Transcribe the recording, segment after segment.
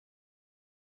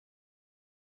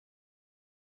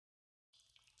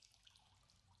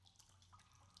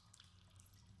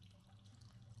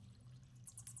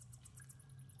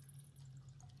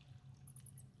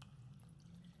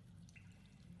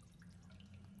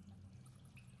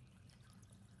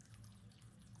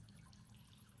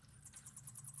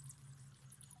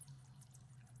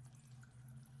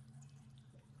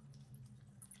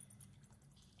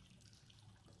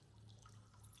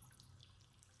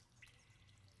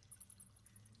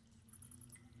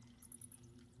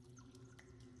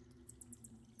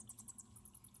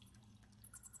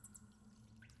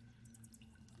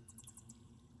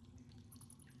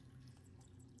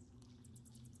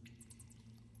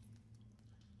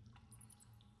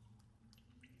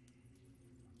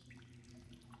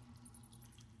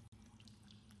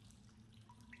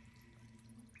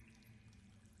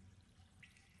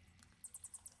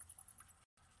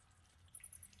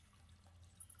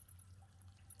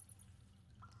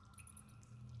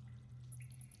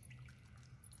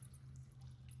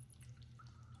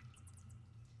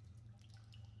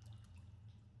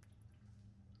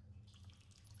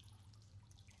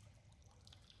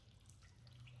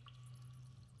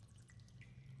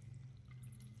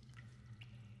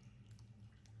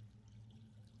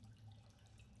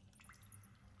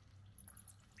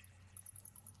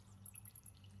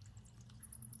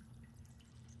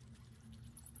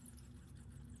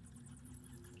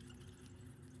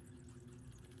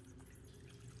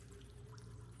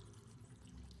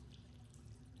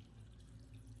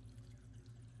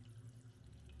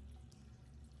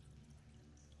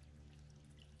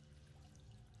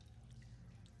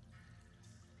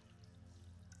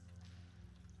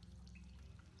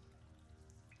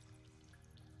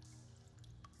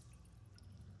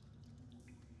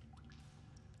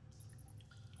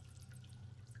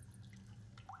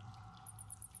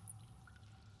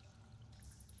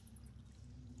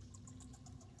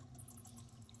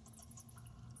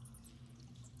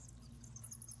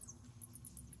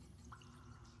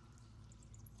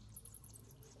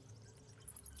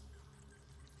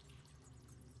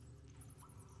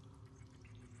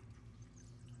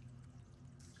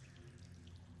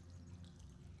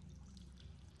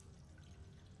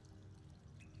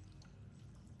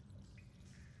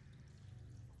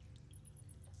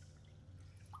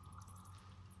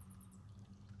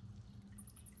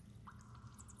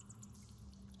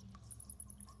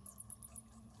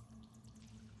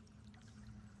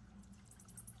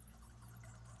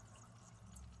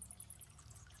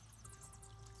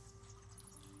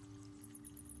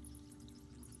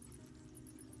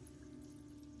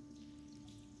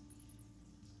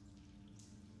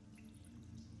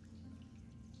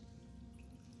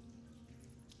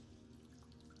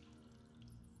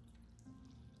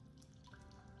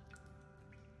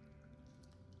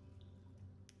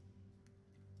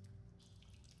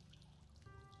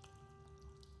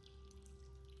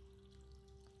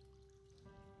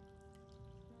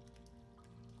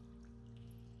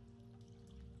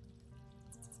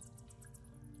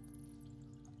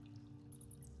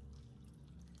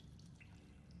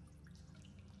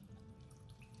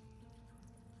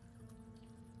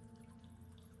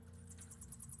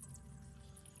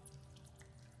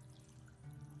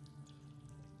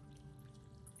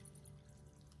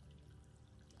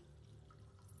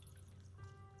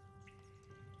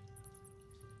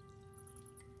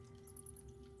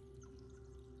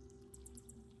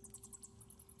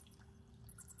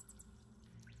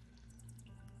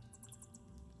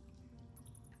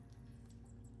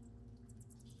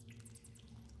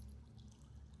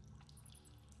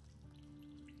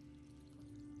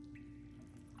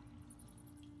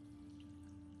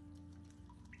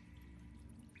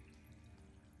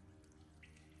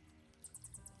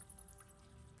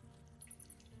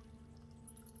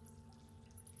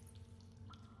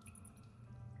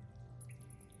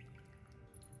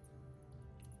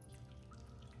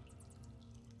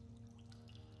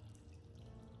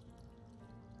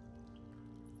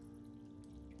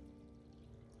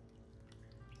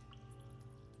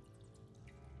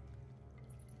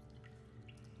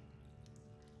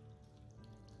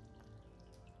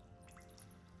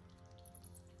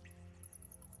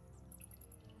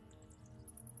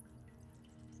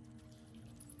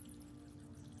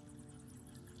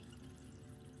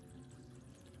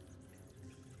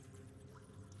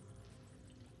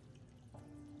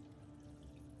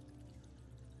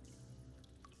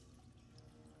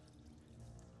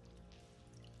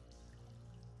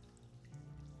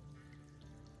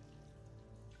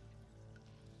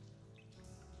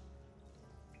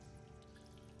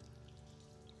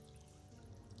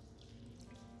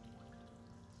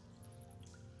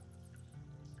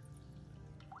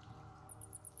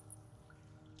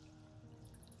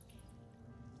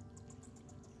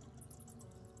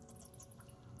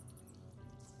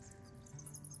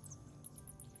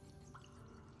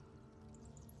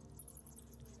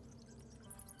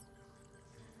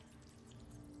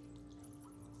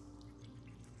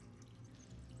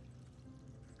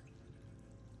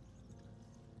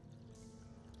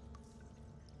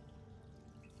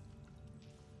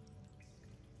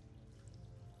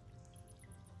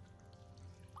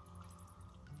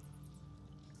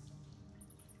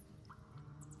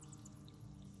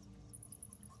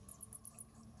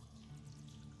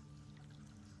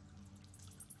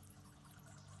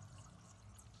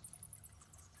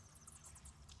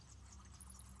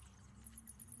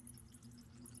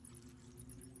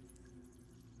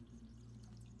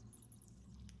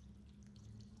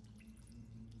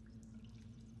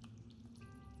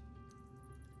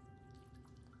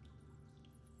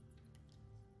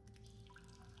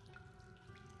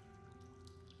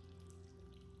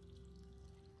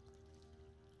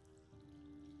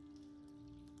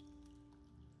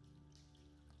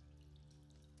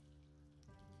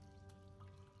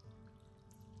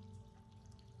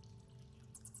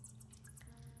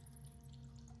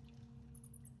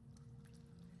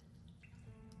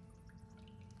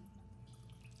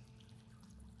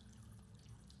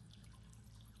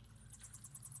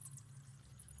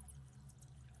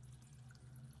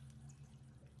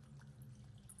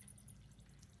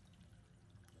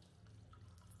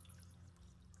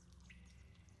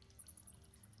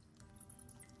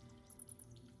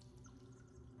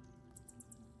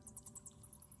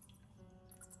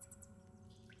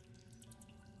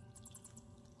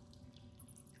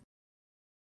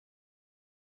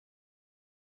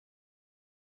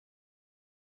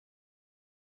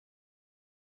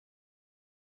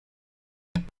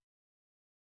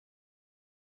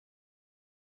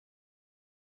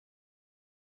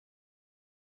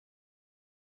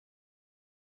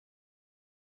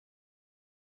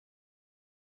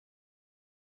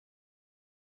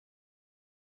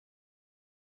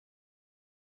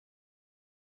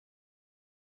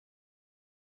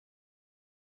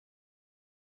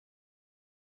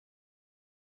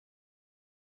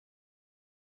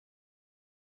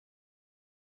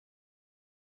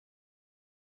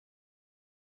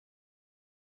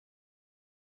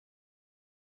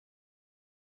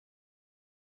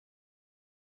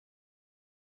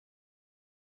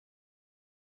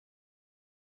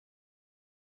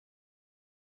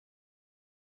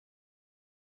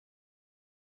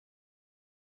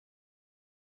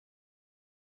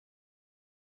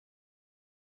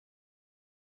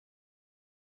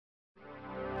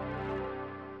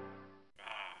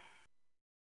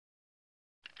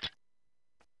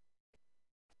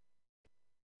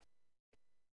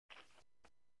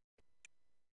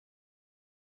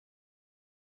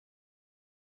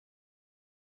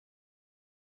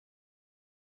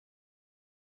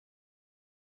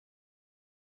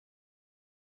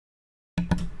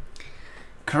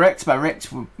correct, my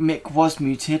mic was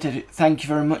muted. Thank you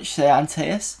very much,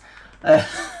 Antaeus.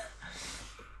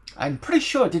 I'm pretty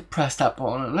sure I did press that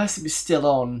button, unless it was still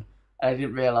on and I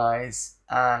didn't realise.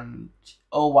 And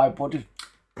oh, why would it?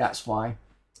 That's why.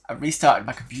 I restarted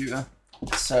my computer,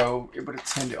 so it would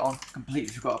have turned it on.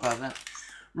 Completely forgot about that.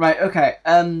 Right, okay.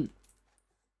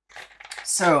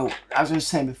 So, as I was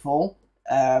saying before,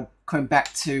 coming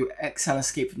back to Exile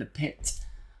Escape from the Pit.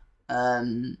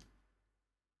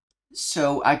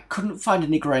 So I couldn't find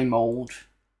any grey mould,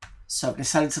 so I've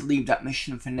decided to leave that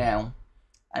mission for now,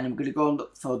 and I'm going to go and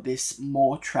look for this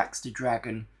More Tracks to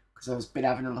Dragon, because I've been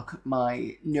having a look at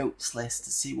my notes list to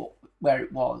see where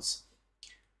it was.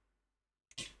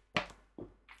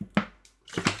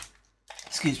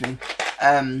 Excuse me.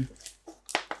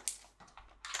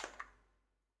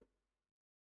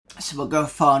 So we'll go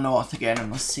far north again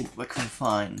and we'll see what we can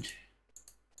find.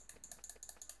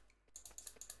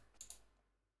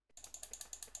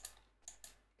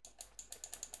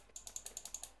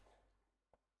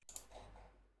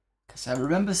 Because I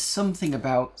remember something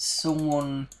about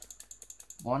someone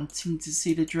wanting to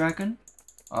see the dragon.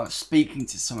 Or speaking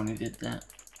to someone who did that.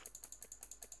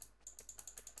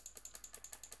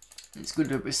 It's good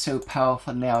that we're so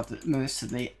powerful now that most of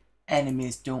the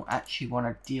enemies don't actually want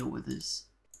to deal with us.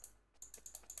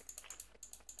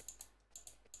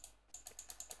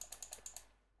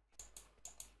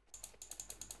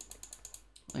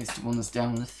 At least the ones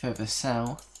down further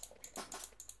south.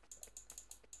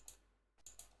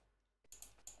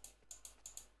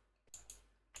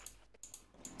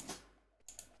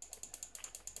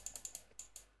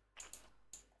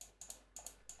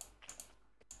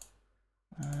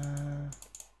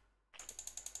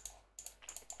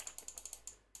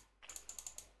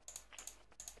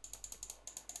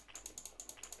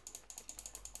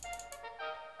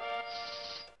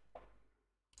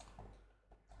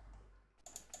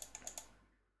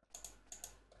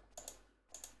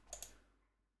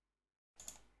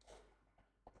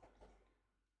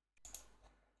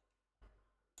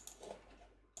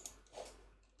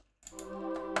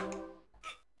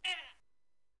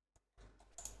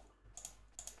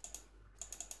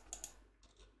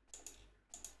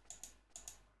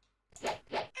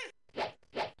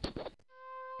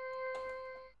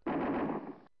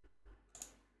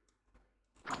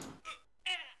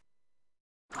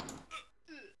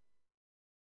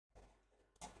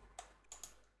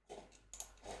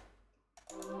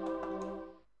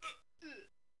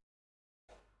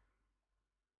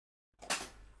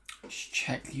 Just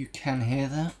check you can hear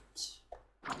that.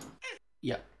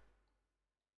 Yep.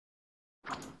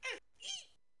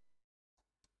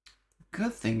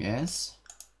 Good thing is...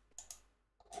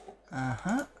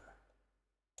 the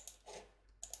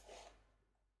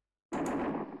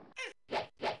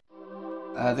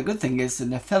good thing is the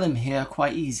Nephilim here are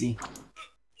quite easy.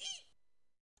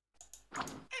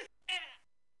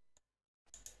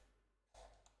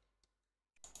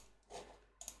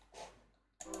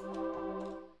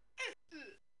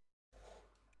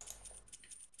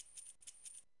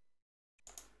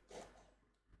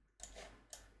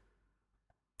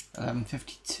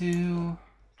 $11.52.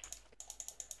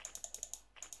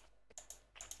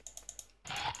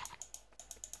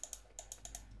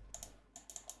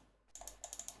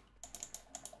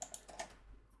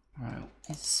 Right,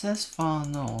 it says far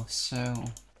north, so...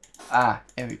 Ah,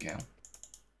 there we go.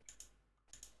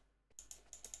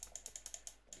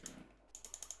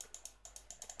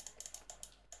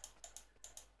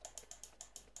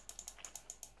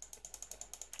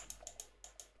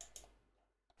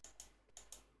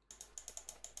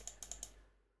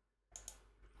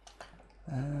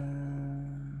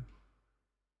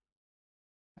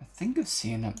 I think I've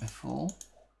seen that before.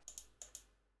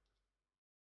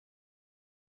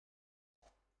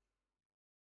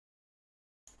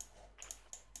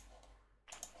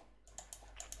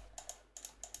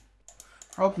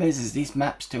 Problem is these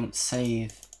maps don't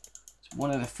save. It's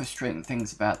one of the frustrating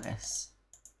things about this.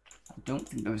 I don't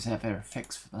think there was ever a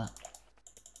fix for that.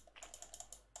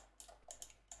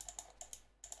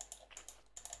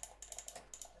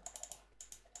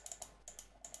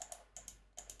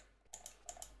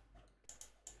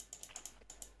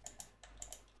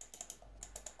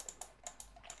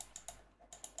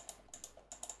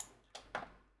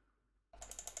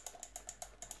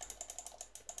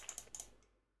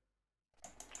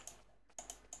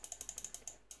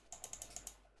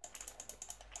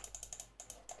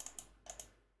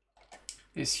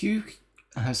 This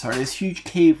huge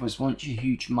cave was once a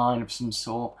huge mine of some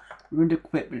sort. Ruined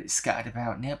equipment is scattered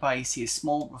about. Nearby you see a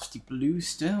small rusty blue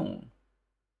stone.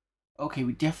 Okay,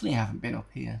 we definitely haven't been up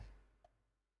here.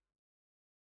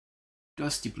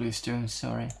 Dusty bluestone,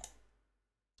 sorry.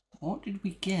 What did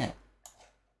we get?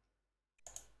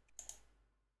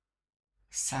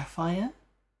 Sapphire?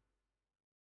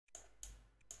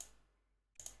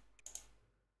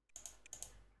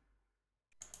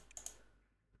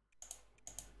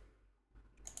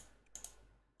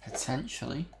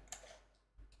 Potentially.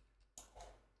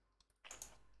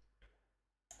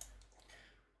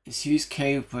 This huge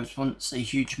cave was once a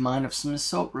huge mine of some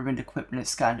sort. Ruined equipment is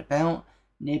scattered about.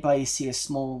 Nearby you see a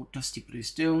small dusty blue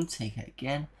stone. Take it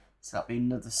again. So that'll be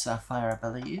another sapphire, I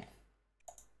believe.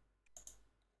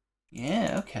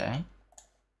 Yeah, okay.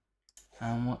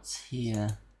 And what's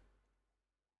here?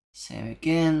 Same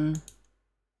again.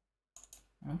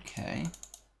 Okay.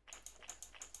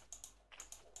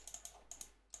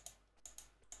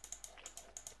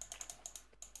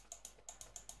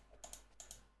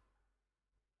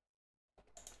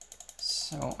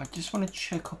 So I just want to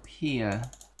check up here.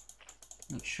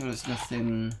 Make sure there's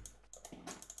nothing.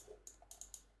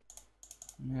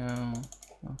 No.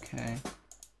 Okay.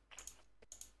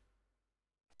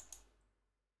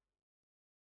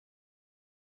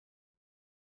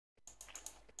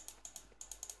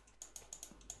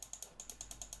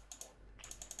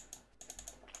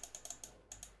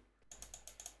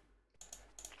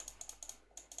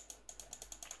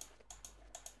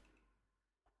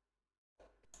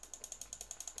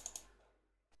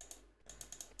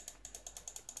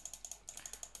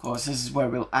 Of course, this is where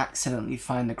we'll accidentally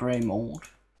find the grey mold.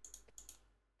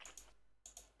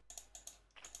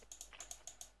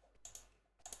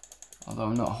 Although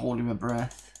I'm not holding my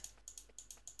breath.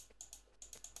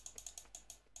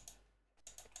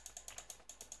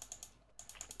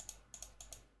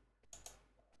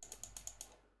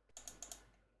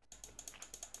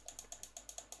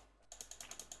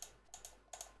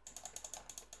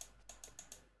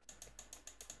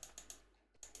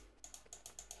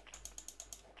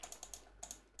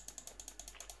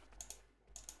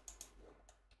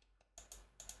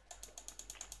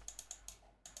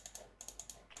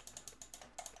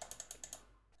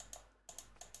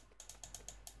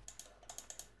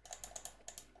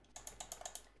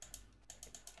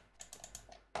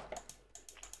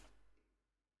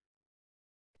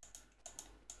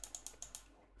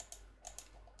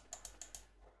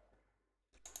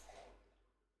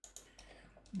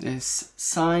 This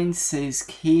sign says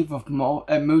Cave of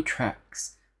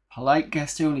Motrax. Polite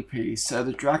guest only, please. So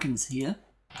the dragon's here.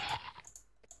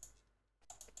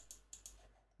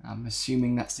 I'm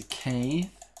assuming that's a cave.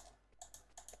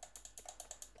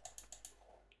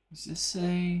 Does this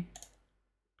say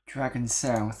Dragon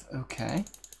South? Okay.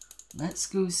 Let's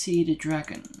go see the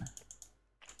dragon.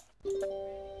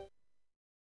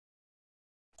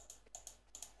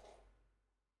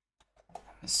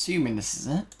 I'm assuming this is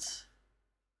it.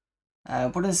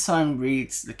 One of the sign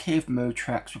reads, the Cave of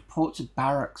Motrax reports a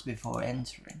barracks before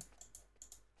entering.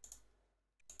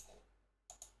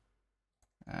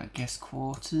 Guest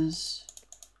quarters.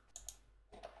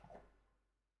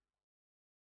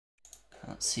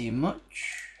 Can't see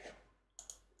much.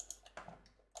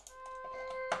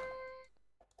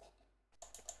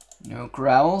 No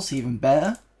growls, even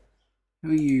better.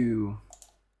 Who are you?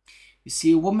 You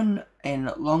see a woman in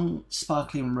long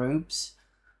sparkling robes.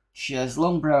 She has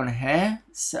long brown hair,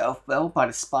 set off well by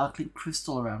the sparkling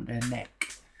crystal around her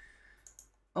neck.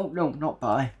 Oh no, not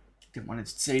by. Didn't want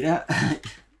to say that.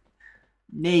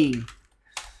 Name.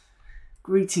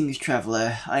 Greetings,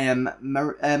 traveller. I am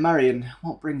Marion.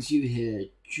 What brings you here?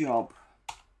 Job.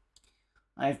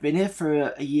 I've been here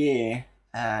for a year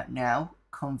now,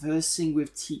 conversing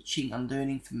with teaching and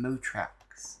learning from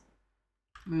Motrax.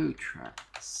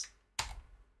 Motrax.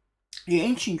 The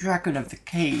ancient dragon of the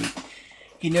cave.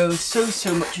 He knows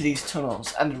so much of these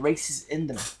tunnels and the races in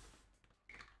them.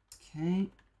 Okay,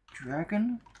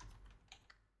 dragon.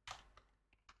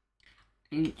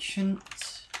 Ancient.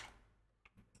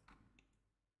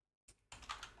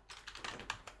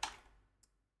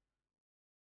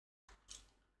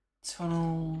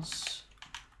 Tunnels.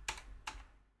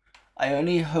 I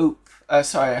hope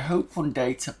one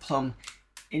day to plumb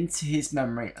into his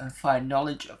memory and find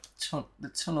knowledge of the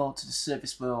tunnel to the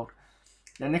surface world.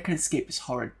 Then I can escape this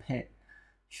horrid pit.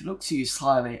 She looks at you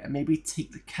slyly and maybe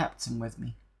take the captain with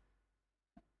me.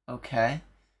 Okay.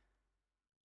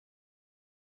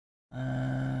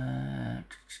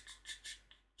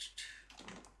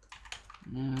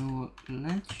 No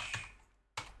ledge.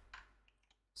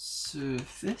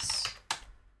 Surface.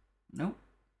 Nope.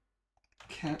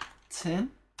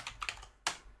 Captain.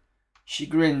 She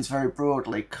grins very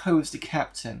broadly, coves the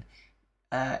captain.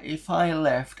 If I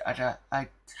left, I'd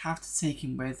have to take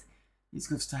him with. He's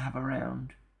good to have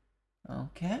around.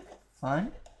 Okay,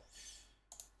 fine.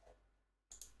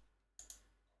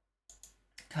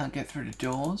 Can't get through the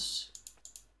doors.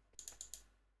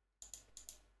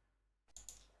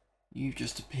 You've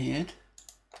just appeared.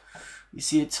 You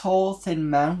see a tall, thin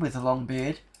man with a long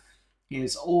beard. He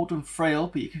is old and frail,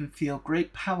 but you can feel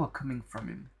great power coming from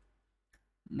him.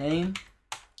 Name.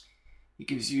 He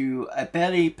gives you a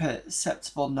barely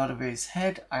perceptible nod of his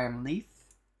head. I am Leaf.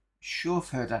 Sure I've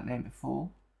heard that name before.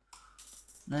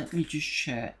 Let me just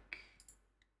check.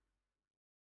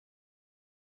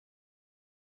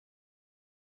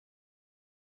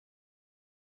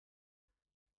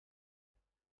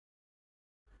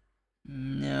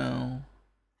 No.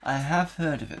 I have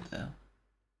heard of it though.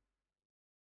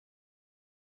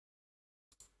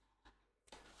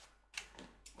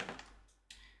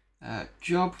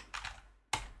 Job.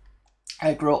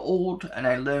 I grow old and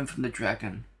I learn from the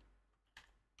dragon.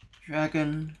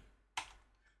 Dragon.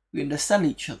 We understand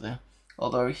each other,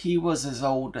 although he was as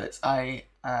old as I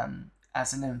am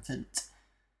as an infant.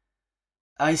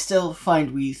 I still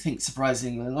find we think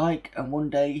surprisingly alike, and one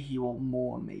day he will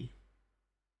mourn me.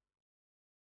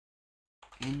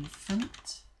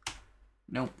 Infant?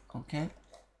 Nope, okay.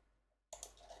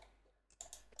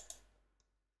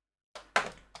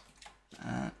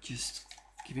 Just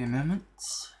give me a moment.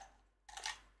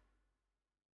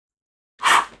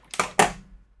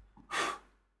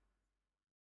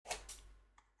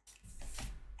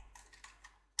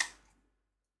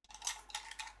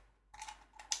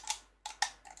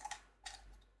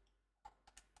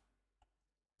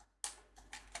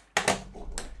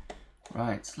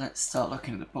 Right, let's start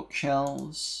looking at the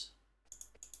bookshelves.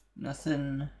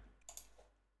 Nothing.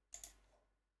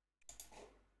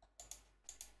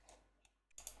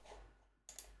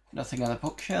 Nothing on the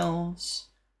bookshelves.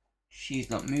 She's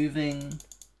not moving.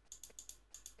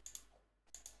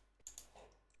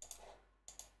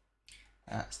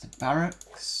 That's the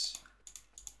barracks.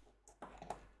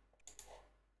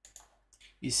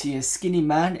 You see a skinny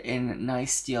man in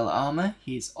nice steel armor.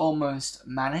 He's almost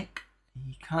manic.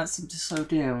 He can't seem to slow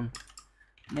down.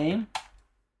 Name?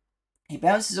 He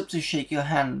bounces up to shake your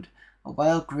hand, a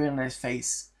wild grin on his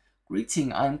face.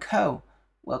 Greeting, I'm Co.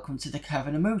 Welcome to the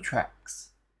Cavern of Motrax.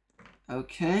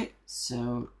 Okay,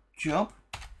 so job.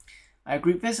 I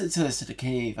greet visitors to the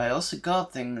cave. I also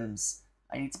guard things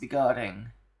I need to be guarding.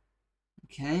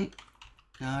 Okay,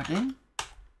 guarding.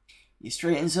 He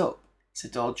straightens up. It's a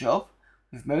dull job.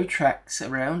 With Motrax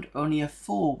around, only a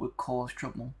fool would cause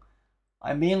trouble.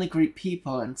 I mainly greet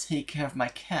people and take care of my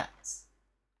cats.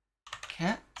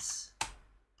 Cats?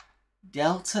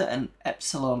 Delta and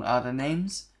Epsilon are the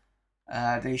names.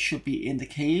 They should be in the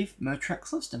cave.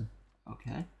 Motrax loves them.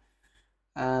 Okay.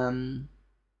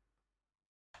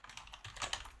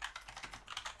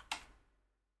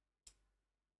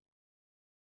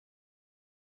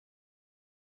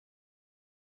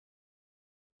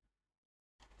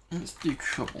 Let's do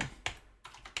trouble.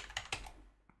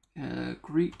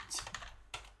 Greet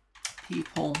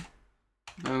people,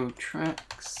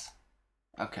 Motrax.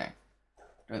 Okay.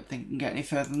 Don't think we can get any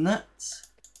further than that.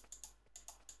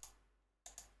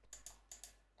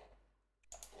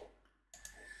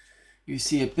 You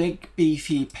see a big,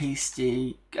 beefy,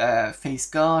 pasty face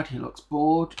guard. He looks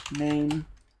bored. Name,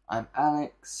 I'm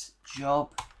Alex.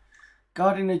 Job,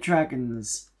 guarding the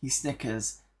dragons. He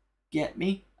snickers. Get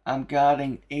me? I'm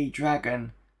guarding a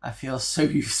dragon. I feel so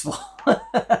useful.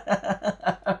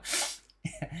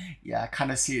 Yeah, I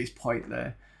kind of see his point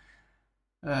there.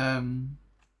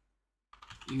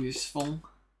 Useful.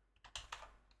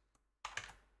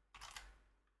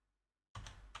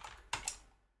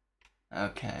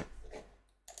 Okay.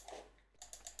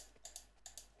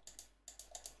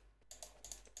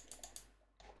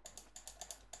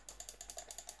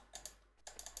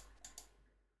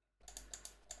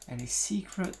 Any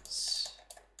secrets?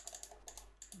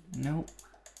 Nope.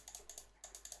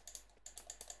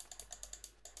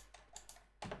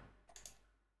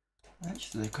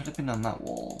 Actually, they could have been on that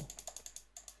wall.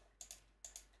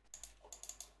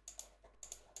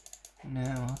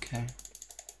 No, okay.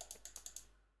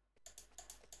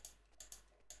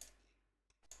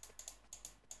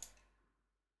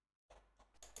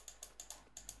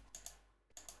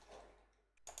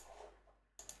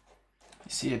 You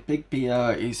see a big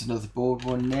BR is another board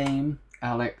one. Name,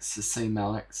 Alex, the same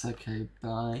Alex. Okay,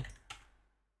 bye.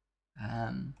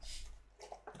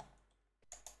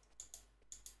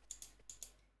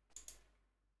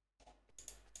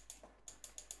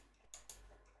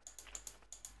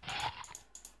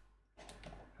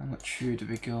 How much food have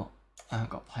we got? I've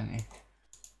got plenty.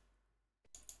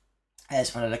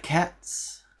 There's one of the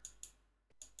cats.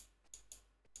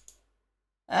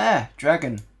 Ah,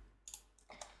 dragon.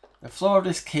 The floor of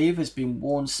this cave has been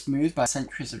worn smooth by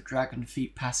centuries of dragon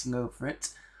feet passing over it.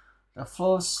 The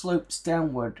floor slopes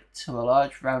downward to a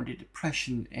large rounded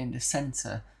depression in the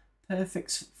centre,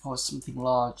 perfect for something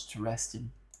large to rest in.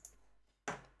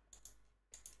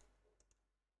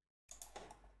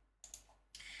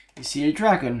 You see a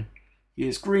dragon. He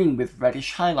is green with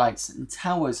reddish highlights and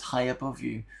towers high above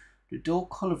you. The dull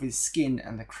colour of his skin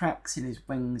and the cracks in his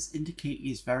wings indicate he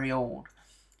is very old.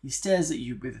 He stares at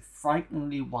you with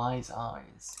frighteningly wise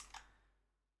eyes.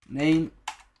 Name.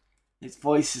 His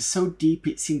voice is so deep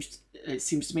it seems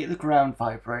to make the ground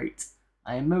vibrate.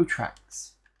 I am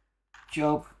Motrax.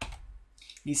 Job.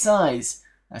 He sighs.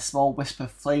 A small wisp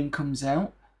of flame comes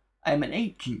out. I am an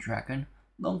ancient dragon,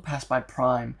 long past my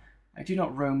prime. I do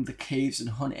not roam the caves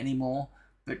and hunt anymore,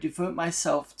 but devote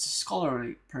myself to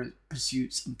scholarly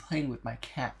pursuits and playing with my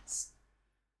cats.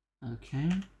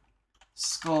 Okay.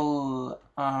 Scholarly.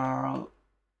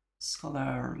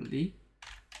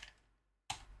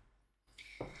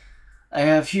 I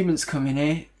have humans come in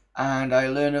here, and I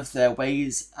learn of their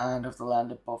ways and of the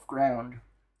land above ground.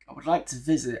 I would like to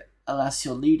visit, alas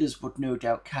your leaders would no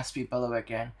doubt cast me below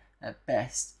again, at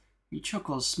best. He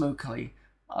chuckles smokily.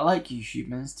 I like you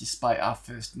humans, despite our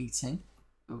first meeting.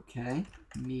 Okay,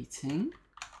 meeting.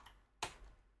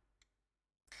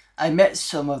 I met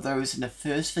some of those in the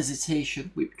first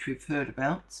visitation, which we've heard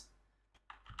about.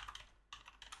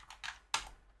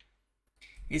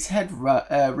 His head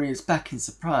rears back in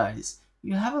surprise.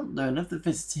 You haven't learned of the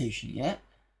visitation yet.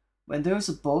 When those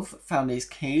above found these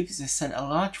caves, they sent a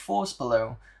large force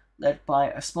below, led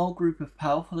by a small group of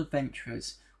powerful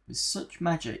adventurers with such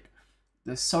magic.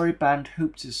 The sorry band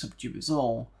hoped to subdue us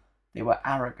all. They were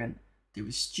arrogant, they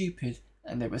were stupid,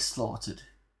 and they were slaughtered.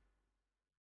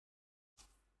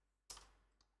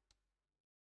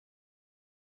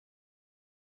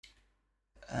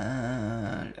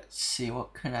 Let's see,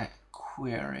 what can I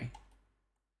query?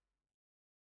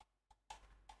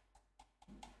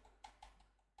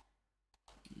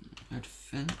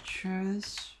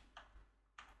 Adventures?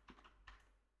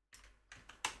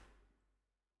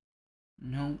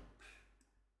 Nope.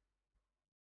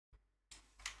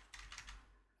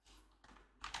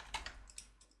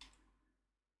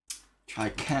 Try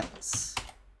cats.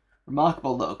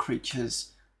 Remarkable little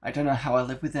creatures. I don't know how I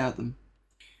live without them.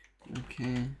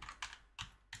 Okay.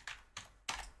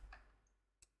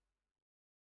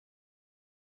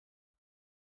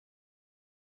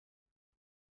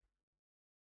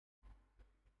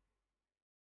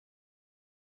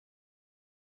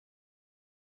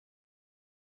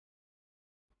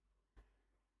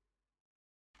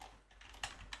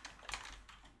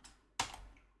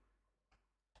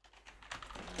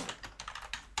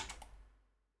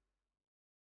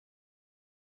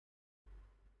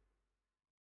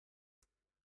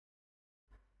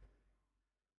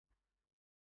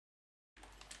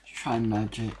 Try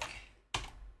magic.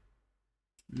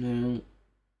 No.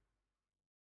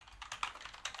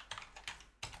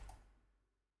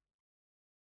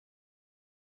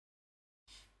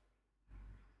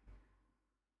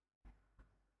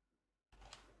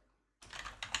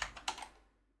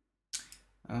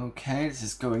 Okay, this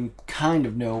is going kind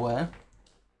of nowhere.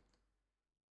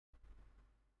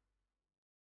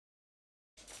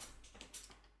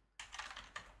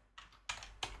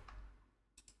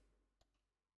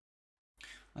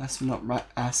 Unless I'm not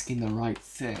asking the right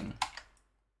thing.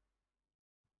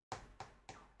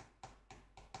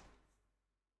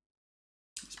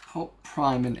 Let's put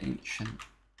prime and ancient.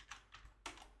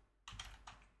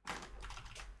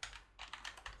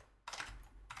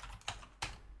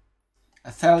 A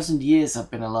 1,000 years I've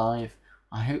been alive.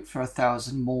 I hope for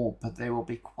 1,000 more, but they will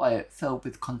be quiet, filled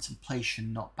with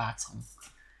contemplation, not battle.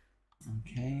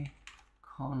 Okay.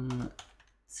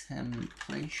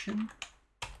 Contemplation.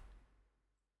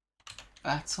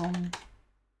 Battle.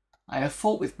 I have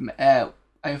fought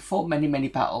many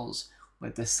battles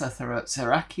with the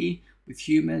Slitheraki, with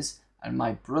humans, and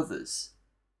my brothers.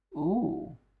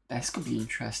 Ooh, this could be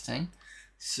interesting.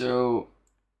 So,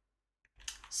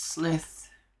 Slitheraki.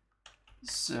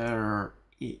 I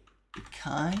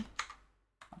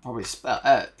probably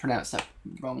pronounced that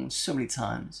wrong so many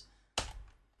times.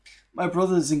 My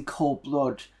brothers in cold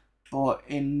blood, but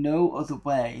in no other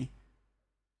way.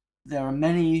 There are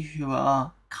many who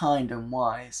are kind and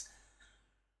wise,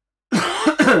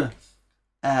 but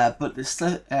the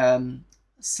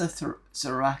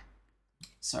Slitheraki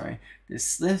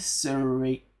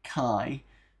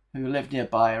who live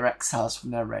nearby are exiles from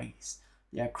their race.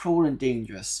 They are cruel and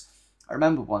dangerous. I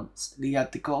remember once he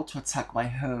had the goal to attack my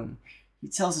home. He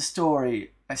tells a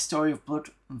story of blood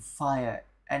and fire,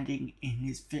 ending in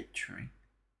his victory.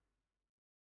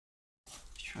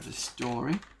 Try the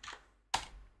story.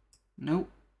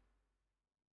 Nope.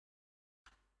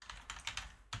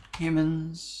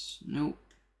 Humans. Nope.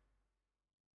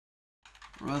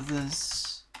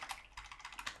 Brothers.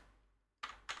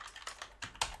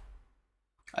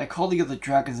 I call the other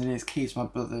dragons in his case my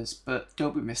brothers, but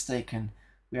don't be mistaken.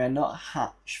 We are not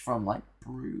hatched from like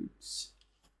broods.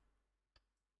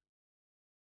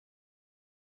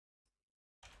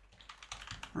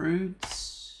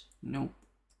 Broods? Nope.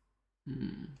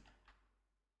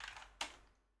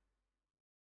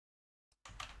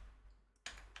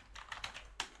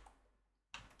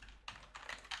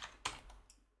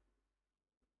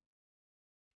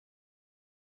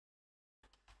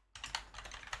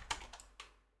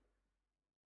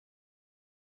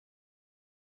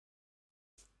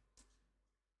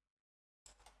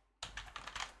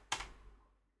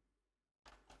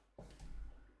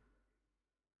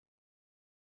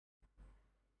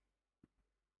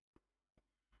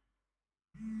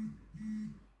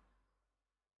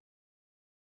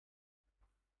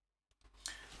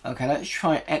 Okay, let's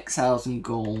try Exiles and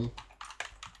Ghoul.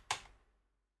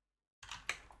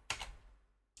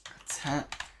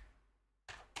 Attack.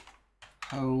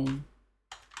 Home.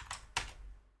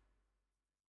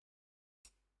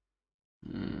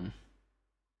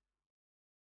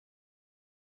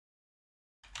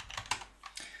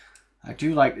 I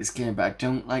do like this game, but I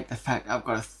don't like the fact I've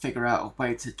got to figure out a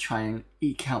way to try and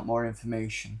eke out more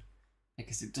information.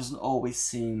 Because it doesn't always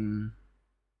seem...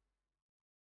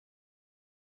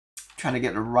 trying to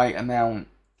get the right amount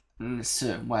in a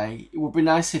certain way. It would be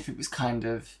nice if it was kind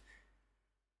of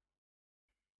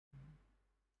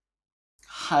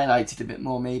highlighted a bit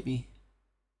more, maybe.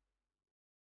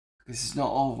 Because it's not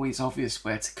always obvious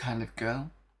where to kind of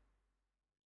go.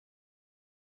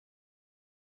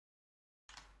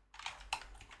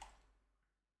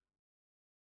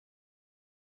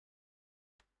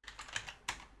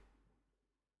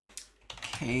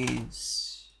 Caves.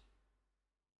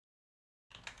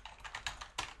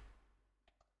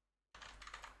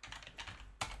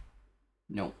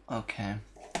 Nope. Okay.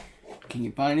 Can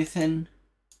you buy anything?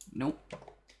 Nope.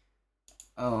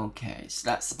 Okay, so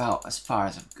that's about as far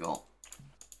as I've got.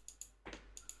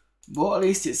 But at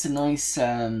least it's a nice,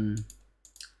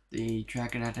 the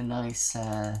dragon had a nice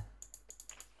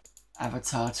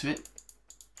avatar to it.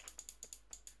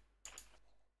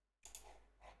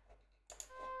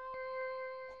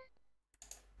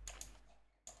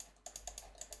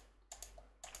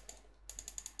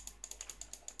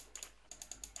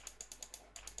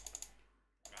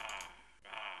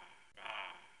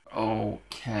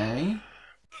 Okay.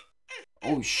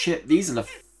 Oh shit, these are the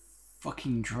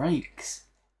fucking drakes.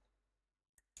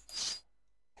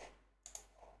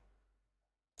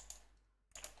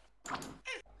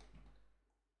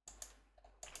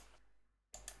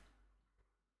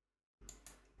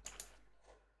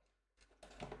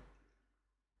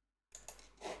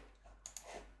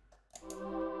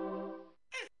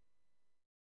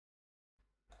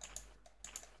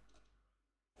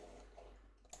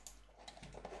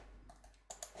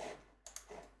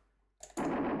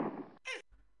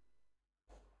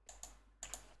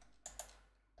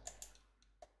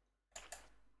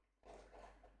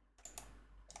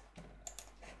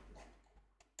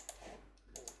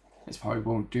 This probably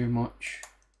won't do much.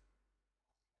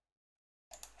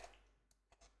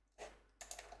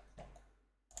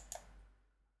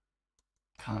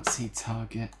 Can't see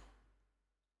target.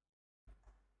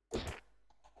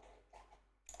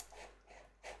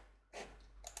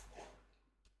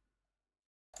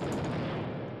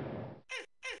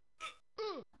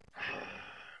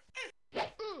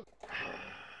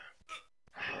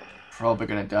 Probably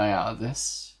gonna die out of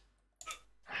this.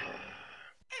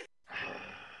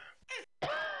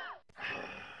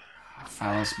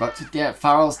 Farrell's about to dead.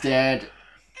 Farrell's dead.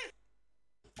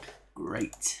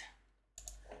 Great.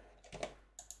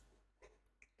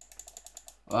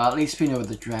 Well, at least we know where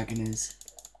the dragon is.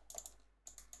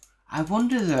 I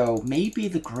wonder though, maybe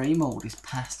the grey mold is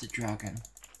past the dragon.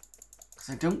 Because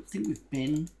I don't think we've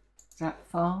been that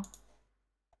far.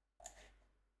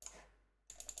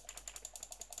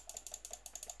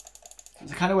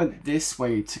 I kind of went this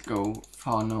way to go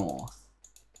far north.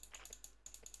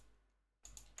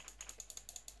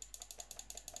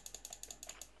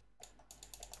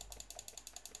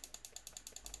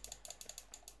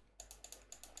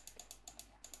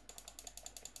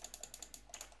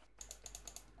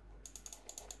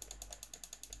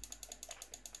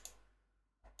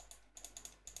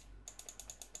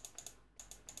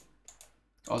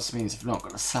 Also means I've not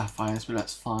got the sapphires, but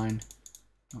that's fine.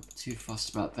 Not too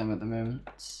fussed about them at the moment.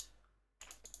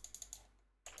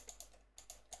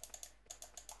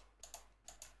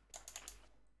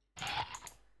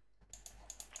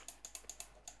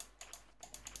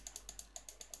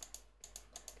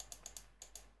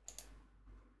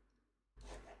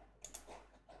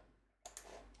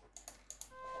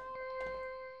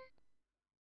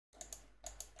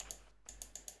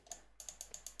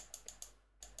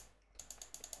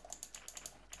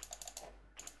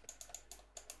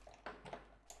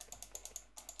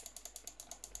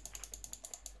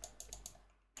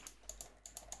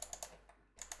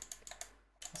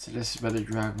 So this is where the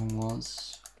dragon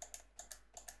was.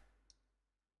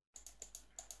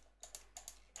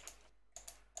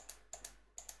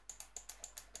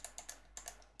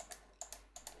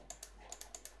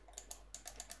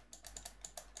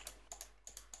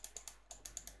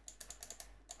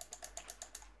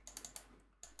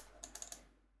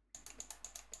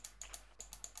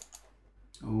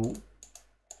 Oh,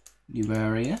 new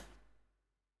area,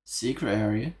 secret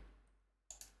area.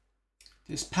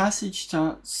 This passage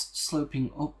starts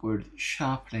sloping upward,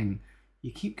 sharpening.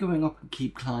 You keep going up and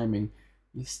keep climbing.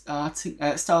 You're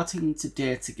starting to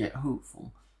dare to get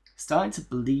hopeful, starting to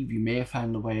believe you may have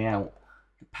found a way out.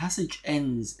 The passage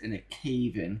ends in a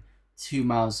cave-in 2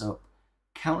 miles up.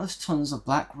 Countless tons of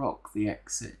black rock the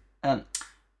exit.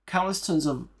 Countless tons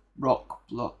of rock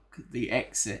block the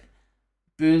exit.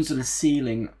 Burns on the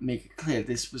ceiling make it clear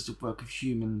this was the work of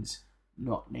humans,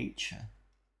 not nature.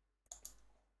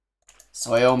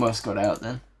 So I almost got out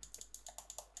then.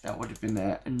 That would have been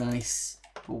a nice,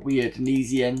 but weird and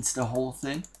easy end to the whole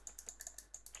thing.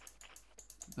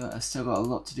 But I've still got a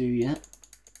lot to do yet.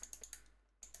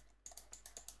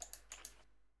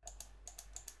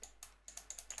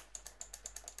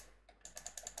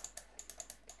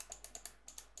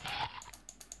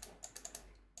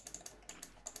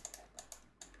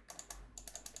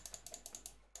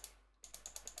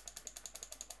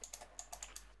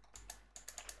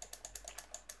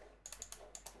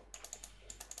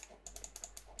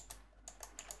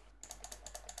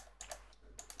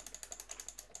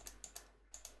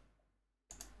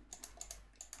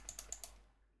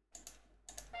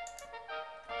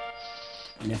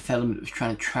 And the element was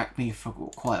trying to track me for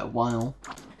quite a while.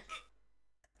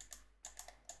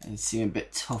 And it seemed a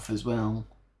bit tough as well.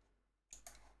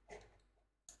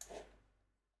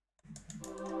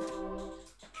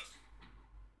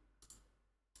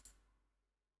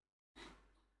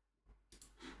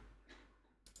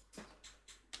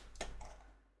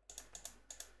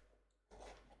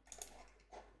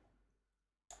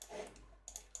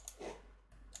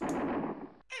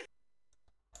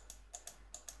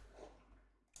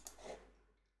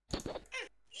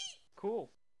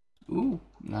 Cool. Ooh,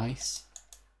 nice.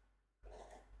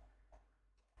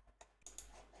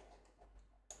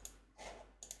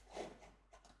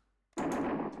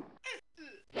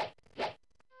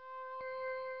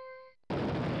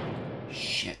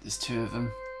 Shit, there's 2 of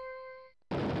them.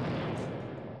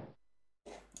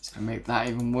 It's gonna make that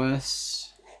even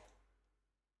worse.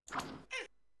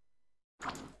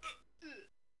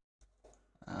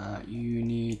 You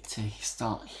need to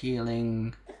start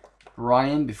healing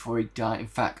Brian before he dies. In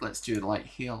fact, let's do it like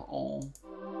heal all.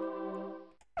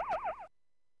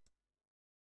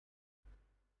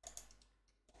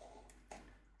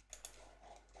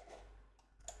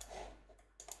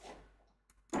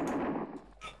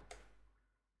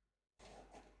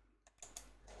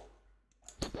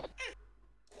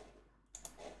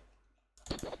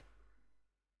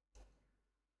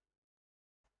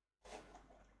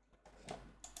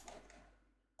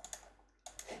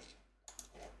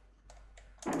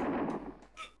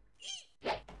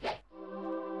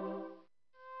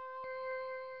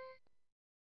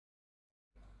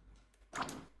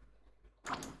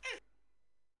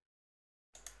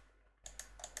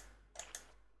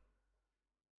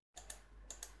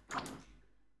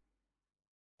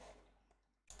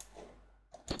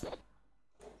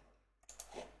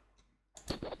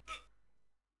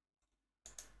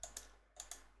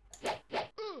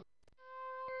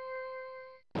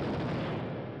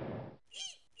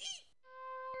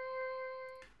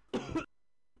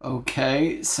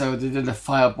 Okay, so they did a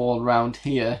fireball round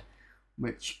here,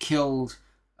 which killed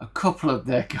a couple of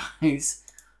their guys.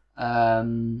 I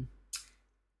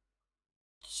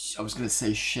was going to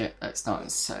say shit, that's not a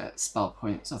spell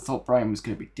points. I thought Brian was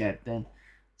going to be dead then.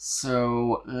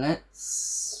 So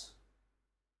let's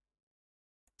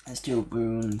do a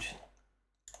wound.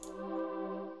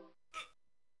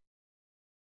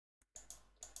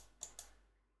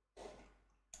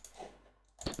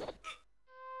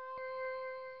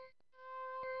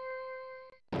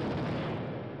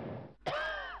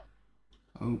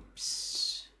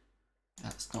 Oops,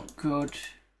 that's not good.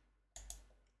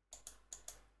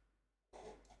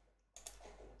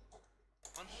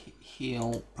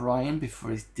 Heal Brian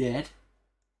before he's dead.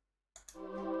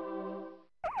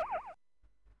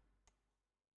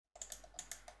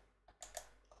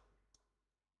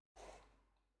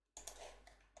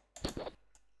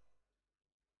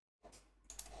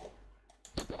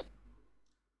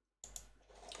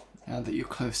 Now that you're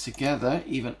close together,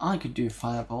 even I could do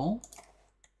fireball.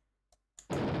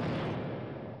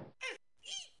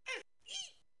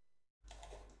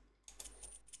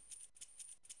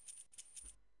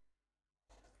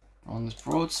 Bronze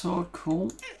broadsword,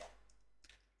 cool.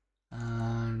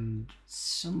 And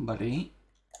somebody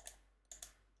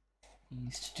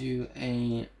needs to do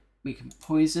a weaken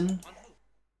poison.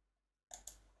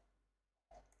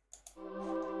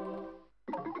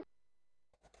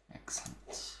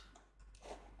 Excellent.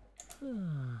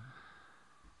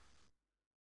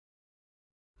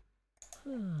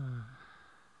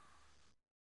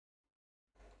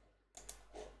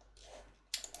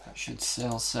 That should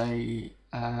still say,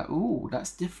 ooh,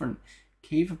 that's different.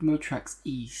 Cave of Motrax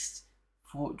East,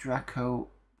 Fort Draco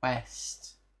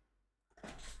West.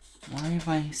 Why have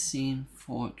I seen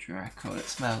Fort Draco?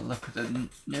 Let's have a look at the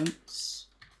notes.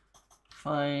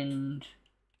 Find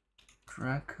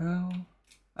Draco.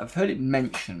 I've heard it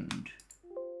mentioned,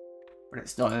 but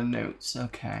it's not in the notes.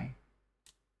 Okay.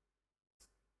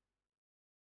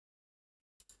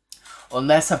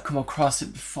 Unless I've come across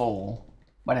it before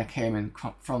when I came in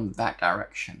from that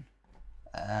direction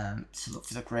to look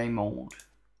for the grey mould,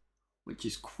 which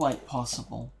is quite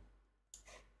possible.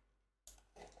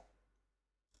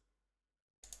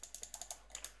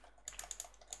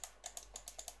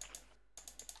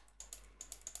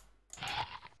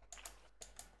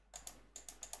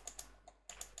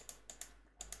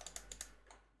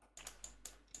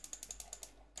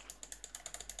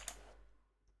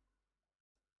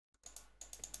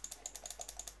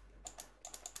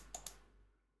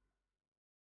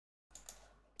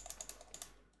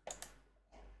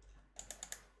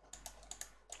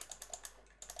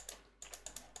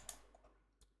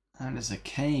 And there's a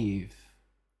cave.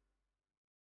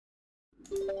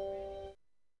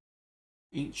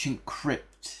 Ancient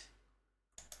crypt.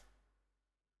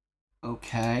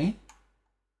 Okay.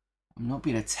 I'm not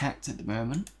being attacked at the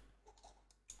moment.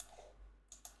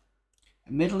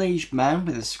 A middle-aged man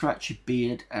with a scratchy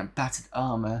beard and battered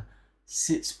armor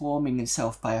sits warming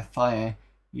himself by a fire.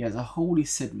 He has a holy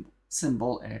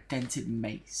symbol and a dented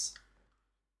mace.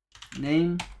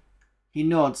 Name? He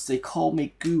nods. They call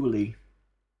me Ghoulie.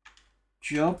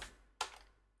 Job?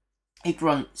 He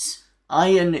grunts. I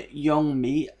and young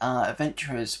me are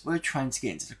adventurers. We're trying to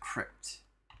get into the crypt.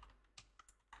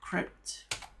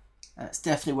 Crypt? That's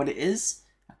definitely what it is.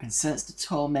 I can sense the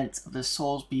torment of the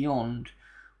souls beyond.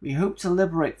 We hope to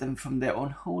liberate them from their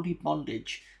unholy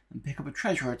bondage and pick up a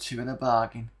treasure or two in a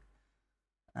bargain.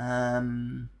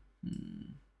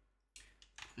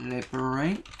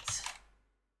 Liberate.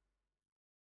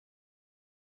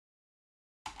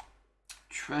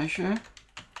 Treasure.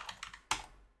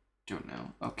 Don't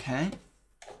know. Okay.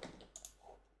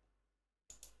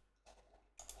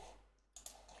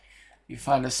 You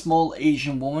find a small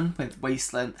Asian woman with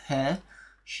waist-length hair.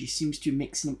 She seems to be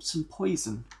mixing up some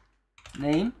poison.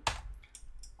 Name?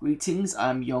 Greetings,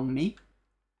 I'm Young Me.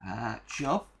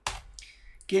 Job?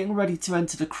 Getting ready to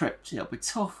enter the crypt. It'll be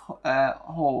tough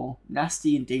haul,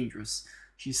 nasty and dangerous.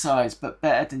 She sighs, but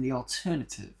better than the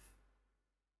alternative.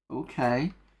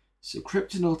 Okay. So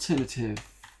crypt and alternative.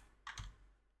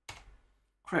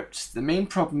 Crypt. The main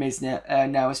problem is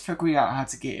now is figuring out how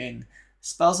to get in.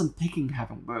 Spells and picking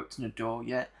haven't worked on the door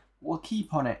yet. But we'll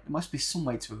keep on it. There must be some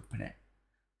way to open it.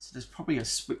 So there's probably a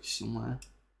switch somewhere.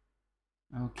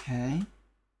 Okay.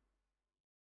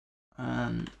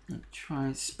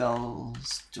 Try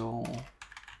spells door.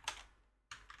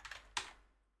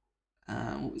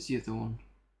 What was the other one?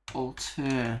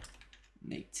 Alternative.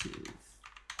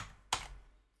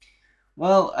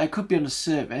 Well, I could be on a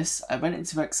service. I went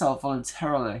into exile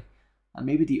voluntarily. I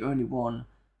may be the only one.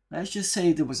 Let's just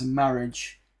say there was a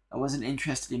marriage I wasn't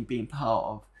interested in being part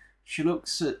of. She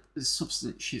looks at the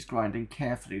substance she's grinding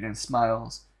carefully, then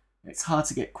smiles. It's hard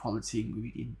to get quality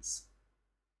ingredients.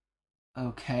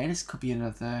 Okay, this could be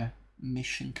another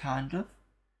mission, kind of.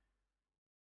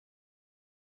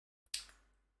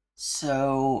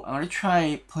 So, I'm going to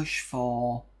try push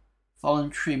for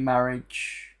voluntary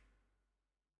marriage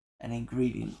and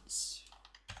ingredients.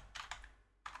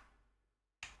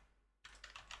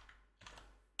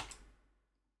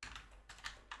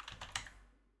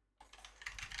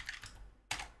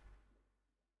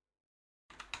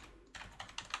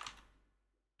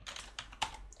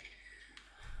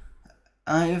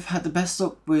 I have had the best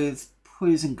luck with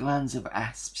poison glands of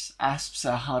asps. Asps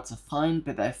are hard to find,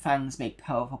 but their fangs make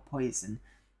powerful poison.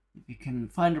 If you can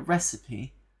find a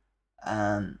recipe,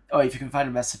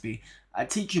 I'd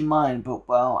teach you mine, but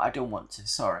well, I don't want to.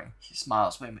 Sorry. She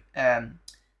smiles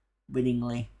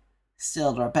winningly.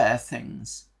 Still, there are better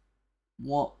things.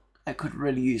 What I could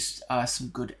really use are some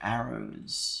good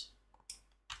arrows.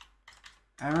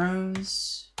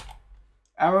 Arrows.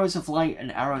 Arrows of Light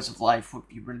and Arrows of Life would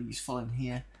be really useful in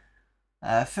here.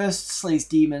 First slays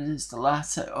demons, the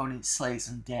latter only slays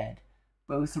undead.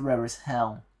 Both are rare as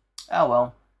hell. Oh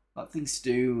well, got things to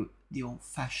do the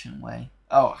old-fashioned way.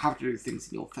 Oh, have to do things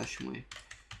the old-fashioned way.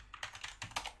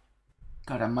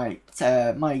 God, I might.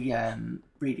 My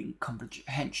reading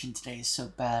comprehension today is so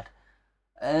bad.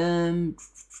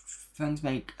 Friends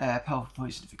make powerful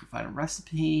poison if you can find a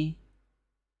recipe.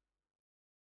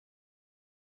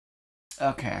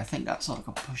 Okay, I think that's all I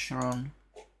can push her on.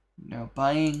 No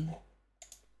buying.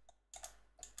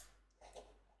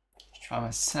 Let's try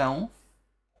myself.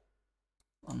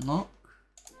 Unlock.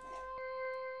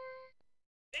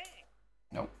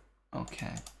 Nope.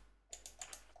 Okay.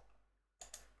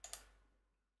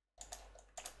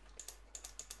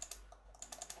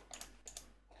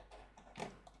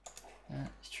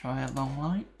 Let's try a long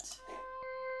light.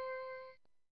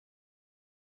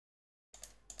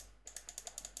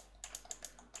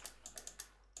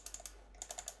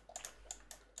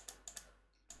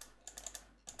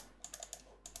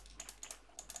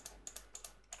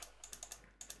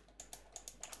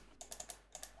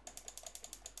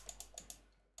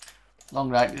 Long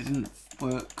light didn't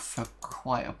work for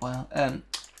quite a while.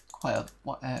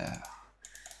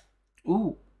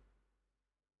 Ooh.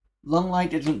 Long light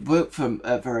didn't work for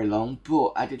very long,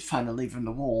 but I did find a lever in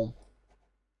the wall.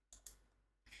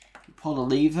 You pull the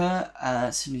lever,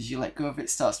 as soon as you let go of it, it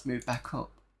starts to move back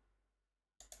up.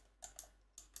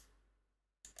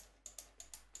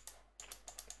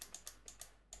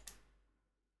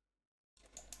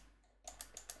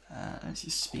 Let's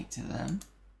just speak to them.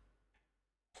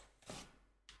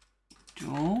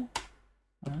 Door.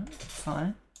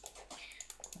 Fine.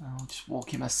 I'll just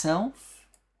walk in myself.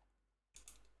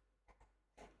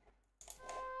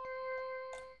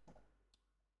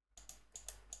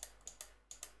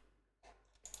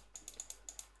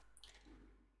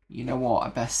 You know what? I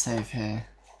best save here.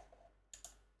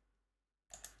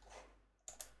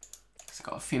 I've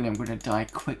got a feeling I'm going to die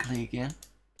quickly again.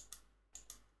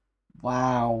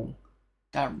 Wow.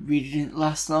 That really didn't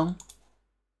last long.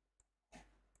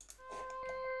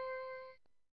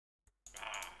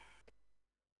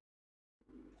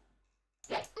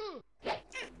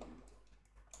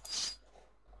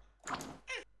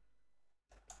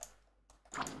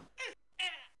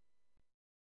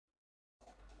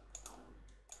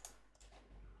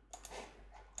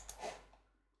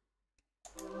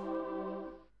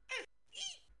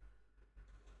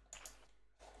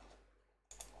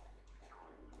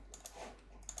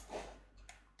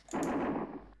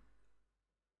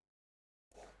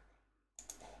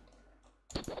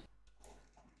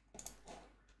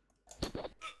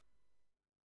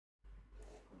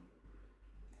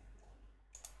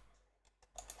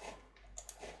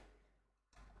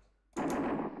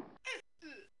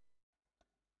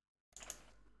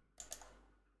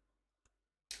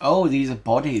 Oh, these are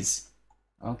bodies.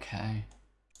 Okay.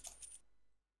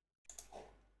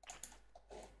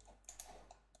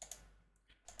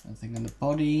 Nothing in the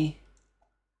body.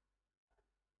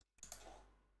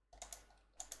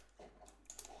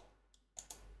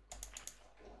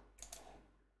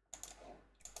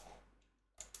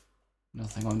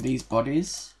 Nothing on these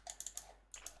bodies.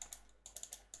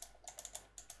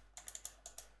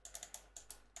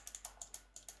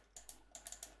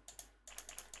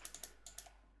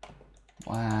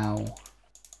 Wow.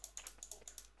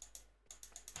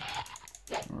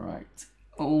 Right.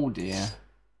 Oh dear.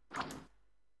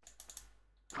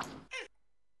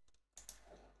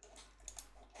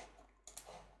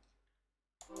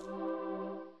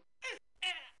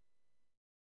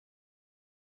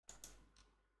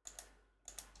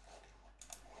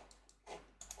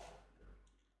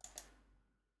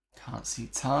 Can't see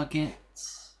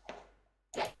targets.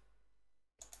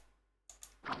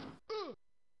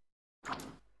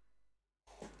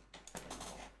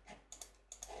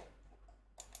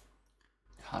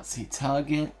 Can't see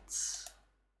targets.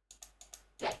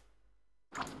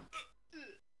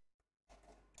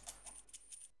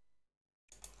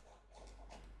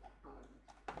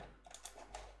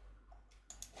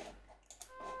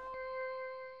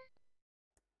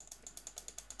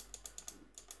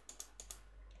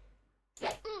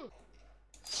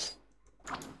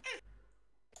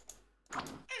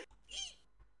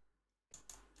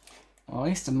 Well, at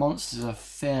least the monsters are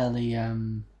fairly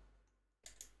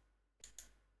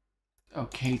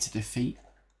okay to defeat.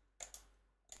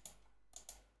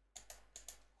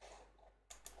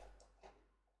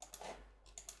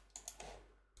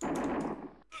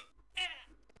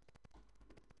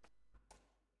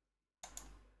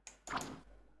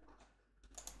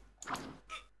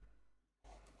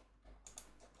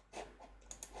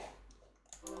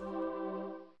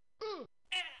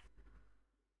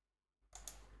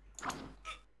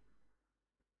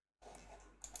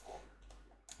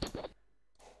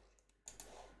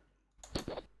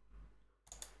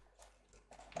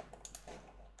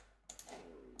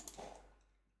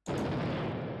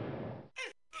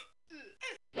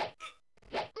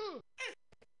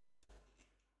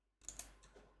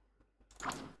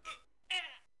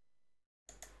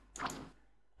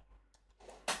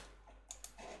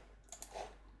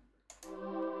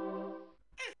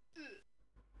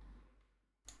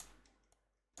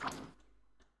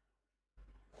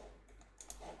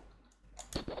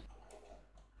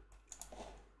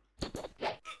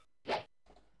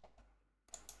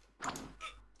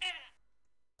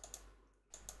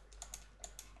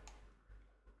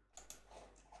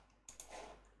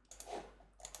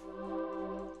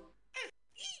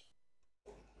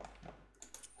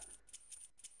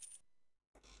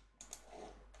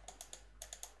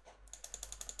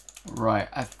 Right,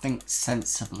 I think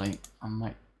sensibly I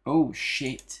might... Oh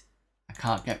shit, I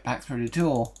can't get back through the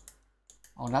door.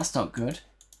 Oh, that's not good.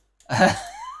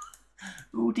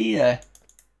 Oh dear.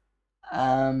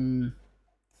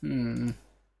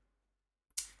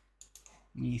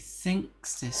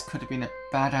 Methinks this could have been a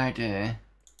bad idea.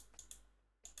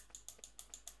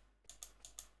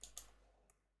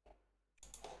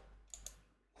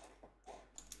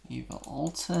 Either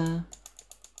alter.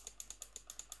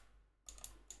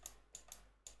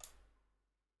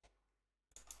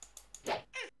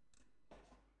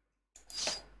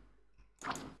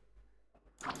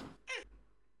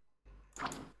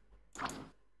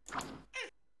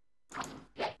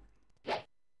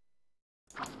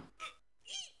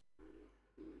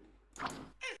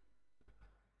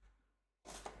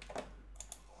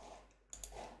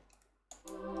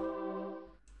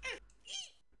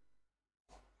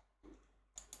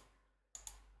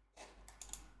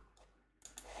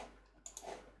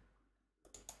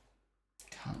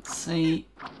 Can't see.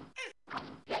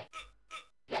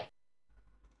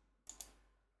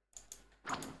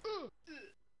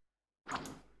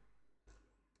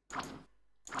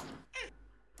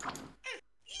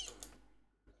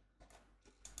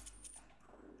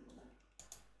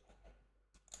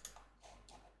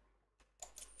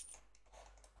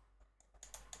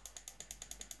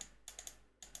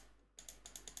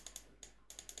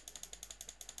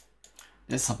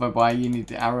 This is why you need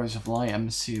the arrows of light, I'm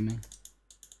assuming.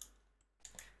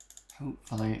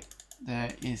 Hopefully there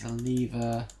is a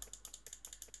lever.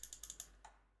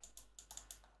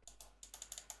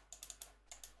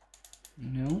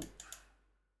 No.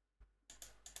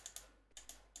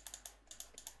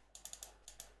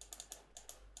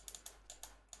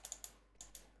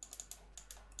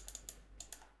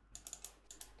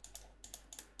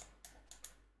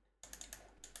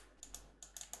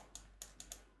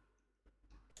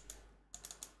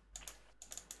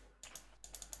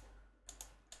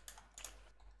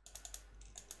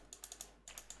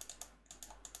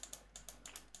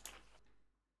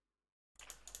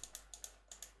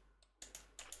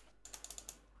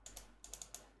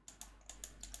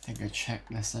 I think I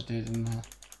checked this, I did in there.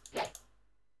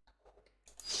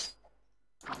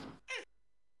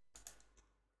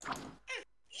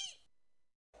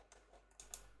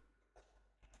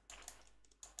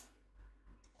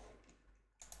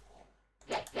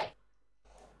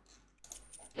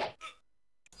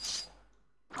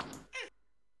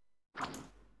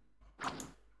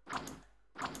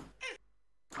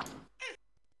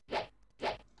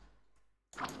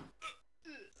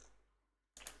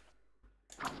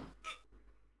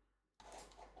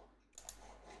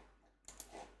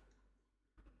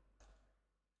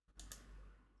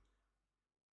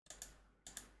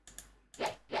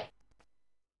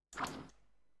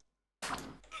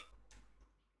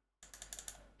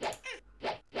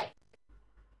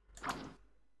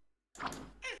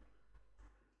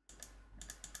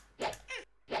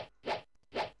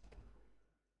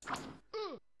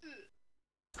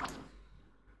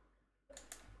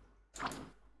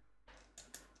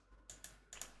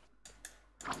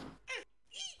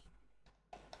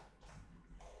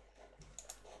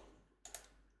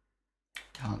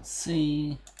 Can't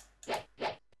see.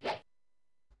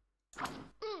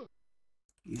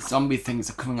 These zombie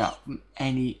things are coming out from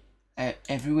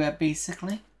everywhere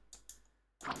basically.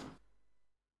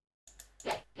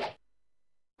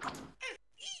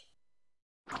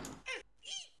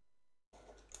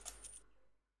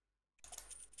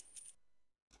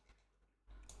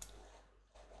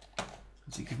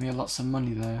 Does it give me lots of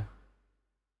money though?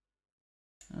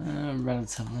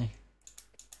 Relatively.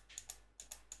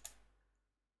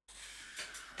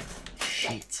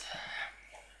 Shit.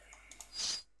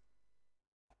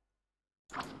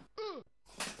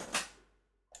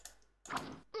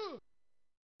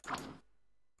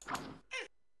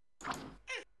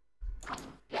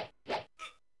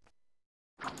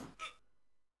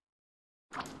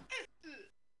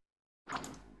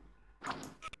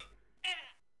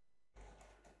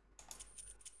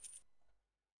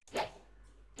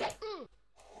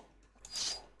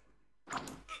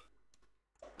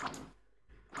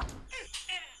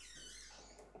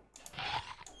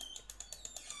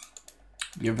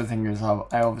 The other thing is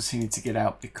I obviously need to get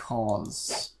out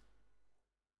because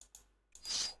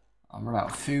I'm run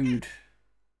out of food.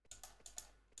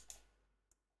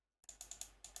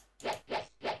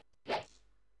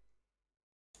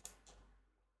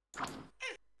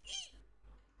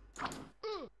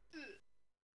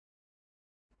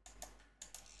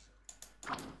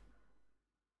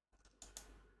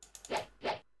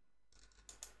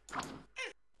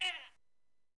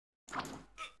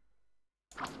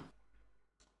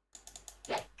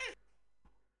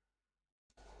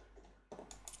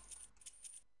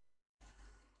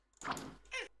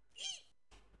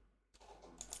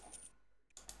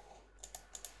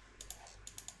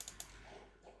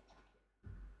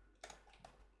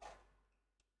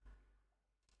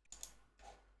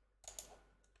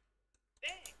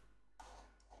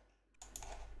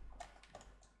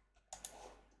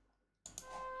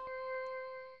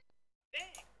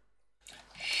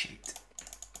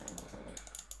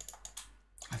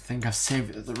 think I've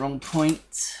saved it at the wrong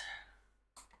point.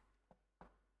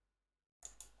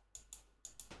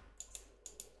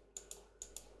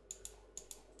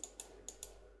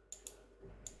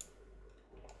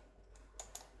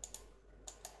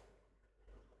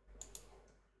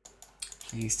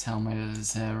 Please tell me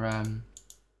there's a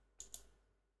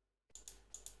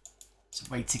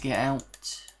way to get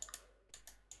out.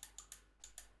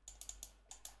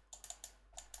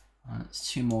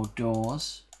 That's 2 more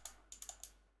doors.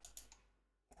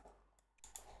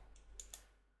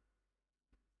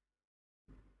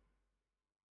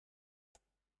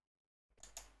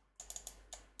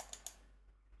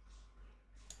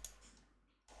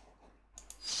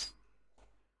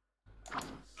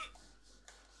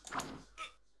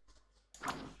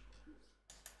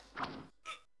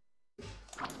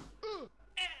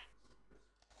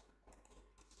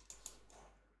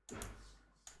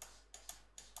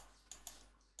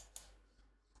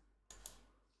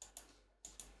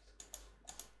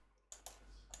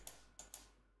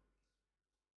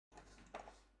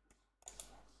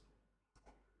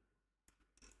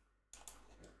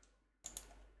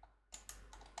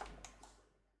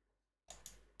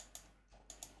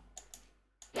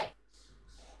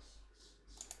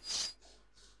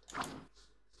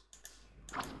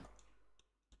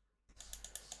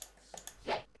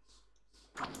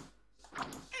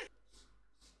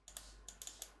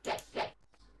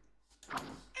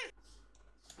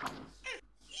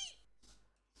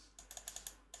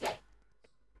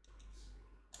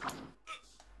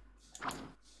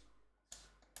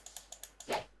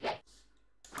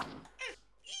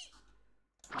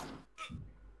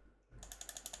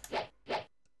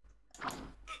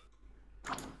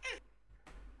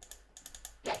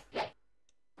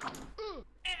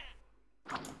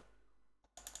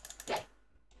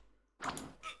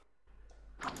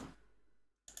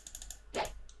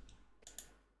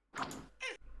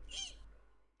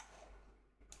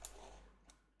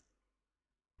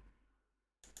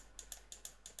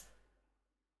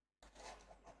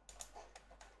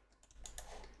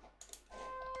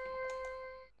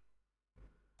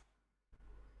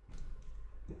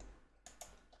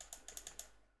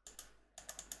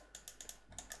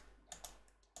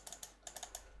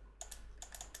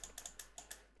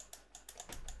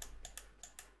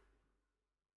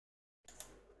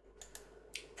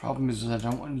 Problem is I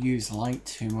don't want to use light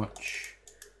too much.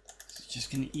 It's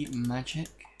just going to eat magic.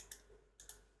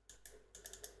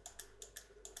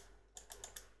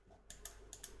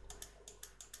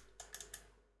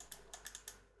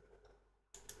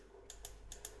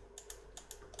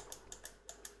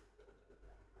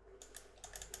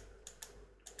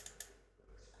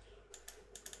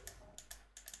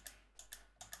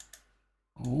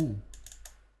 Oh,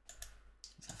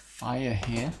 there's a fire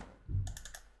here.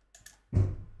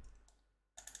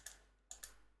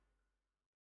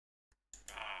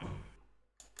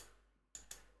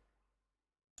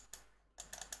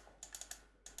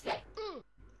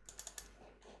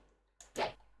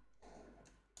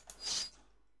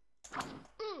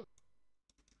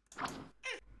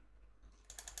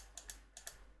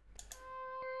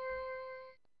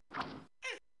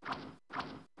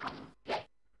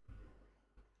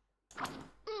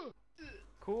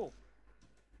 Cool.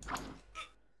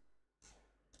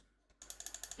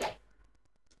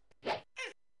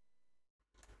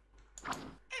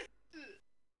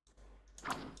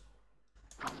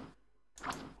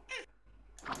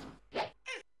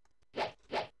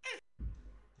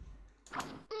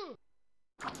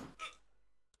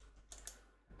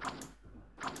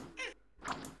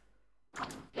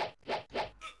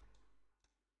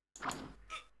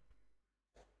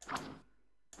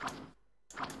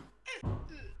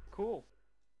 Cool.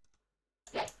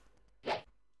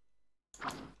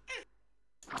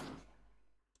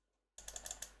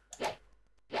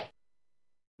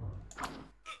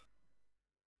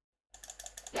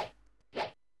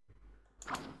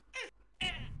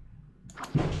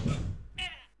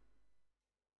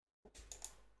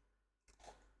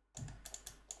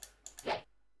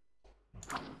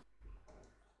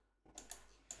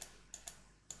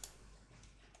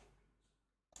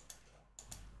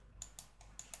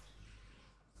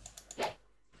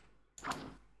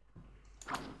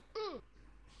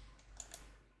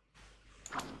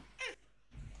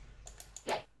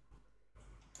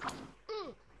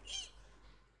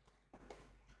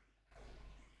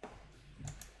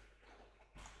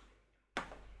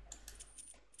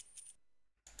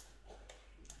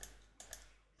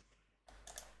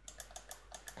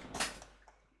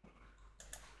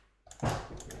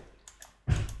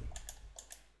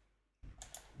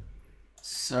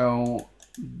 So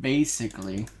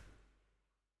basically,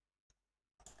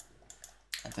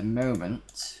 At the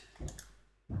moment,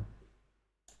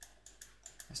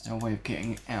 there's no way of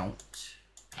getting out.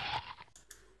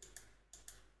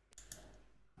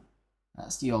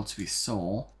 That's the altar we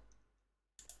saw.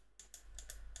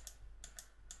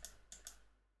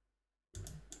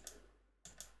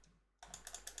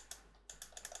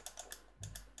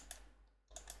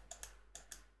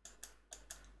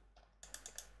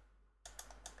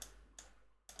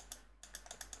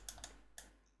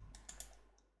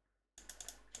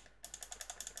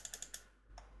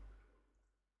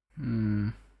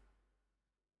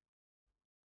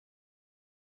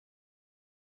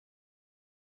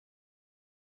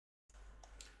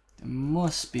 There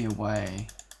must be a way.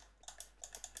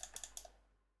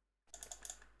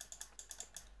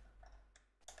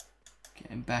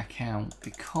 Getting back out,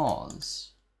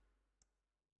 because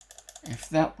if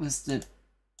that was the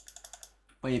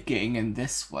way of getting in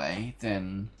this way,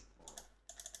 then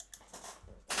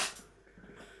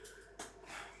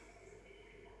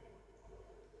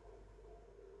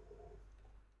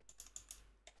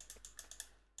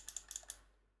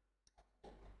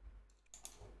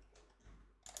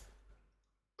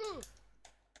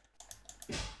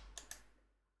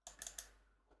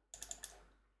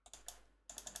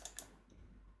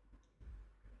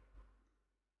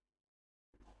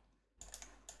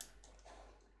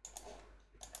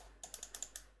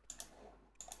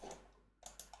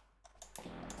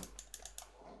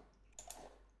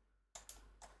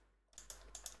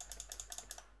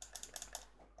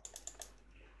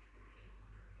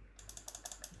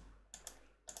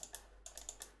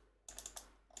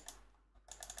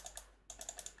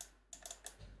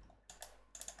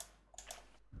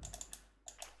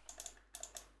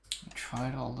try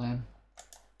it all then.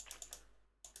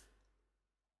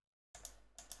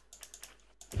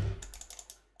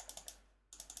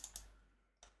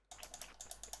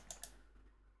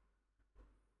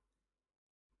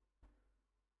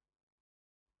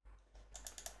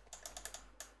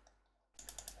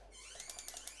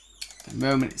 At the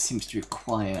moment it seems to be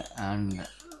quiet and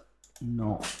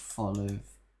not full of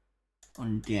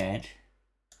undead.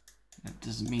 That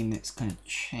doesn't mean it's going to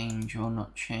change or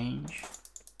not change.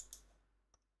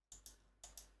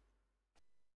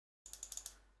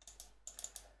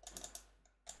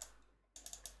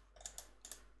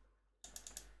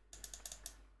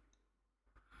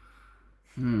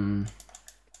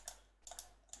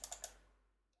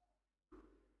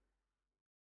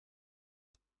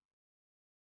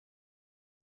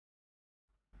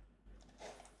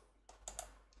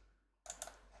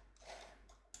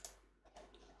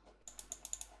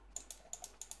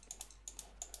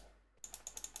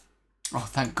 Oh,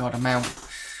 thank God I'm out.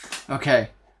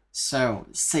 Okay, so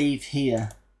save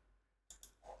here.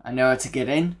 I know how to get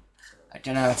in. I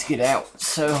don't know how to get out,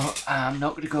 so I'm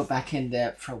not going to go back in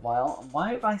there for a while.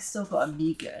 Why have I still got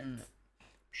Amiga? And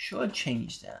sure, I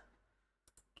changed that.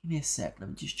 Give me a sec. Let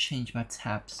me just change my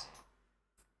tabs.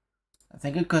 I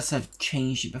think because I've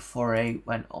changed it before I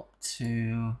went up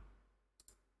to.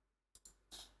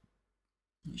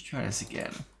 Let's try this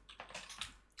again.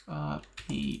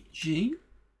 RPG.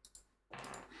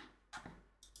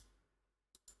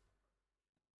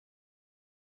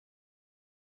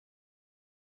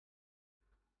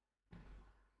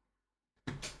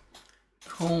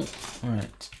 Cool.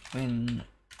 Right. Windows.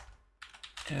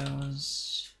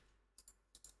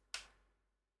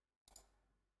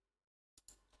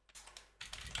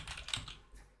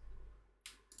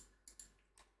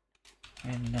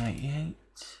 Win98.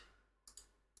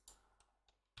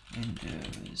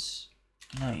 Windows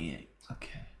 98.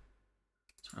 Okay.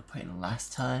 That's what I put in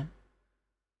last time.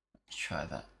 Let's try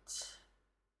that.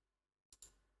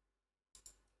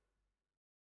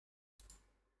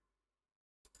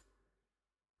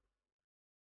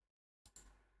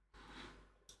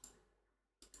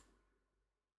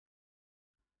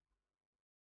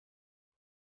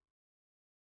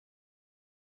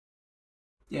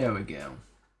 There we go.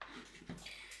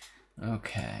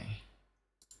 Okay.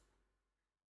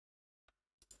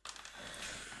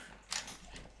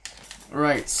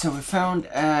 Right, so we found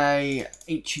a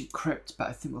ancient crypt, but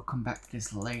I think we'll come back to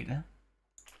this later.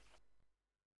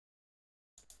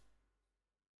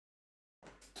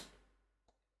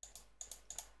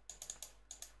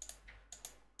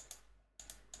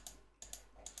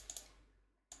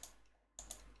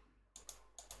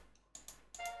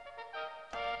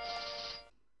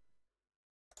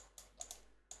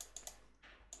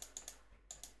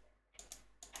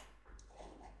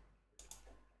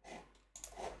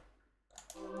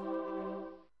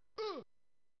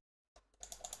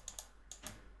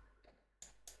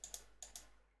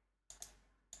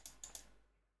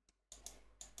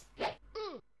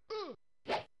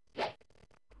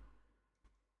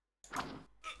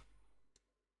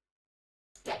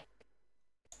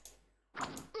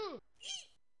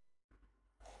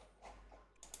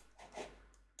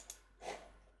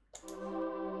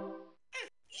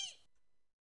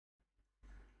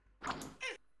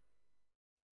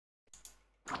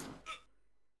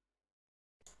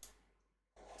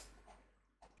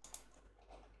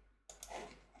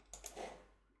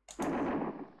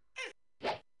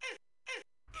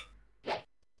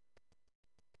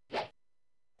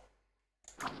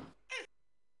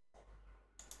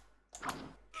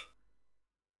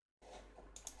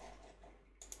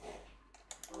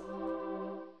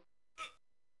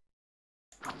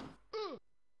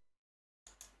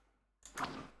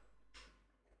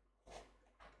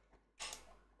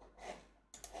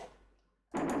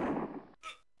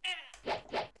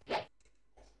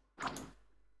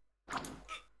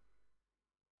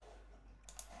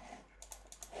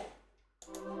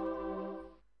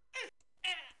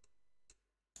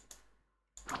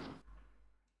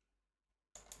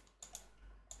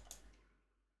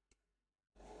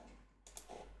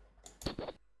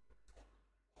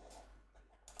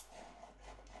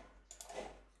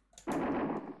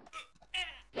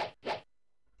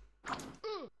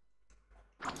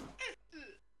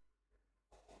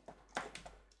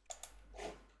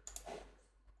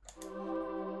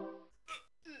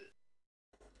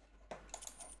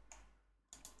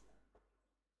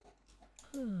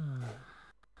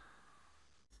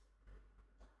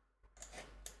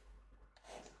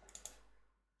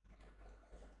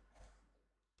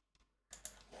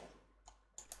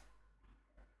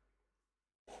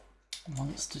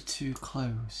 Monster too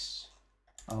close.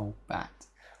 Oh, bat.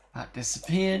 Bat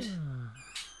disappeared.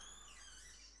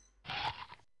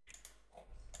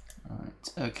 Right,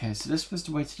 okay, so this was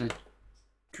the way to the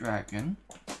dragon.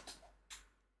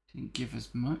 Didn't give us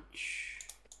much.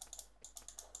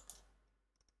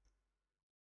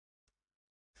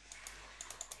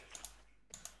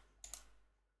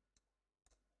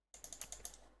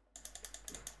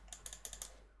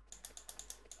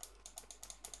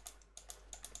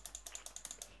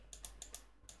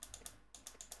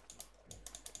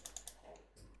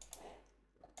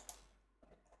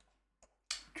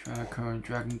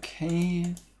 Dragon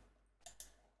Cave.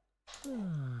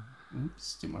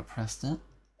 Oops, didn't want to press that.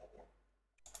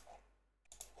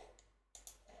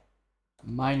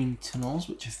 Mining tunnels,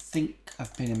 which I think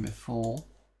I've been in before.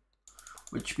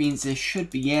 Which means there should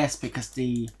be, yes, because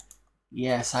the...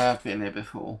 Yes, I have been there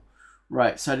before.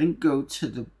 Right, so I didn't go to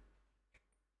the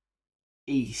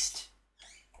east.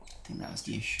 I think that was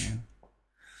the issue.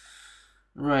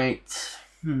 Right,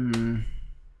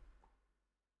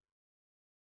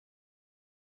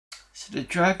 So the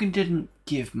dragon didn't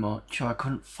give much, or I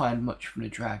couldn't find much from the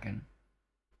dragon.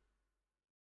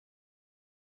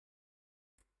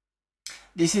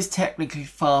 This is technically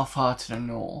far, far to the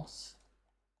north.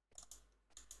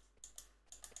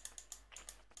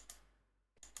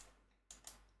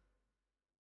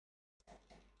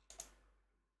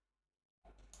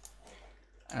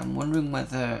 I'm wondering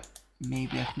whether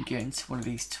maybe I can get into one of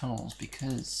these tunnels,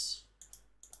 because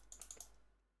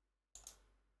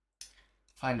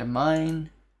find a mine,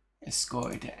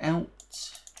 escort it out,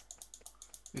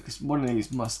 because one of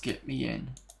these must get me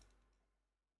in.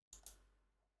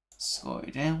 Escort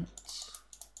it out.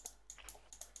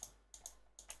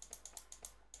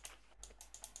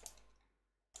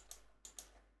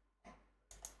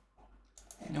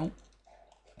 Nope.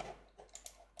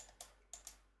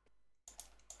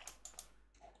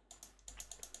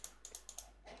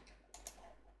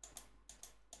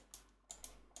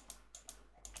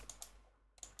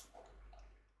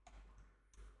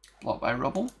 Blocked by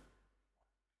rubble.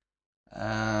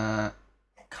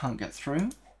 Can't get through.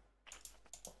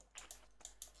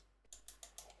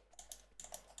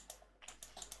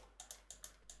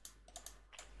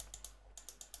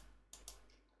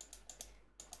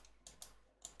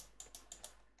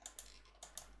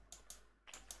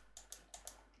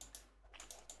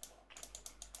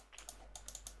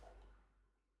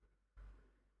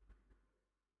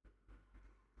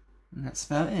 And that's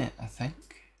about it, I think.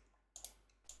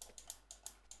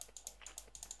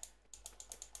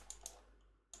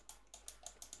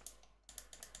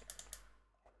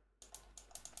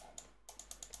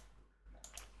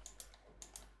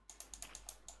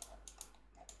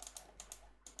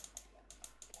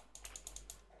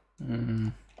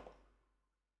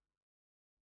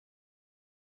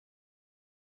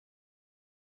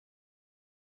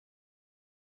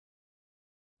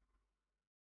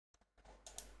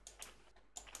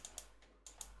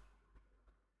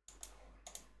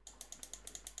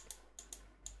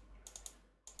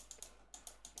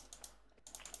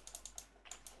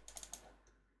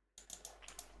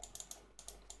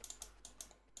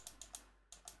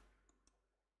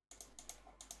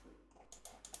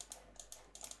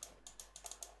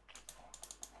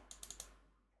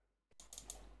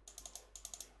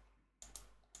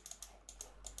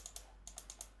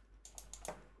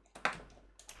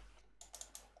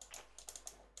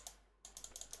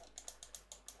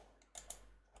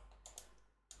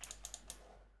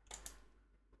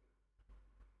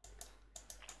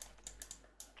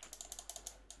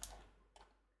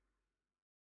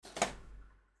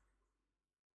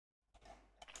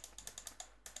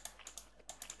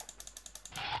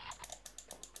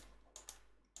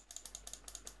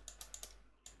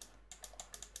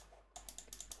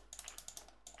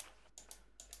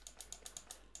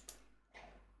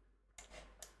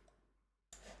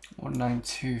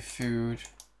 $192 food.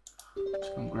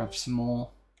 Just gonna grab some more.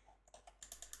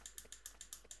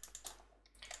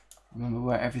 Remember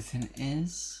where everything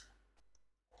is.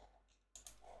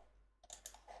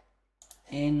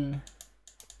 In.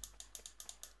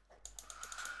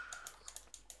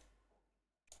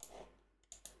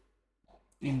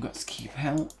 Ingots keep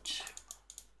out.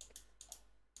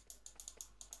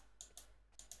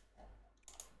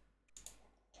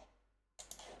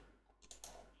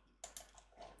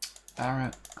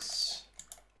 Barracks.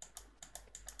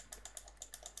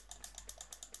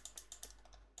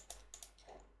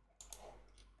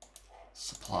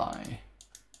 Supply.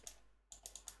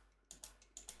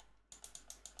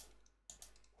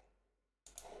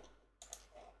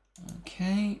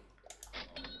 Okay.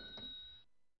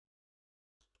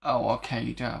 Oh, okay,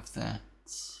 you don't have that.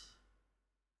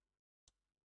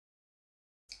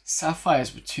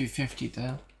 Sapphires were 250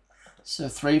 though. So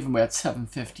 3 of them were at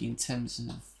 750 in terms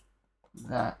of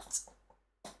that.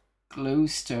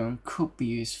 Glowstone could be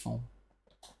useful.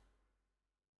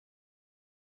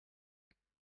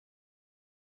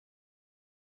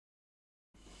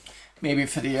 Maybe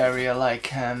for the area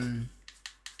like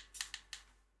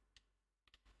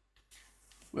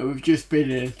where we've just been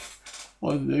in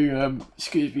on the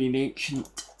excuse me, an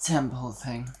ancient temple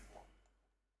thing.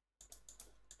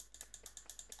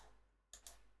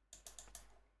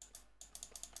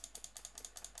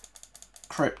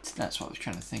 Crypt, that's what I was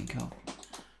trying to think of.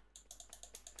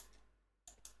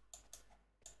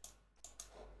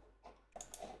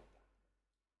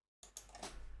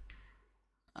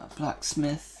 A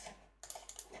blacksmith.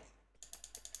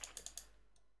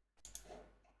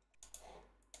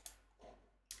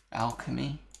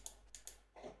 Alchemy.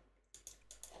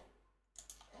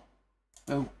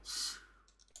 Boats.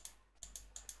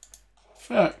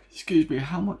 Fuck, excuse me,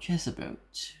 how much is a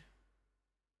boat?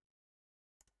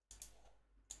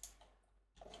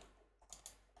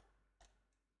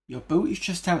 Your boat is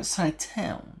just outside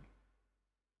town.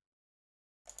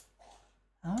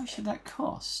 How much did that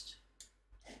cost?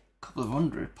 A couple of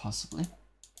hundred, possibly.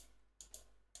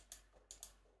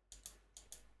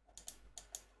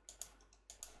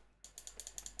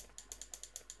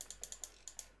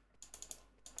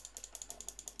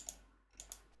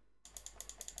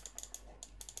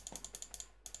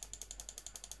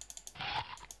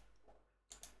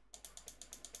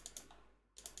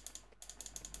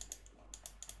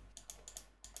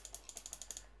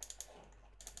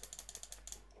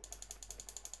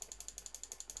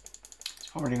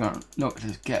 Probably not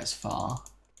going to get as far,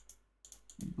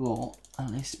 but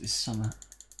at least it was summer.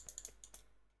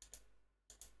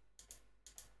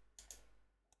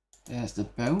 There's the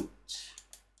boat.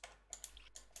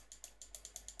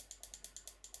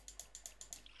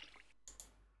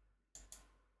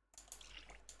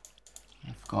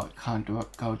 I forgot it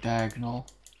can't go diagonal.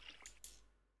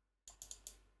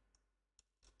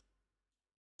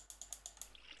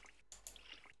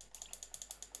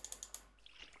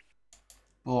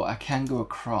 But I can go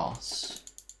across.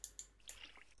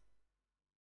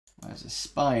 There's a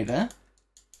spider.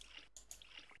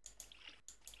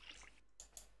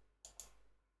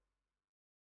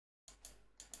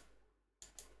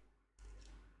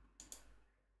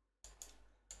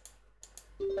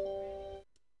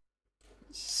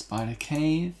 Spider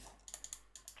cave.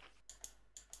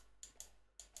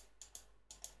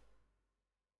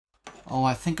 Oh,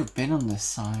 I think I've been on this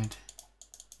side.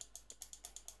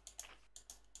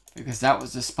 Because that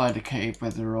was the spider cave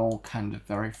where they're all kind of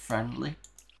very friendly.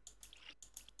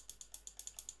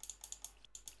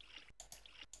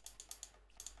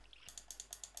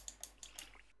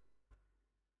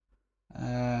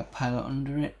 Pilot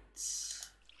under it.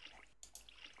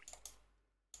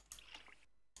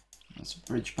 That's a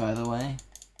bridge, by the way.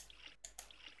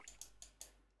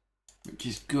 Which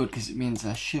is good because it means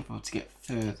I should be able to get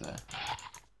further.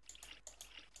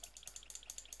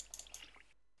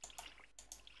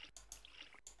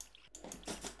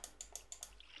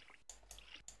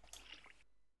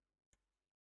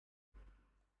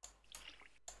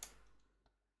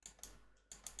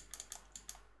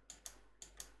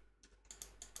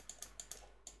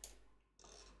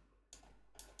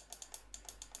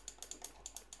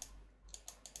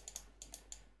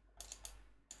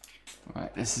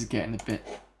 Right, this is getting a bit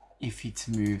iffy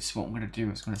to move, so what I'm going to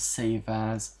do is going to save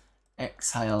as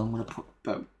Exile. I'm going to put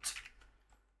boat,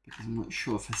 because I'm not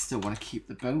sure if I still want to keep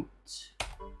the boat.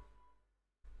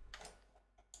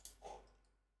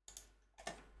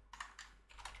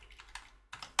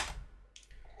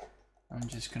 I'm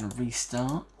just going to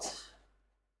restart.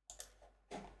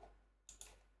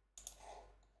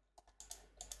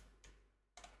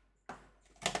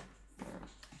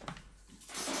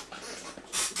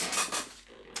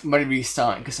 I'm only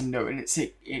restarting because I'm noting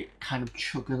it kind of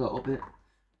chug a little bit.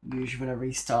 Usually when I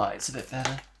restart it's a bit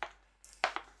better.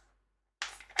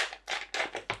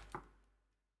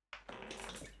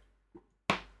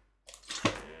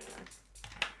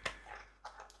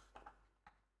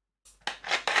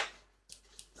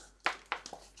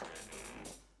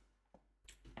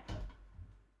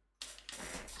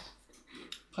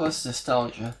 Plus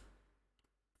nostalgia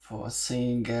for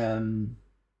seeing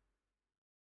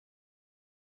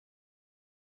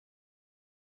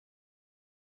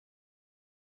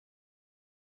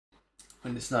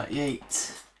Windows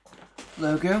 98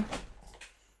 logo.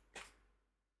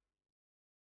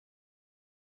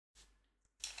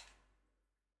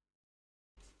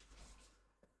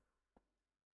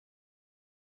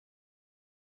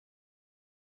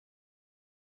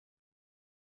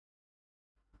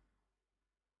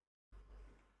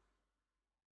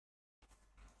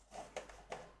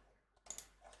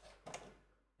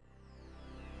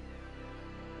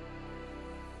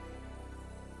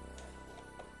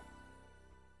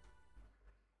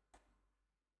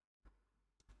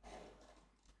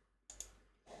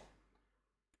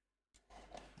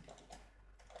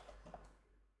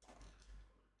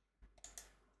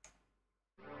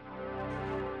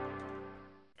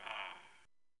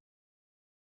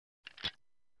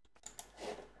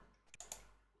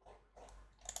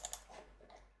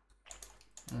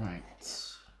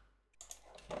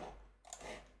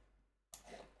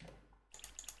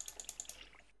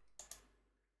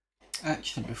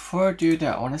 Actually, before I do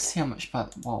that, I want to see how much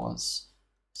that was.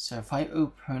 So if I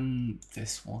open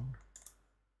this one,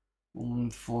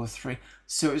 143.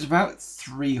 So it was about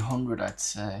 300, I'd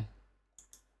say,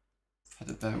 for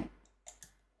the boat.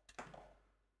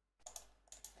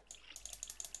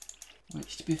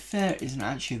 Which, to be fair, isn't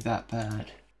actually that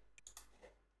bad.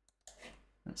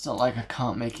 It's not like I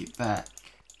can't make it back.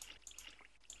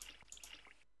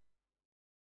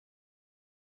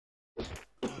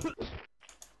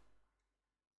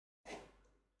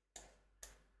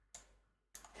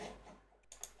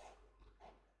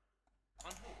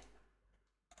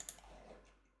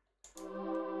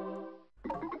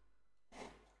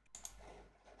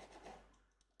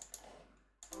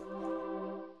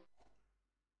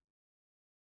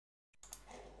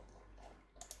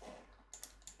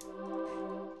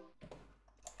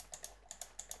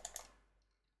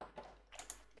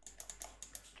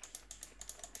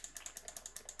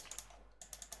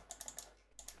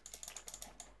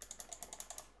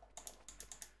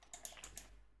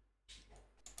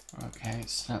 Okay,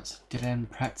 so that's a dead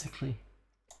end practically.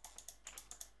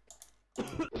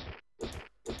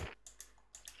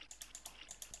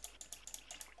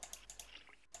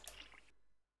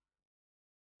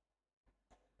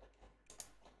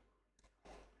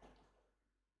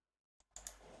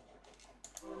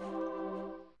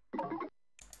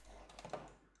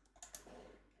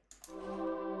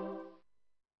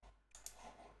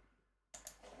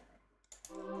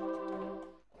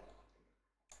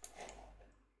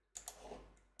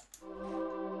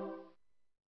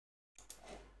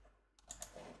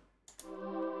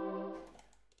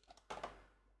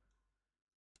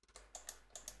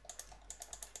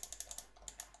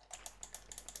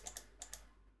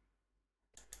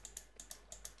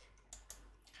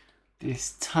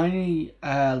 This tiny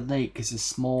lake is a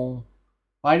small...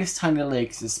 By this tiny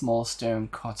lake is a small stone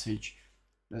cottage.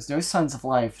 There's no signs of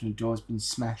life and the door's been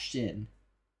smashed in.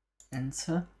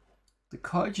 Enter. The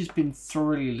cottage has been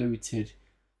thoroughly looted.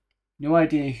 No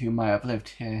idea who might have lived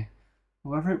here.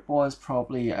 Whoever it was,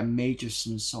 probably a mage of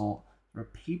some sort. There are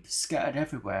papers scattered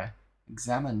everywhere.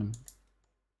 Examine them.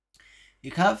 You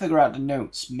can't figure out the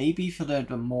notes. Maybe if you learned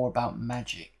more about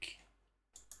magic.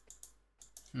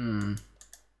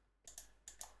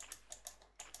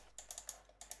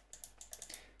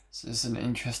 So this is an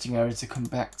interesting area to come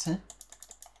back to.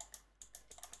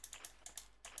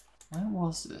 Where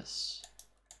was this?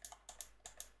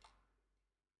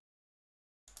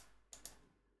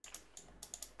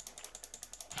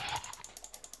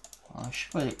 Well, it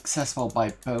should be accessible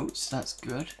by boat, so that's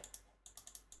good.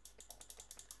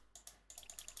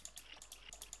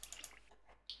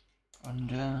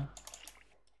 Under.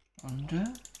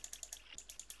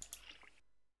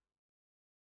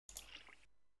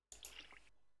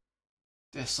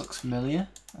 This looks familiar.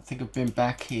 I think I've been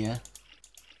back here.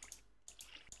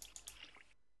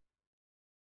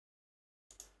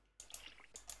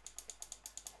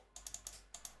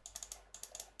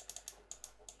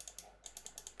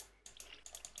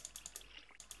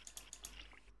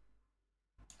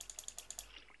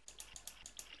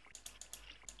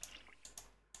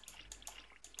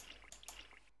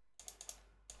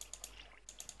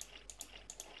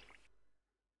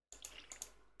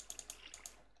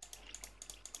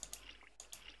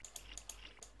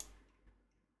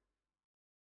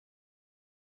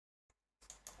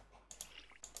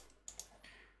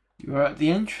 You are at the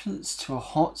entrance to a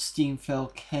hot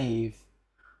steam-filled cave.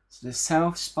 So the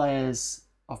south spires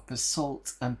of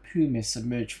basalt and pumice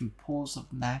emerge from pools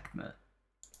of magma.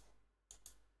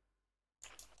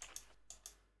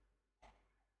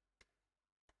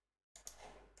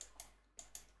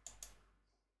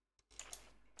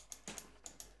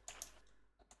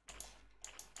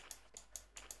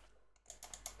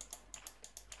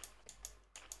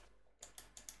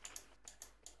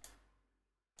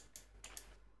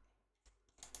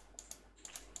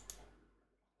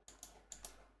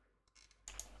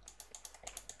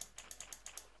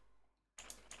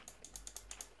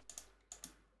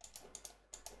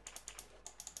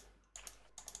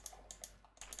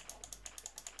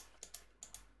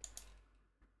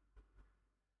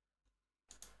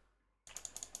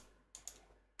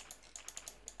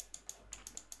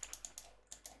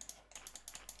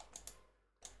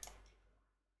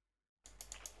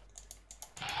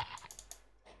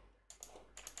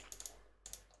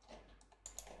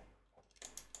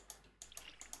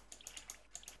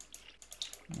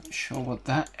 Not sure what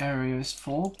that area is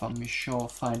for, but I'm sure I'll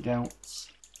find out if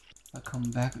I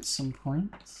come back at some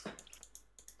point.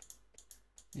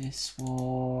 This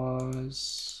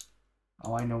was...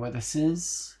 Oh, I know where this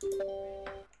is.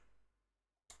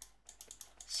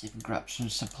 See if I can grab some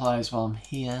supplies while I'm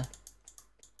here.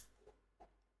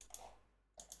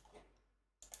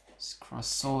 For our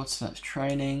sword, so that's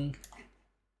training.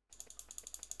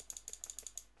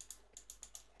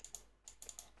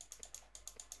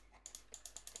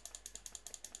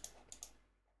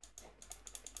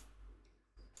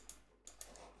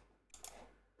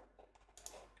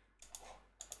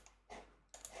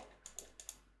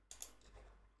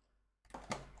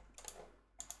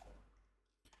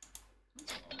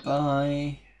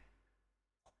 Bye.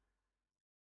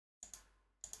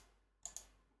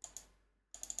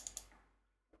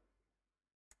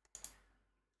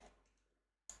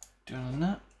 Done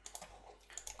that.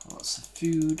 Got lots of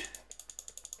food.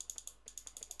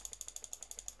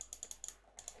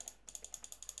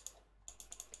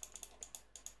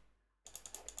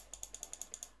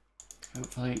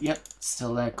 Hopefully, yep,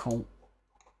 still there, cool.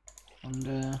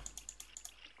 And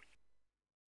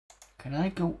can I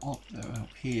go up though, up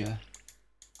here?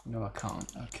 No, I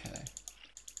can't, okay.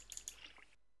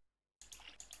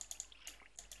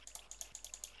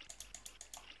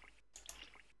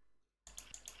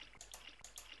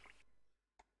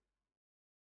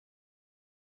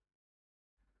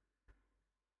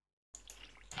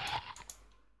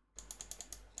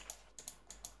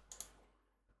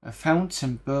 A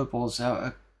fountain burbles out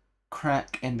a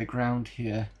crack in the ground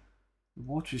here. The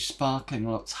water is sparkling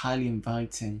and looks highly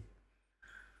inviting.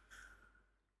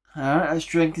 Alright, let's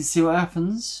drink and see what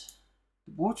happens.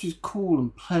 The water is cool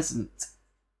and pleasant.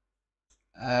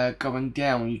 Going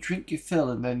down, you drink your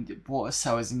fill and then the water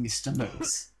sours in your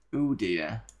stomachs. Oh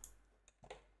dear.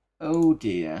 Oh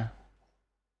dear.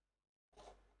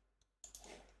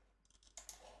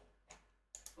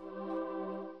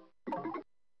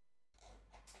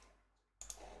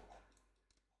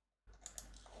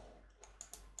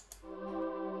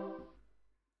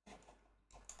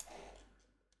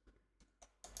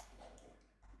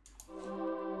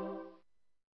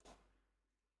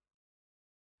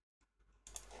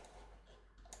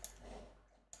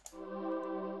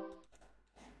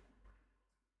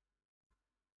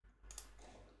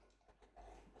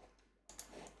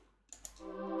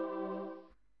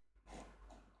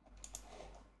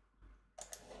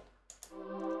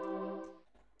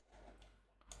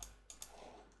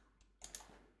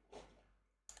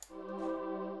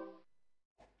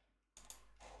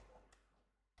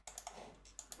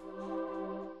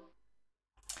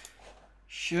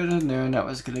 Should have known that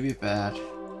was going to be bad.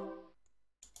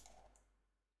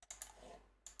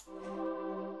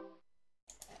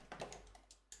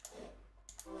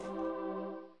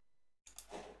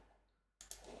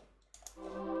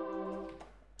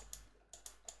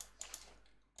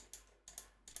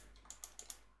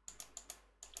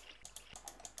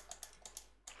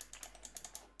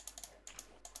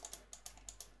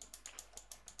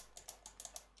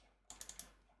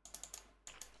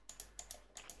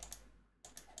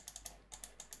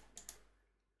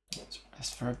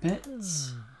 Rest for a bit.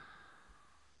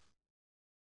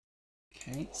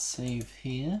 Okay, save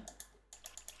here.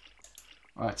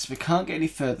 Right, so we can't get any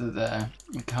further there.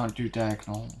 We can't do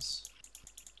diagonals.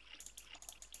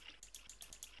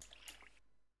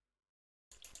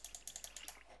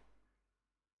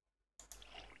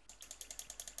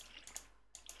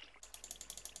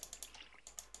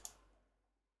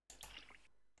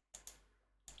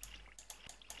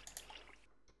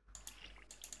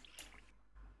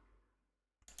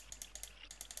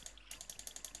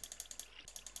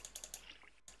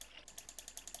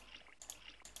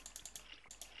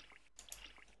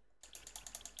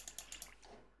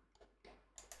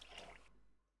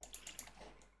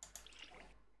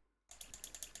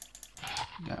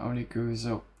 That only goes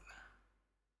up.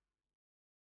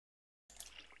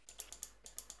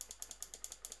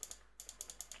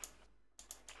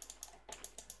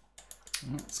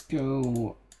 Let's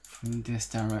go from this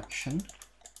direction.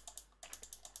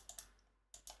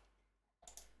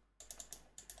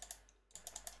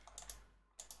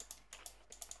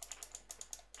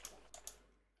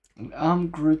 An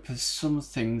armed group of some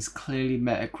things clearly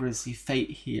met a grisly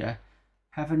fate here.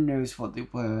 Heaven knows what they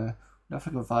were.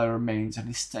 Nothing of value remains,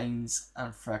 only stains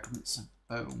and fragments of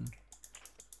bone.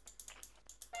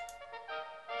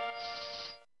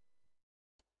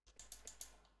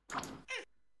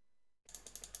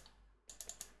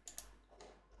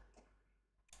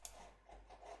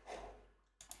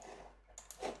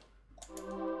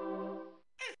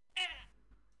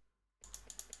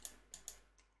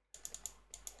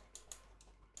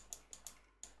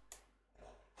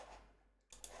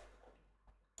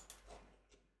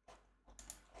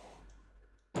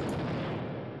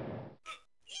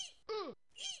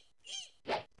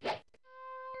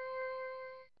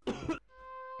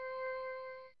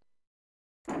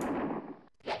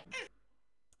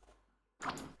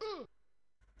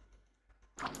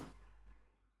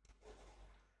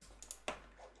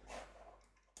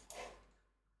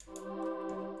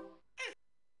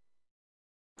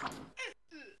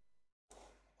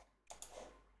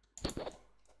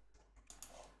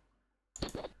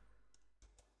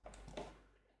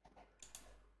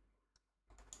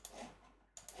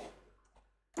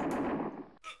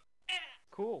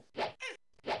 cool.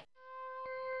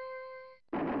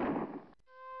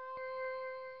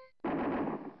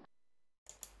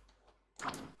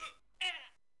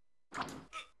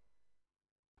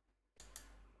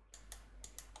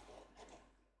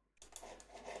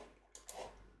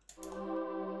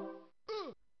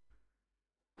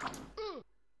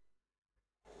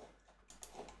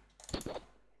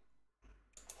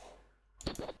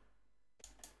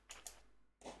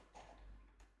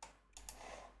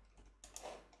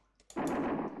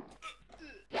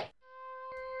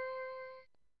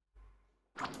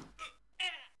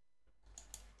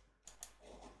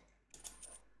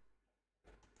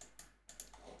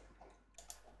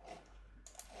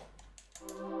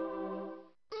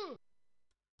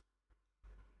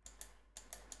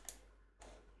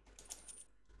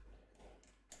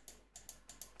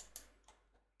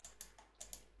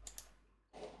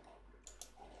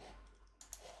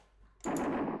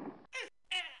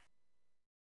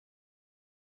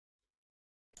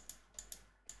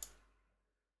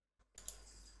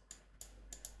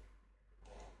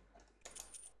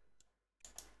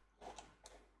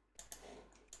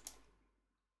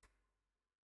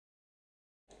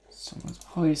 Someone's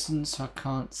poisoned, so I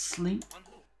can't sleep.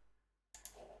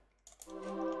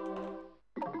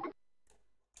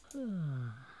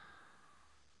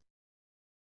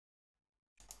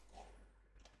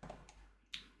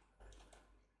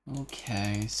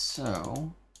 Okay,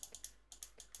 so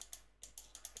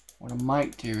what I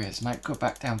might do is I might go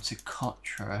back down to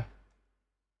Kotra.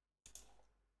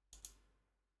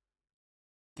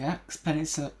 Gak's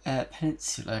Peninsula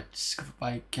discovered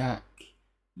by Gak,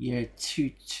 year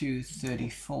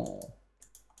 2234.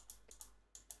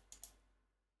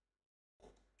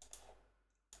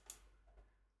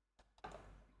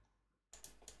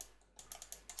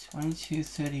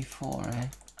 2234, eh?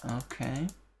 Okay.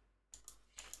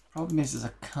 Problem is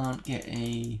I can't get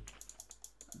a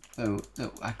boat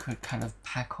that I could kind of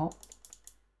pack up.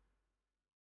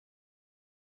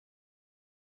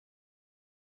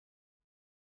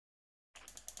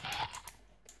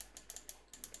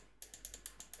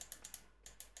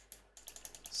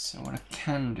 So what I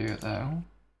can do though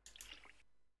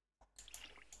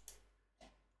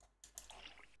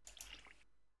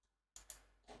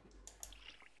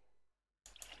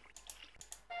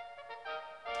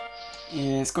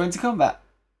is going to combat.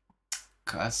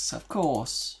 Because of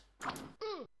course.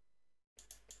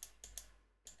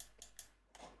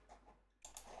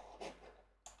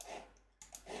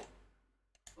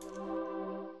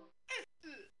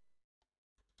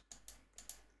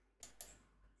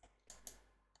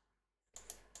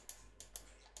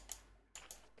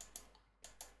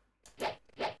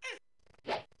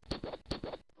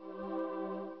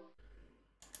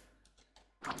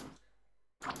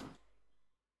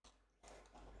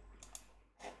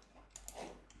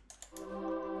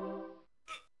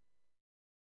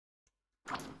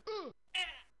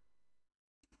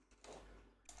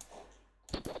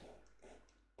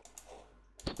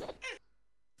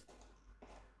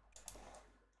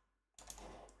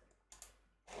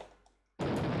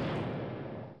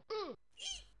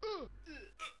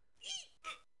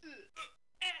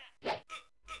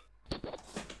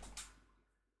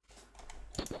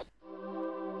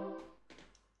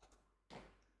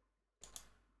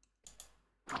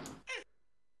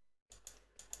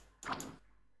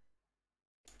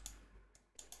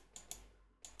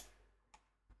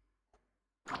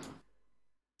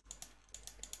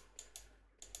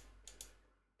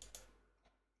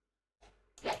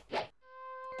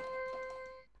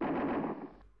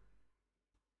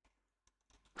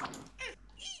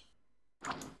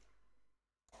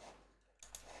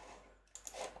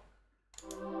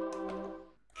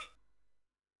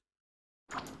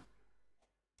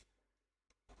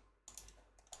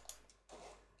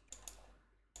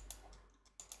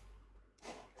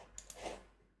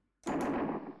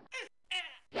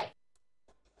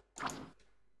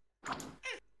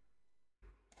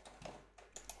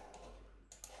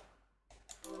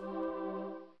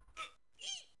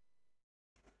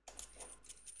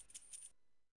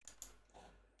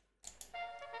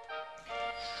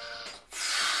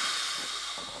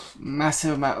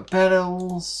 Massive amount of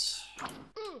petals.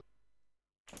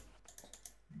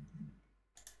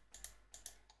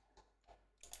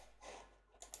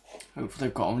 Hopefully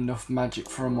they've got enough magic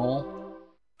for them all.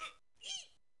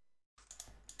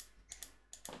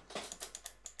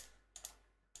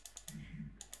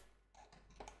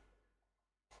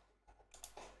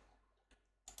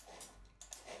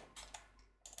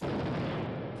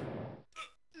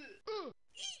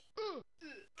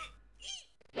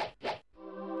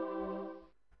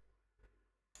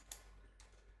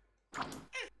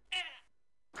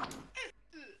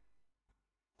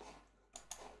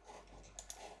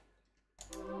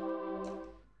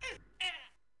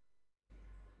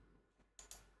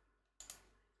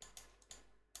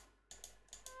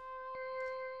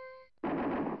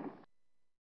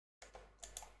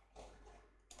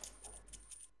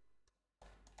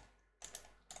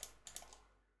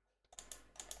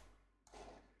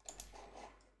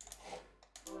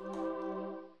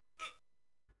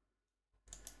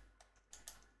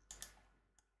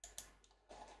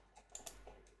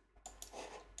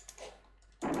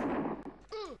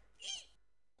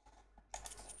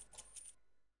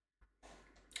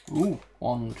 Ooh,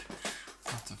 wand.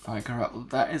 I'll have to figure out what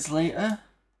that is later.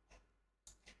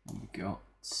 What we got?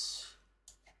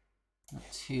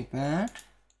 Not too bad.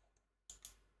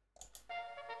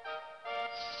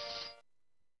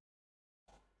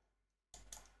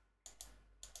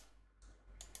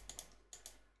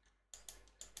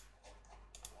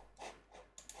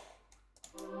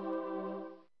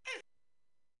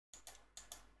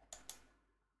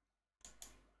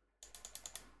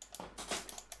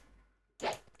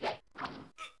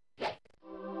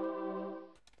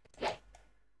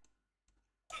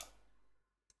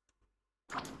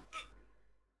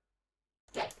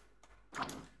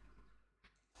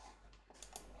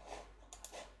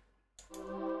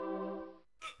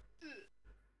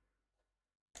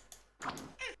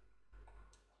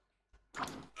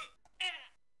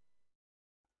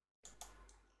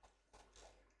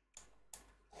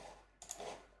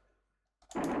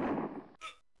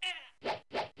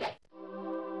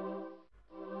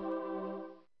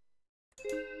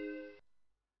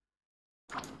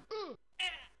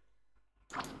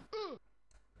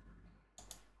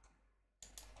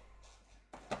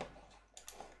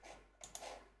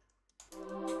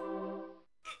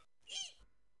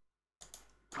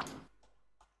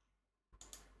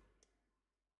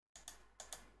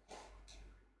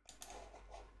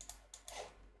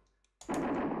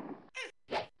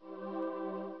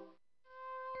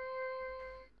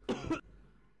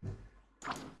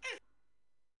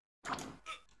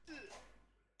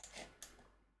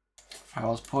 If I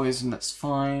was poisoned, that's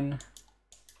fine.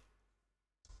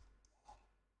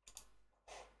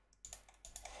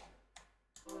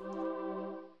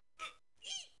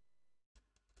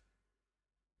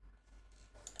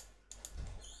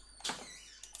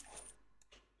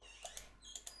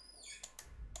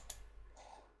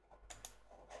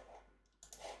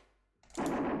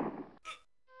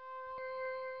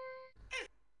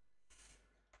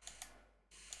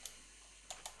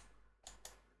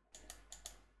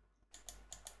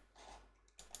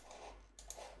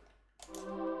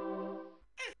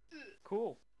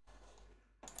 Cool.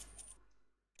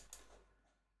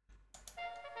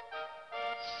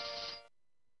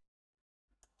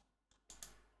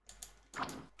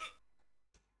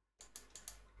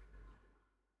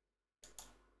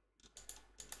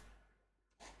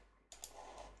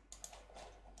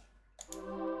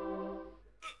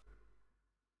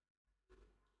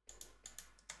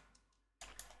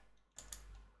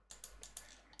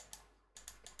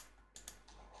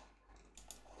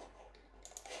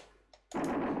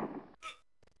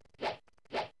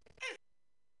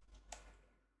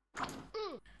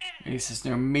 At least there's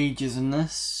no mages in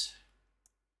this.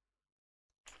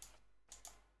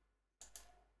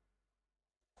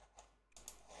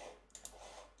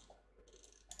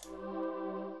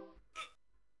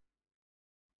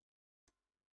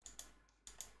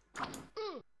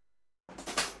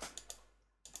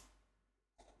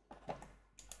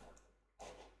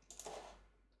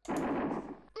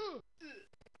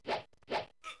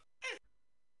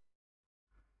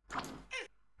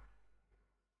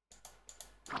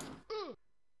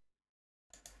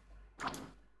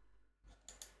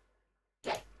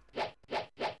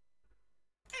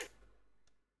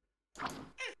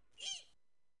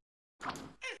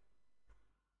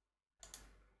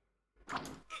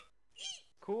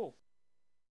 Cool.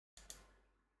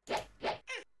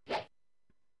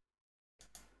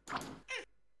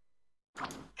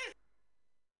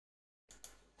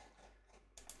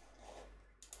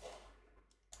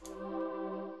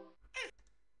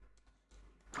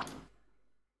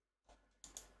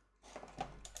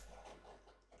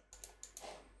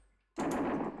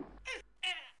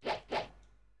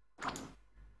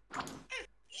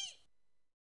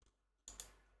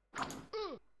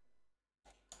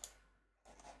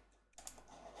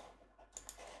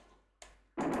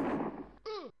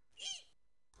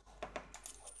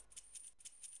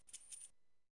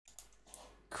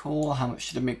 Cool, how much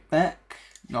should I make back?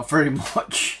 Not very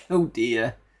much. Oh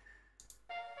dear.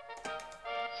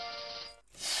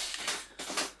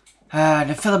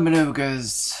 The filament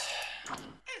ogres.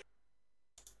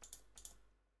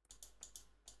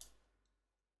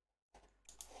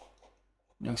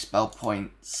 No spell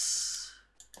points.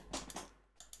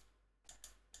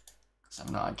 Because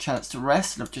I've not had a chance to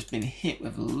rest and I've just been hit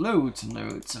with loads and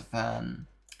loads of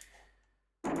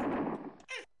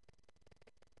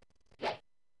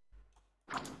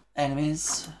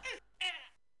enemies.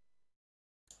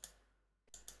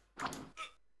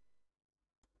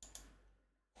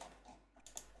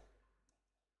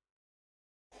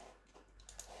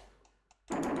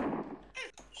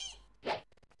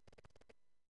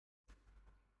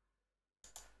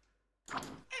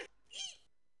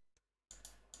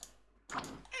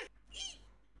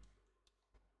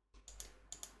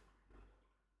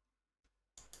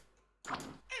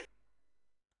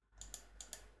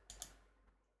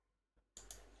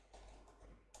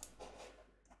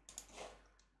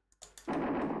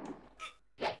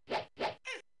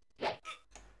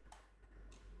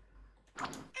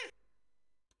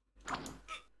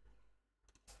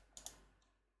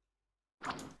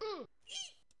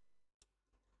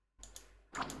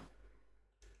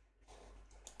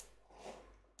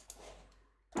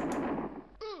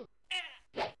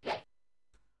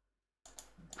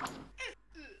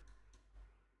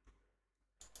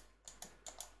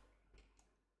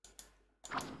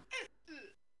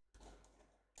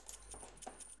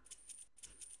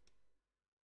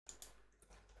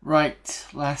 Right,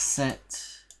 last set.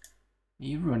 Are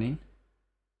you running?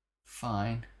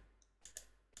 Fine.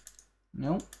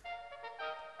 Nope.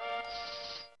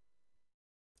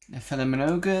 The Philemon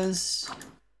Ogres.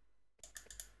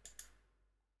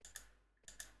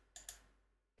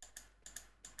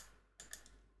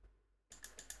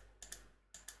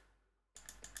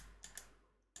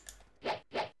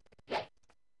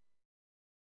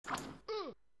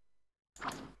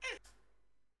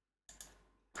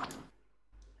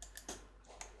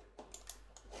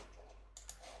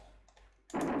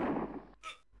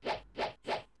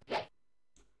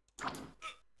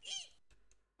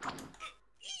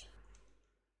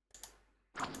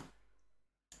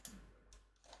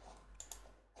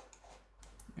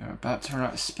 You're about to run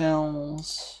out of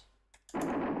spells.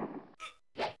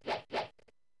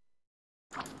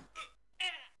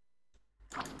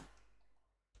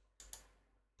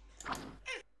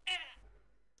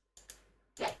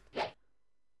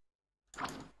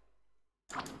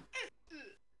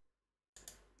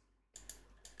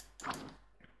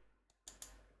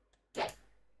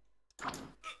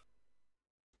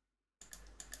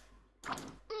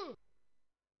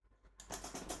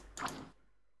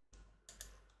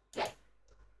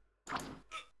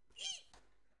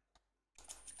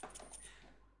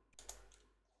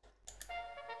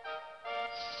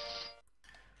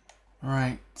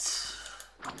 Right.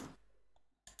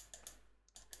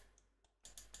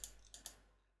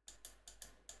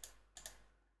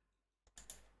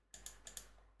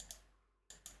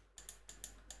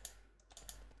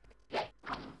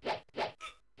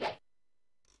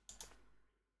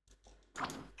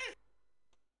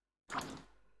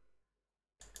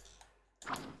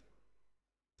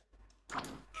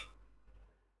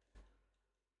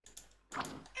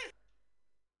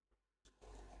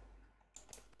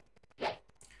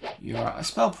 You're out of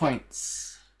spell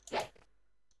points.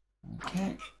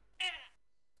 Okay.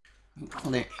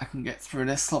 Hopefully I can get through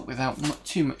this slot without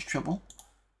too much trouble.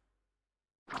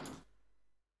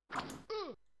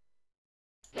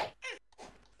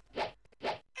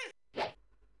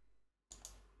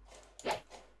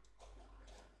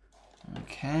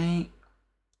 Okay.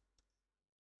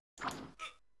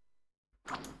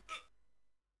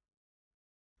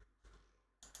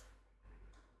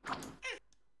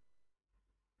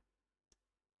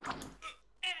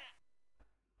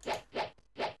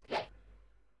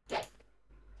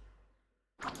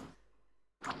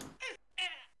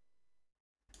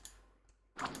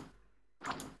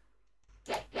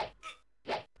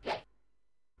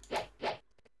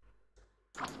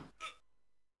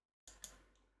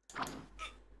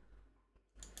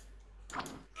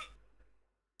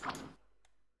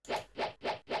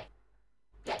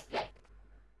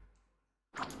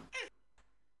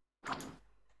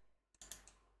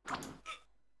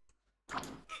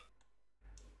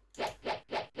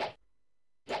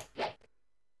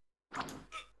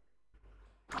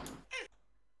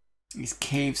 These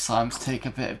cave slimes take a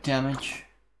bit of damage.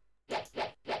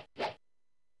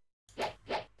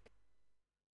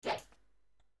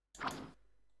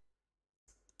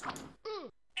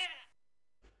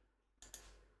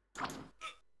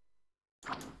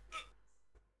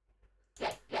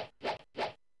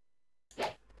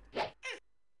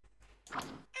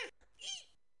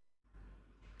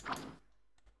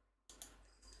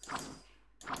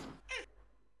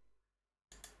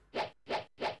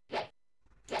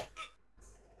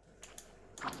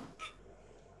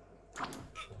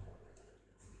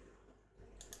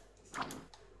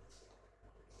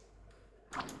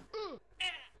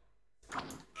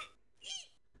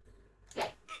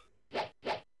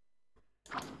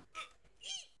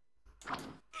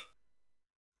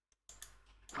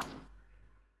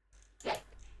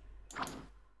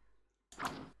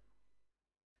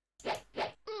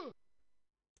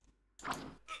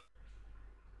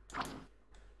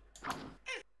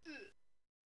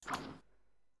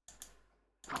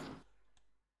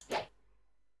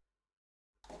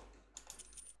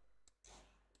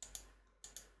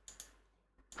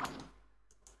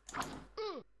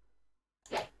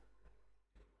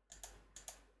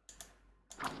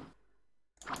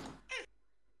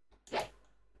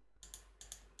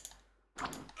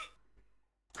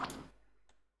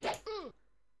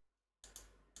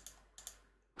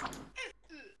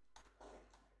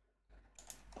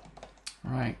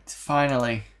 Right,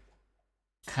 finally.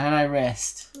 Can I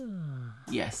rest?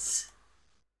 Yes.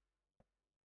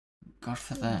 God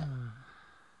for that.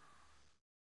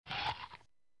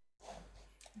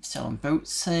 Still on boat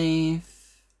save.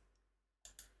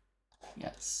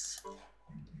 Yes.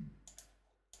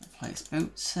 Replace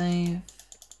boat save.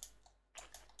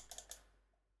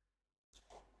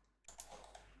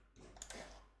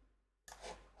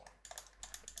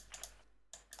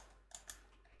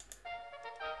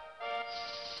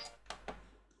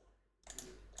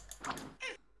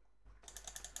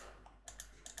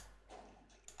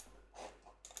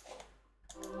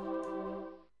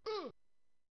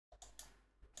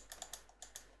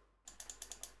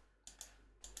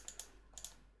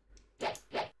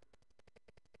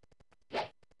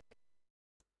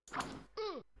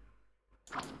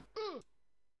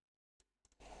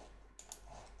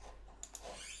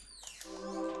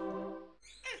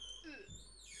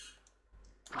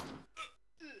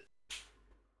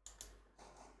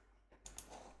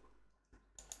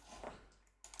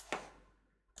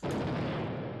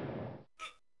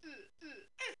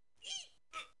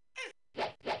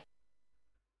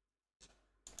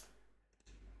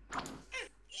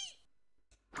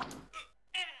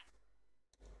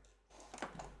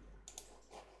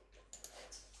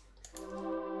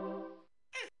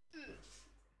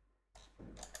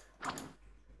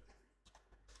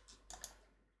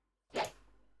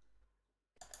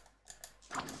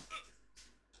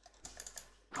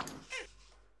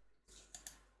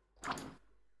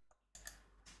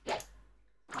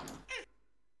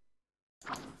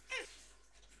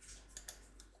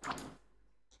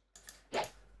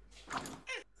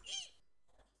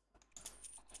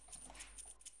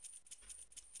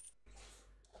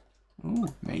 Ooh,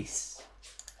 mace.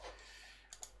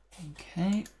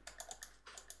 Okay.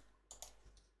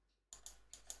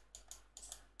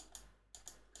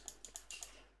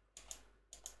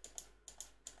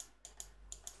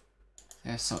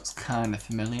 Yeah, so it's kind of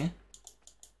familiar.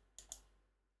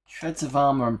 Shreds of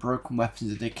armor and broken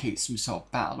weapons indicate some sort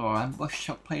of battle or ambush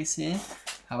took place here.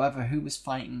 However, who was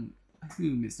fighting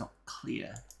whom is not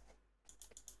clear.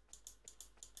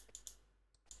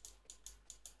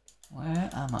 Where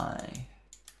am I?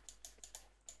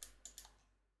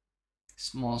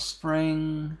 Small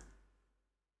spring.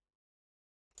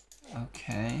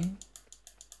 Okay.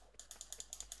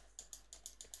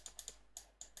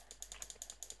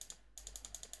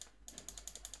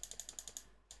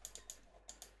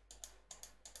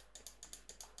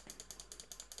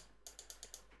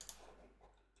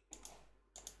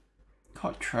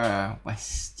 Cotra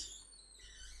West.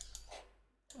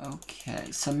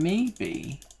 Okay, so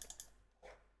maybe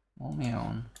on my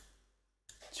own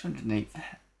 208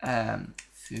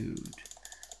 food.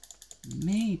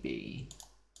 Maybe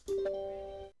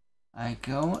I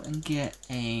go and get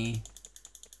a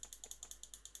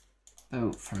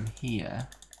boat from here.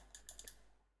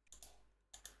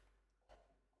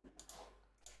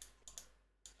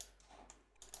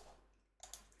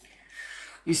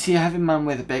 You see, I have a man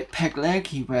with a big peg leg.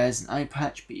 He wears an eye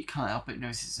patch, but you can't help but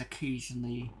notice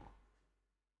occasionally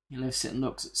he lifts it and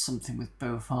looks at something with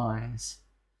both eyes.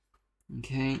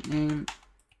 Okay,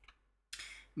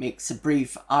 makes a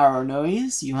brief arrow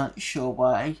noise. You aren't sure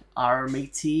why. Arrow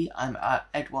matey, I'm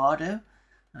Eduardo.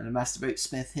 I'm a master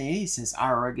boatsmith here. He says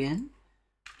arrow again.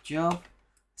 Job.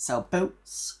 Sell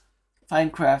boats.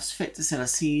 Find crafts fit to sail the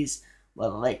seas,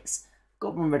 well the lakes.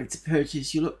 Got one ready to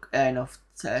purchase. You look enough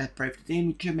to brave the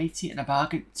danger, matey, and a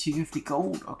bargain. 250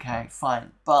 gold. Okay,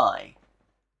 fine. Buy.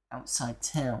 Outside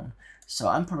town. So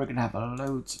I'm probably gonna have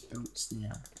loads of boats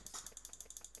now.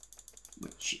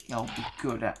 Which will be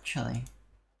good actually.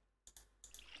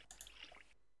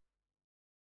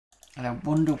 And I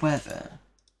wonder whether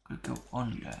I could go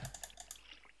under.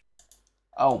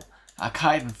 Oh, I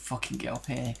can't even fucking get up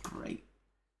here. Great.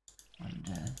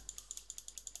 And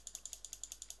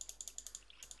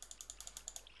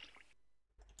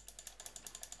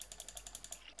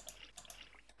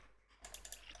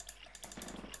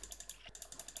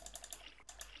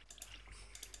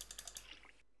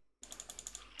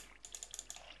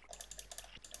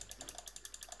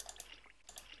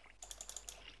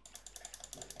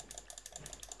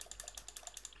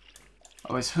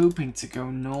I was hoping to go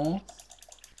north.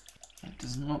 That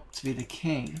doesn't look to be the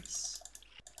case.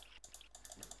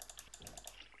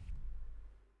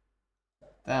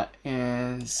 That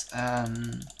is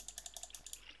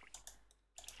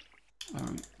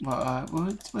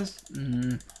what was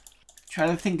trying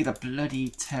to think of the bloody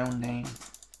town name.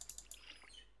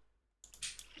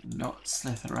 Not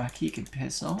Slitheraki, you can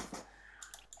piss off.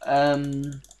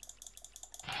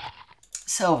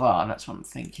 Selvar, that's what I'm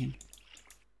thinking.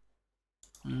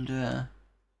 And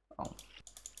oh.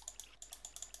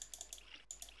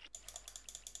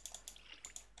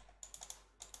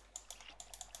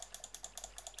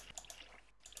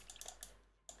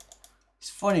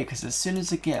 It's funny because as soon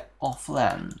as I get off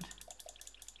land,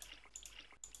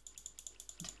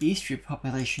 the bestiary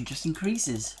population just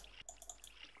increases.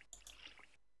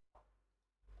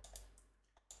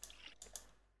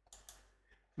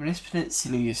 On this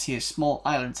peninsula, you see a small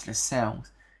island to the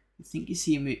south. You think you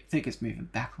see figures moving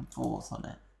back and forth on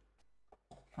it.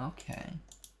 Okay.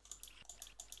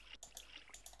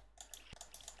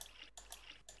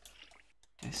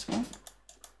 This one?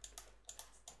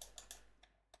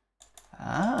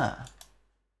 Ah.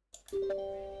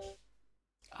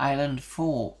 Island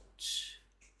fort.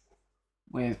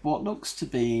 With what looks to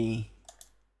be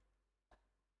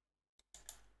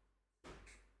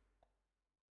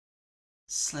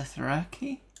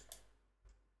Slitheraki?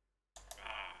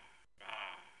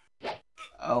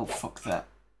 Oh, fuck that.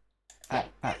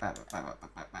 Back.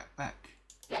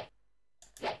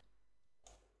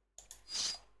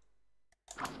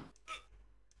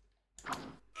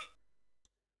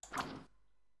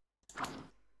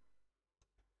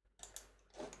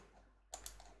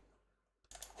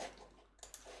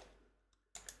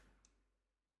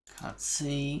 Can't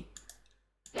see.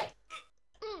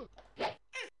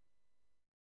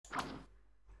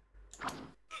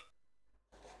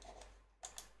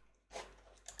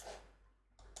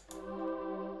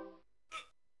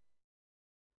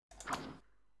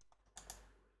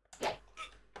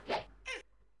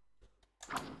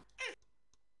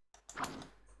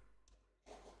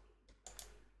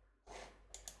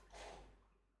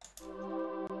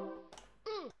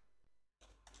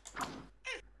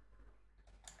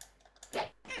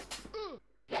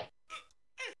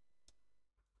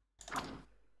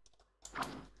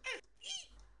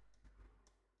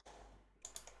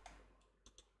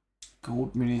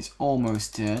 Goldman is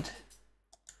almost dead.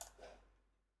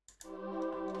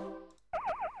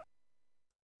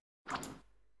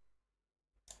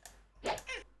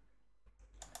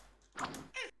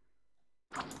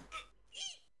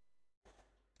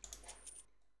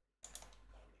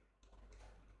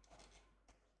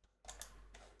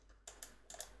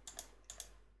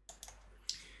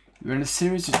 You're in a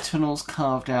series of tunnels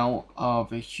carved out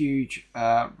of a huge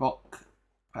rock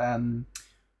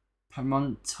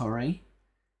promontory.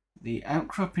 The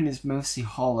outcropping is mostly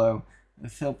hollow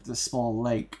and filled with a small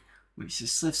lake, which the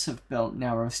cliffs have built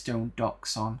narrow stone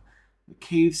docks on. The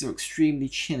caves are extremely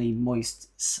chilly, moist,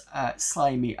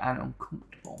 slimy, and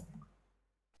uncomfortable.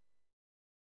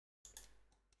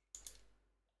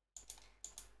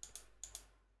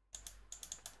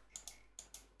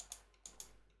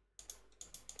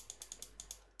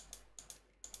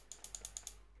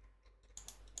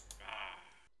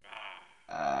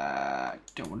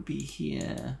 Don't want to be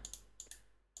here.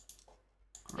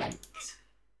 Great.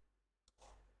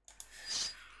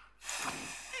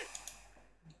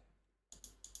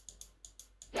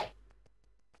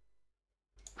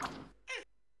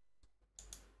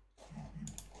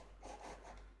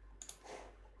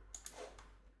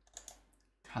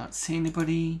 Can't see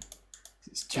anybody.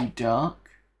 It's too dark.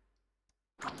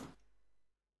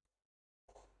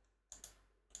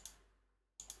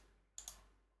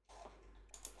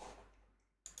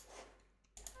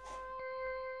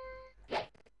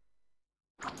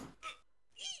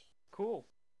 Cool.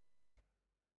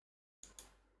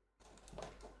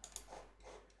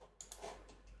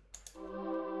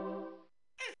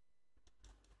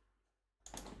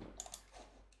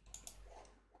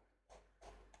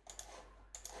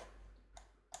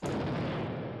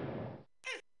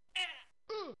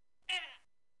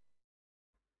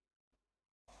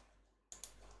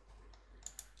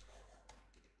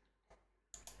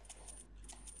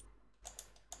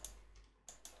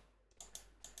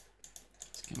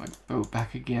 Let's get my boat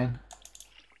back again.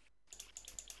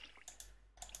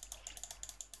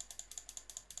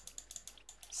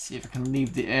 See if I can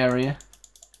leave the area.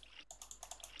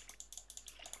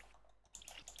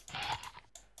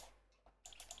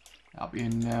 That'll be a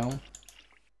no.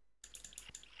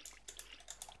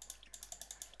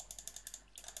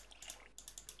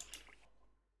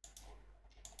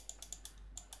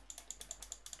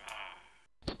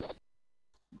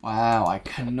 Wow, I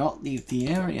cannot leave the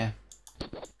area.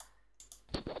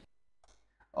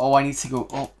 Oh, I need to go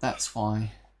up, that's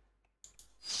why.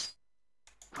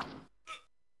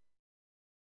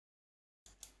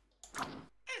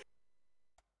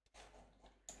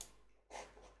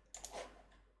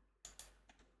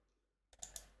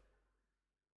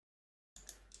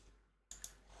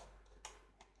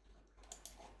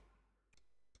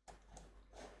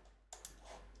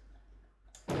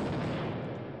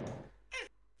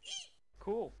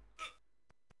 Cool.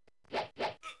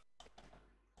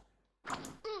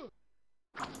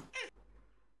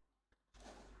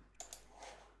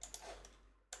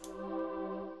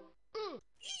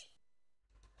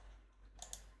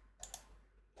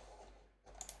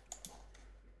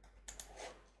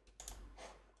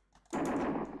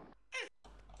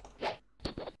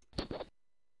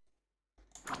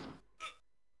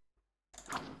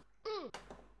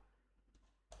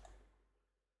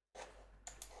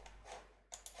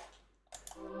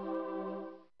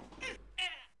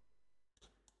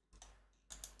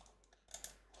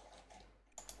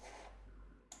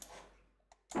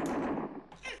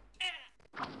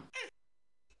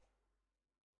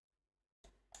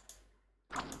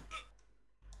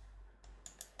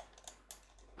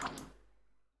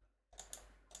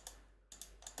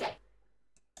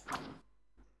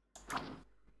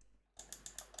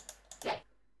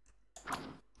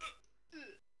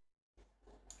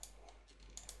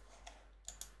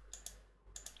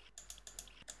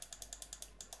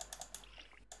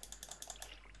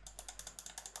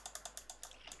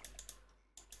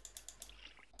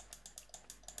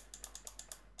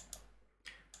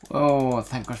 Oh,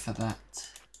 thank God for that.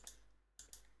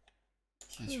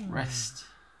 Just rest.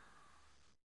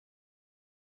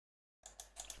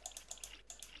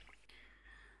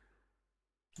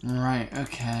 Right,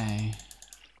 okay.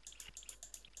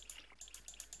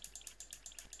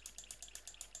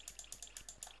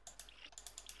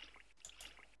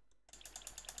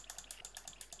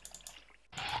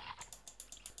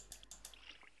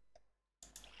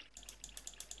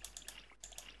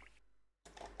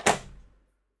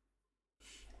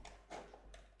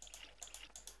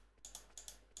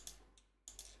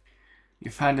 You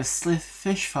find a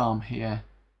fish farm here.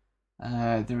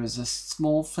 There is a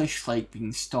small fish lake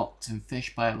being stocked and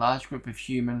fished by a large group of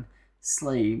human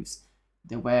slaves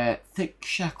They wear thick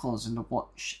shackles and are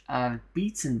watched and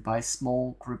beaten by a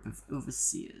small group of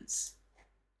overseers.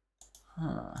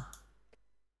 Huh.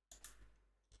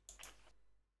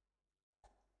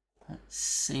 Let's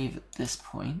save at this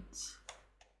point.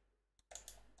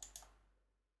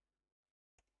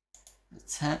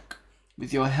 Attack.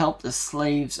 With your help, the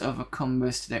slaves overcome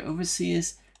most of their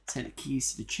overseers, take the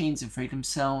keys to the chains and free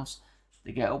themselves.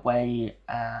 They get away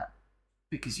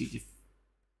because you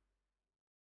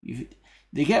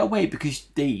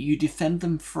defend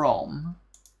them from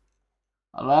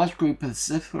a large group of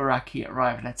Zithwaraki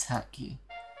arrive and attack you.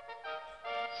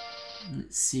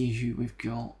 Let's see who we've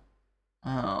got.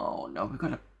 Oh no, we've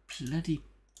got a bloody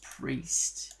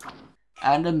priest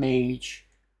and a mage,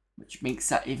 which makes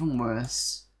that even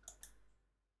worse.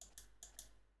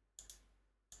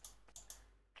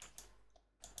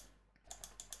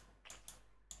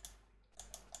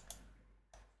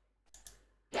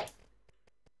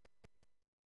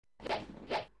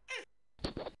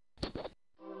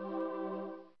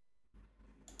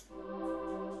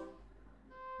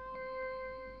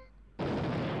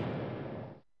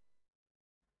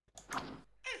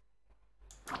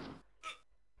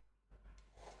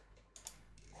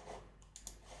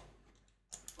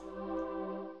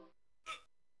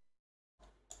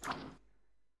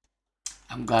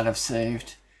 I'm glad I've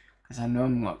saved, because I know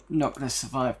I'm not going to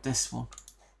survive this one.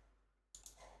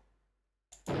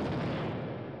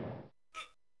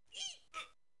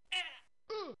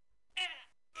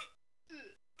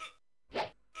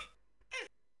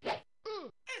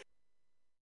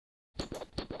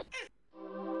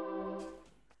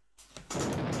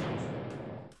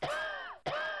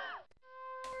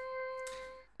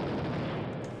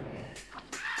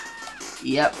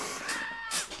 Yep,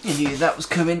 I knew that was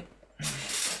coming.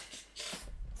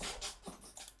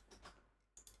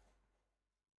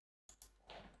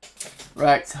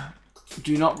 Right,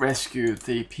 do not rescue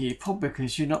the people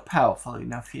because you're not powerful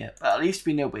enough yet, but at least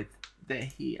we know they're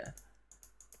here.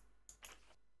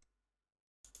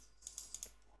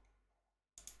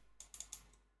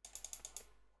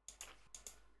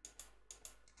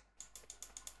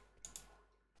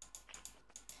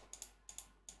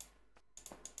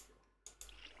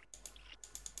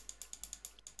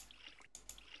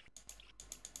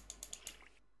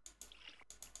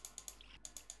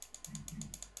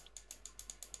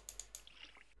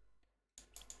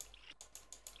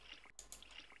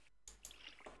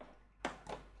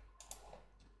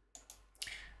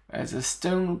 There's a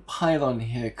stone pylon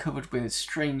here covered with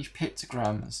strange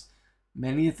pictograms.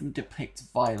 Many of them depict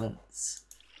violence.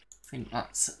 I think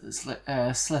that's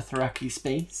Slitheraki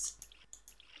space.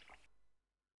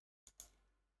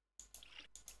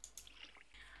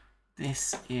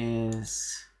 This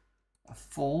is a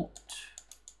fort.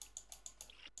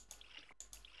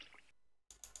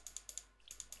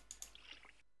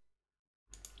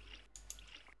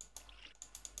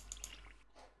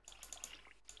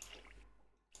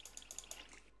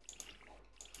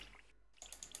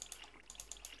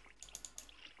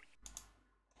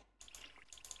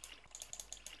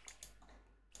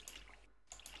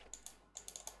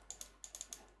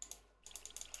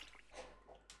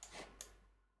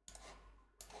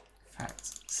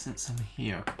 Since I'm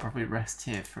here, I could probably rest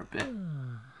here for a bit.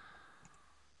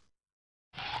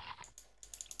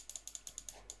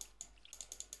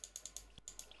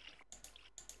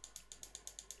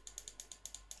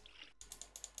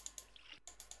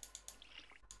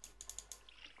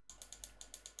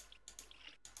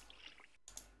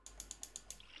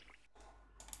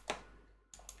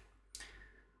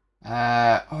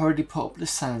 Already put up the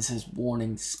sign that says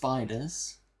warning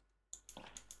spiders.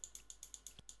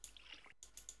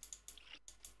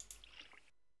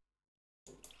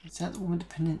 Is that the one with the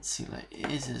peninsula?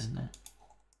 It is, isn't it?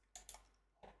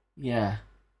 Yeah.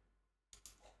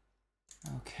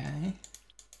 Okay.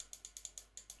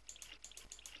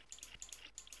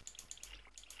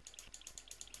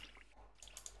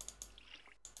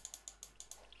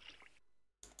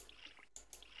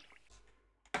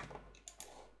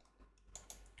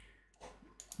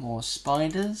 More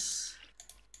spiders.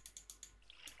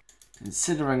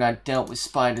 Considering I dealt with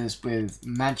spiders with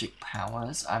magic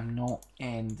powers, I'm not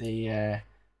in the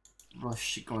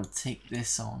rush to go and take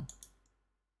this on.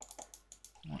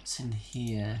 What's in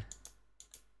here?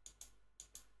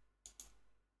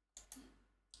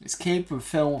 This cave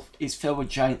is filled with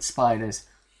giant spiders.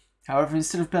 However,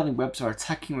 instead of building webs or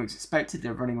attacking where it's expected,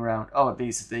 they're running around. Oh,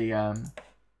 these are the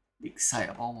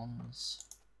excitable ones.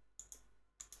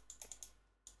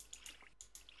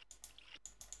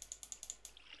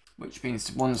 Which means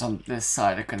the ones on this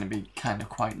side are going to be kind of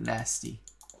quite nasty.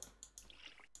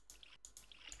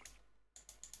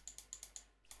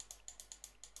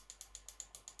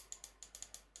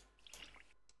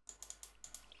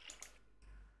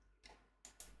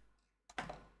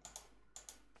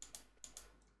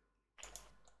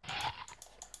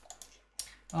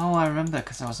 Oh, I remember,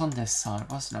 because I was on this side,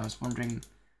 wasn't I? I was wondering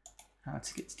how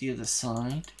to get to the other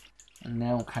side. And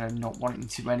now I'm kind of not wanting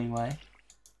to anyway.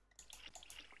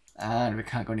 And we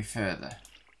can't go any further.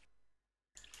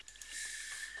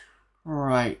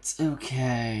 Right,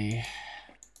 okay.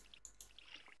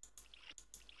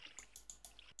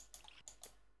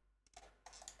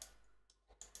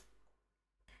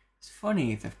 It's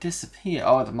funny, they've disappeared.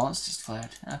 Oh, the monster's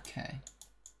fled. Okay.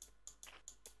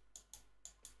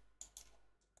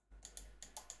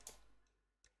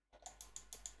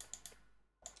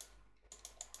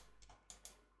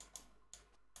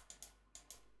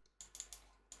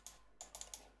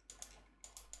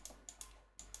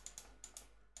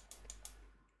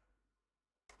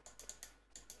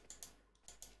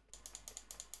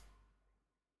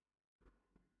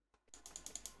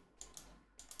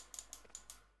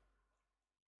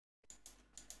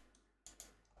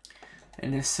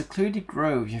 In a secluded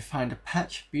grove, you find a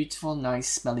patch of beautiful, nice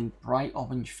smelling, bright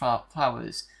orange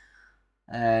flowers.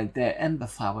 They're ember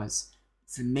flowers.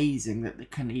 It's amazing that they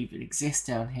can even exist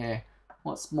down here.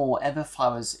 What's more, ember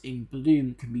flowers in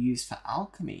bloom can be used for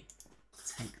alchemy.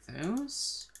 Take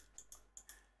those.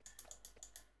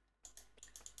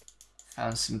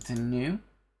 Found something new.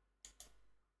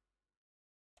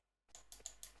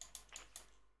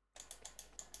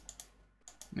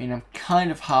 I mean, I'm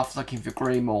kind of half looking for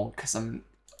grey mold because I'm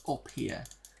up here.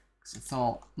 Because I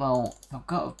thought, well, if I've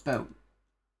got a boat,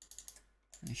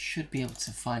 I should be able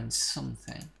to find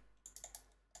something.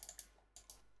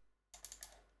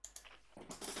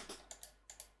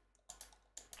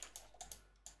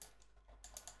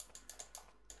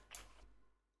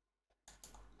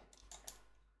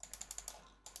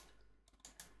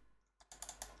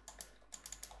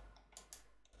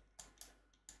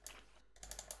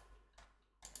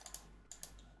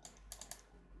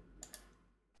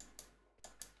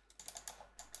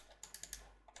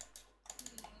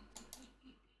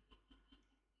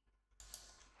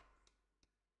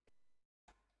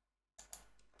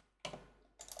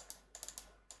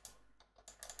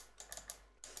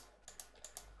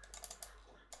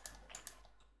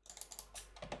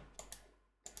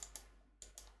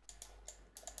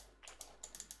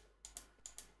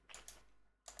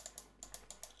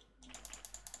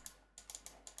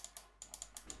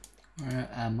 Where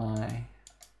am I?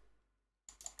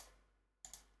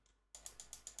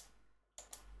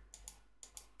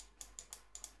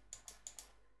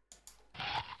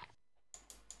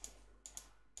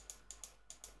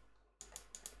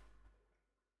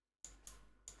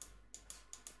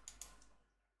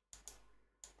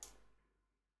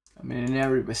 I'm in an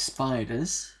area with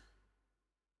spiders.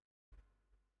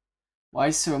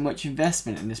 Why so much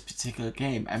investment in this particular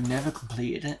game? I've never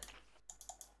completed it.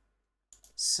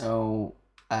 So,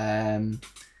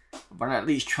 but at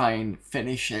least try and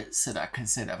finish it so that I can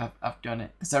say that I've done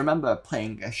it. Because I remember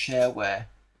playing a shareware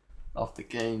of the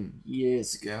game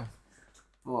years ago,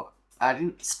 but I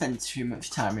didn't spend too much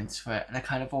time into it, and I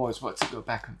kind of always want to go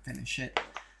back and finish it.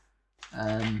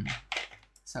 So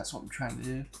that's what I'm trying to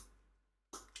do.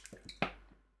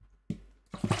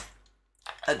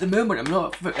 At the moment, I'm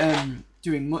not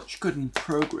doing much good in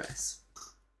progress.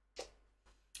 I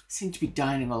seem to be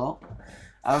dying a lot.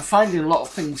 I'm finding a lot of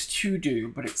things to do,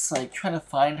 but it's like trying to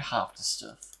find half the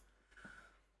stuff.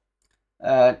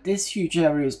 This huge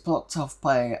area is blocked off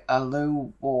by a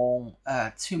low wall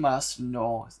 2 miles to the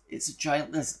north. It's a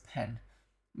giant lizard pen,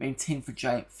 maintained for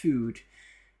giant food.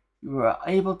 You are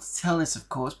able to tell this, of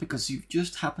course, because you've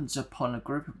just happened upon a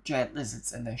group of giant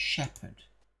lizards and their shepherd.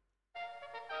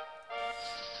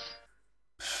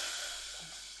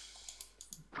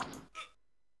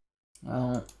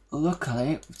 Well,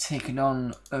 luckily, we've taken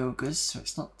on ogres, so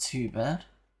it's not too bad.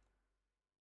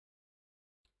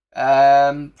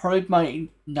 Probably my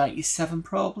 97,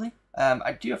 probably.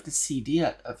 I do have the CD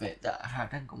of it that I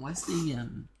had. Hang on, where's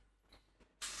the,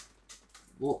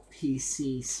 what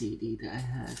PC CD that I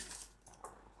had?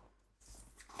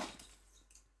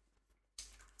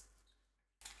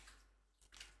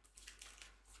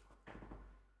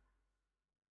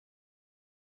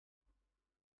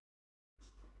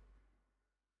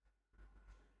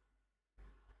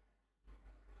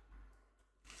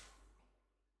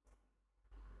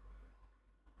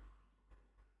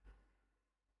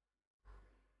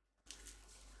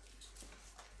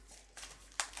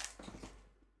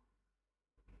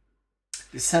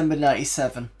 December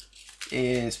 97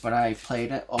 is when I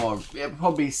played it, or yeah,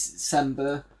 probably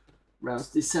December, around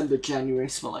December, January,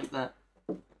 something like that.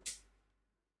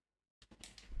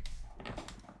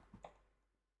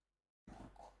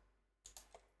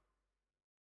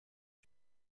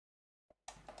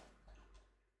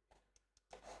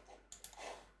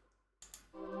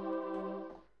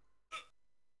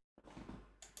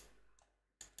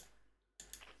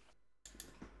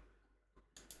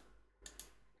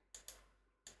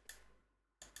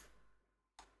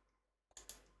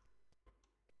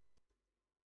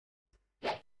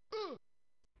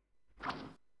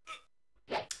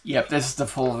 Yep, this is the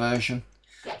full version.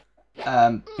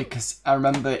 Because I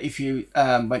remember if you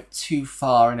went too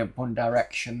far in one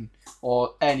direction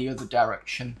or any other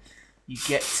direction, you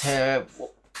get to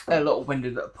a little window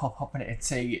that would pop up and it'd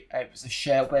say it was a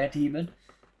shareware demon,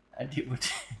 and it would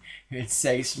it would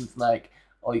say something like,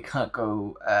 "Oh, you can't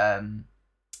go.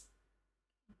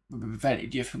 We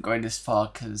prevented you from going this far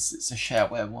because it's a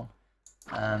shareware one."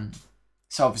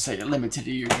 So obviously it limited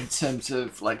you in terms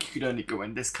of like you could only go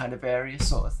in this kind of area,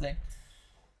 sort of thing.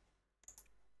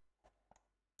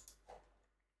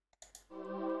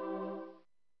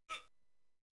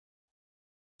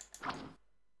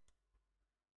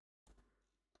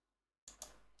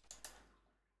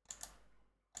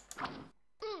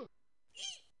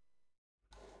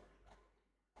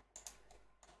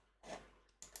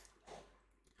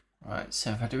 Right,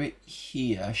 so if I do it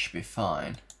here, I should be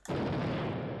fine.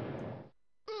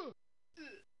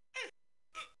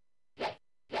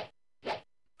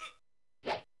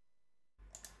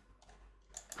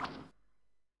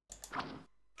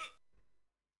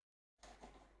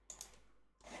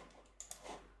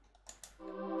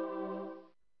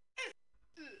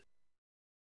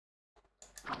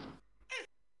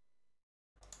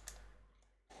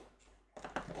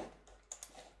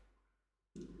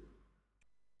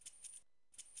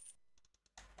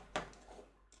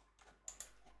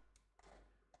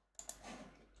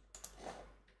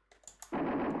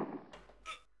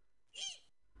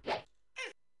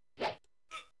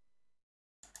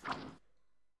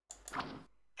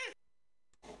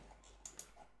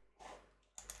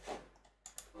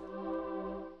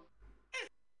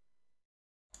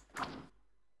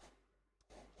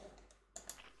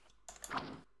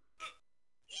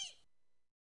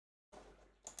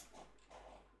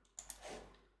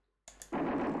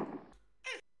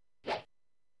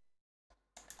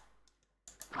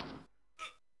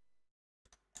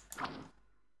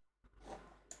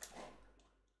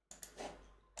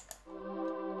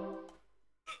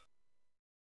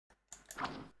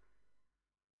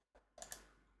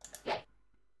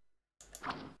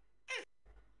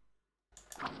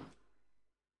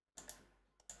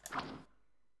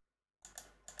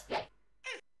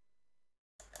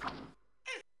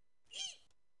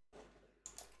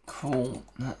 Cool,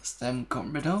 that's them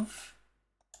got rid of.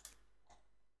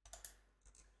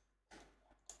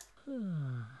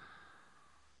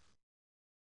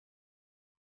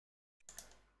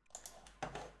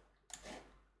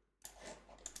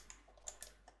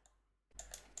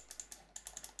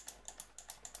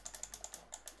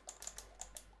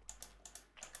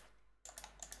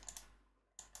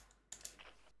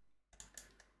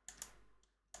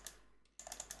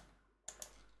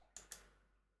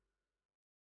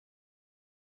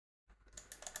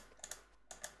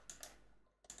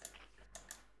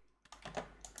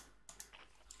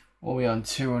 What are we on?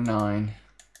 209.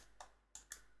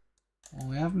 Well,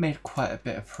 we have made quite a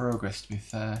bit of progress, to be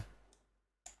fair.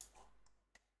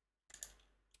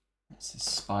 This is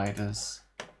spiders.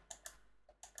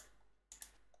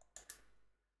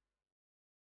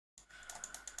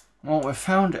 Well, we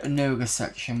found a Noga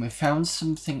section. We found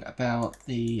something about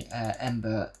the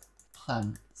ember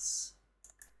plants,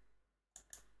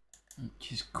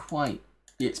 which is quite...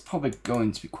 It's probably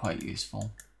going to be quite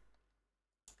useful.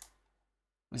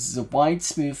 This is a wide,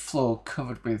 smooth floor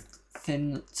covered with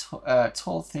thin,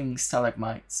 tall, thin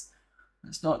stalagmites.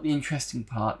 That's not the interesting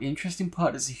part. The interesting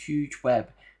part is a huge web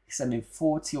extending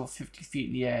 40 or 50 feet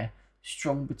in the air,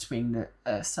 strung between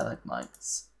the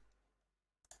stalagmites.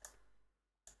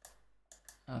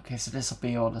 Okay, so this will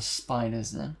be all the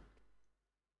spiders then.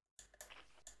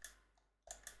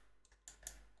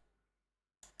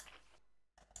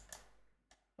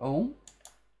 Oh,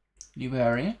 new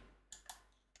area.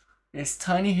 This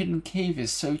tiny hidden cave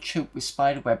is so choked with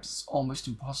spider webs it's almost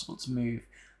impossible to move.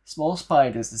 Small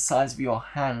spiders the size of your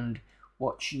hand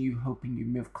watching you, hoping you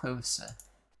move closer.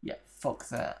 Yeah, fuck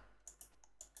that.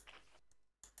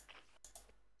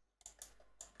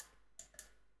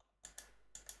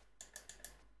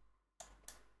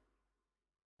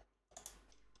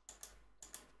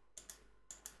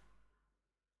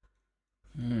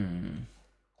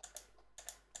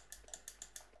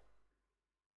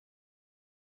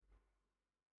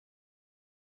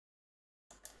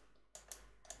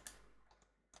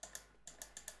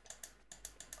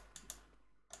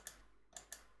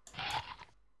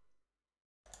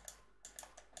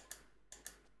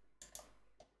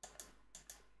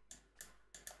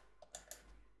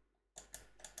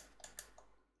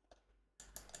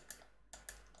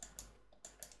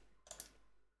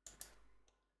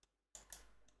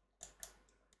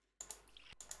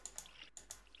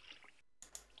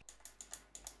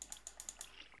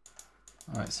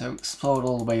 Alright, so explode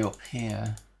all the way up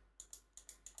here.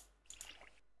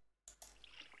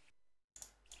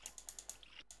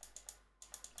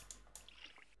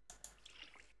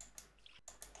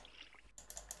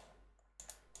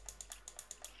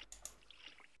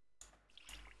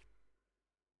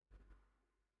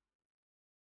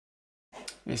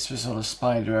 This was on a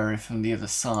spider area from the other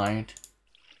side.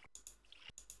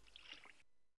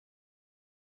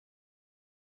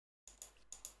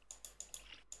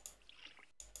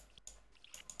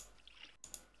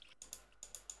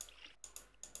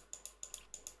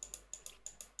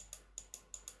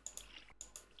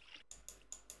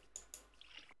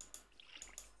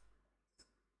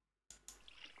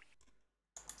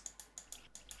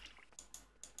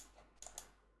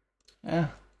 Yeah,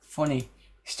 funny. You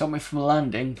stop me from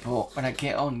landing, but when I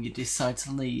get on, you decide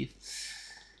to leave.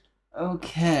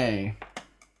 Okay.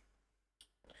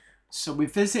 So we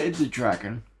visited the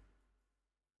dragon.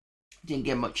 Didn't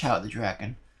get much out of the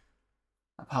dragon.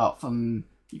 Apart from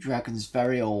the dragon's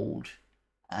very old.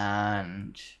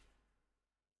 And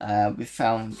we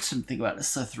found something about the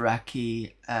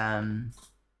Sothraki.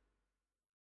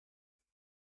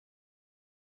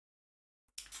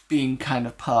 Being kind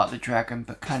of part of the dragon,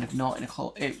 but kind of not in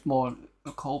it's more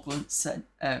a cold blood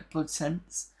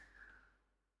sense.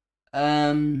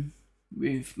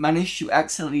 We've managed to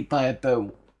accidentally buy a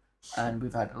boat, and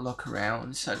we've had a look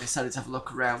around. So I decided to have a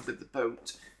look around with the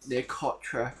boat near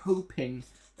Kotra, hoping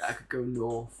that I could go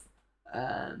north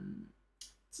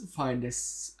to find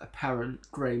this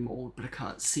apparent grey mold, but I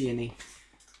can't see any.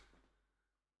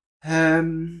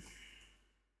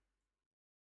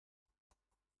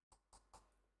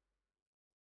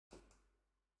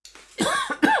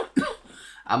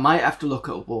 I might have to look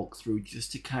at a walkthrough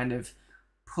just to kind of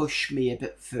push me a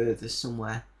bit further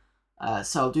somewhere.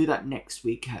 So I'll do that next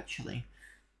week actually.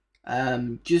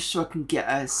 Just so I can get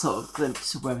a sort of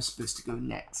glimpse of where I'm supposed to go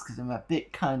next, because I'm a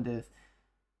bit kind of...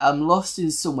 I'm lost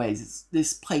in some ways.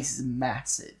 This place is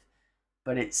massive,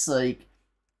 but it's like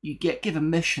you get given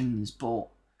missions, but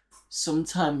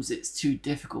sometimes it's too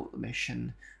difficult, the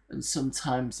mission, and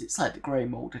sometimes it's like the grey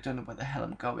mold. I don't know where the hell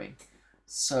I'm going.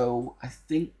 So I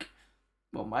think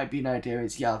what might be an idea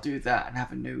is, yeah, I'll do that and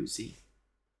have a nosy.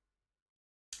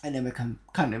 And then we can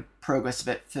kind of progress a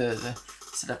bit further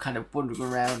instead of kind of wandering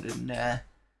around and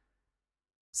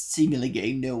seemingly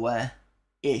getting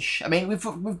nowhere-ish. I mean, we've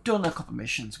done a couple of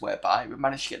missions whereby we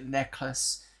managed to get the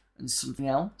necklace and something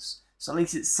else. So at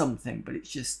least it's something, but it's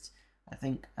just, I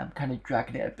think I'm kind of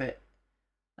dragging it a bit.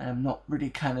 And I'm not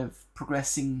really kind of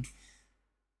progressing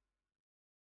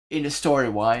in a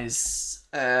story-wise.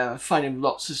 Finding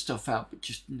lots of stuff out, but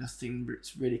just nothing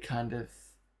that's really kind of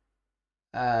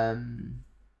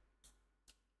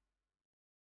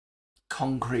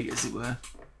concrete, as it were.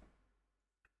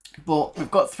 But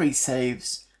we've got 3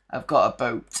 saves. I've got a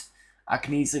boat. I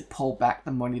can easily pull back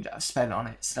the money that I've spent on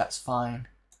it, so that's fine.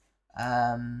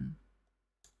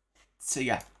 So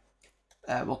yeah,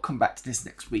 we'll come back to this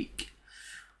next week.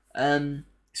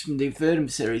 It's from the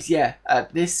Avernum series. Yeah,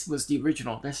 this was the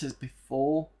original. This is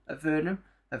before Avernum.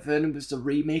 Avernum was the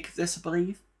remake of this, I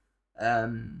believe.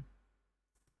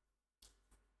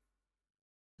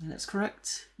 That's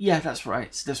correct. Yeah, that's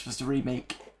right. So this was the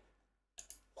remake.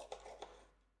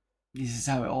 This is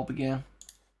how it all began.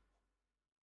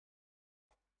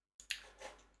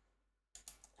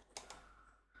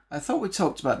 I thought we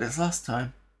talked about this last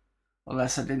time.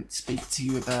 Unless I didn't speak to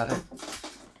you about it.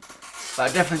 But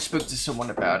I definitely spoke to someone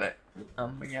about it.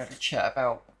 We had a chat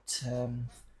about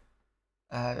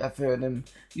Avernum.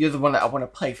 The other one that I want to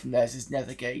play from theirs is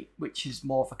Nethergate, which is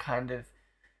more of a kind of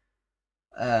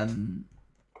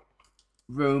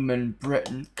Roman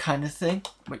Britain kind of thing,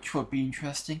 which would be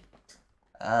interesting.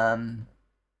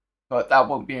 But that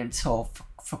won't be until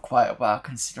for quite a while,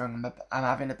 considering I'm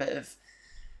having a bit of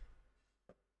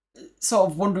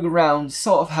sort of wandering around,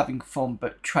 sort of having fun,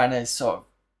 but trying to sort of,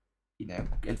 you know,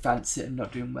 advance it and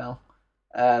not doing well.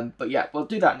 But yeah, we'll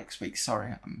do that next week.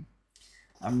 Sorry,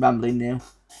 I'm rambling now.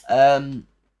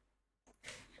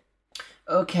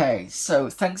 Okay, so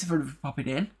thanks everyone for popping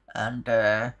in and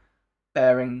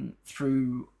bearing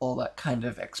through all that kind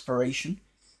of exploration.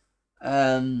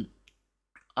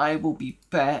 I will be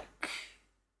back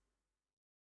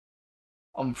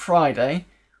on Friday,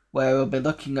 where we'll be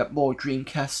looking at more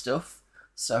Dreamcast stuff.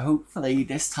 So hopefully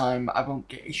this time I won't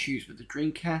get issues with the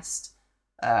Dreamcast.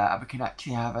 We can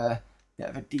actually have a bit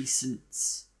of a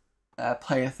decent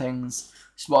play of things.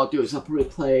 So what I'll do is I'll probably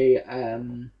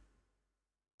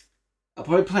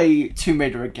play Tomb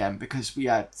Raider again, because we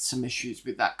had some issues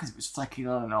with that because it was flicking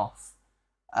on and off.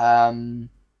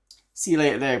 See you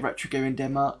later there, Retro Gaming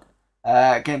Denmark.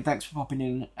 Again, thanks for popping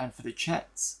in and for the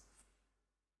chats.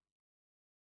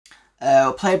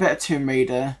 We'll play a bit of Tomb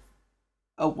Raider.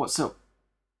 Oh, what's up?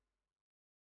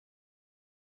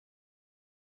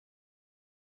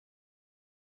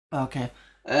 Okay.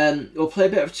 We'll play a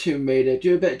bit of Tomb Raider,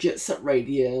 do a bit of Jet Set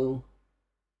Radio.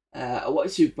 I want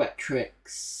to do Wet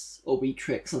Tricks or Wee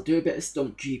Tricks. I'll do a bit of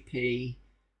Stump GP.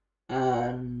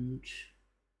 And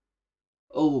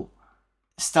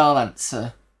Star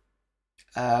Lancer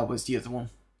was the other one.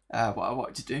 What I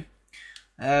wanted to do.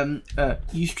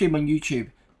 You stream on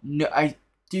YouTube? No, I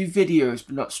do videos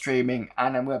but not streaming,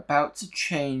 and I'm about to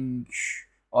change,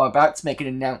 or about to make an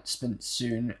announcement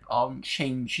soon on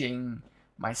changing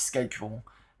my schedule.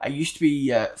 I used to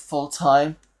be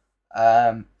full-time.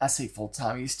 I say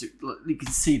full-time. You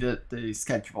can see the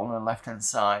schedule on the left-hand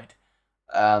side.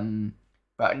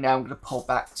 But now I'm going to pull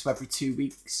back to every 2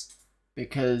 weeks,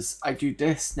 because I do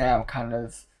this now kind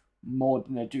of more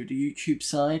than I do the YouTube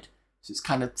side. So it's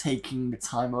kind of taking the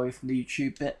time away from the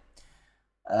YouTube bit.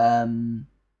 I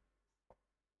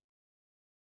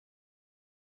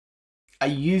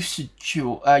used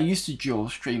to dual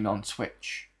stream on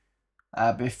Twitch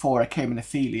before I became an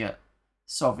affiliate.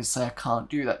 So obviously I can't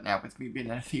do that now with me being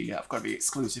an affiliate. I've got to be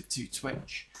exclusive to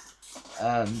Twitch.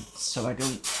 So I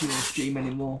don't dual stream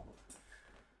anymore.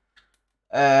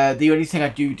 The only thing I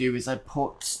do is I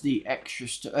put the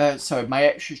extras. My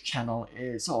extras channel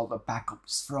is all the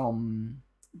backups from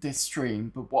this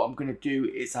stream. But what I'm going to do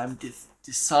is I'm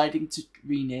deciding to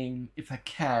rename, if I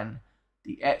can,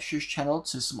 the extras channel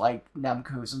to some like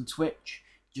Namco's on Twitch,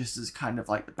 just as kind of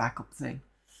like the backup thing.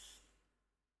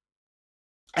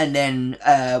 And then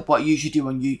what I usually do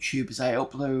on YouTube is I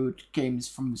upload games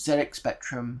from ZX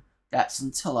Spectrum. That's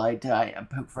Until I Die and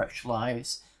Poke for Extra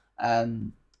Lives. I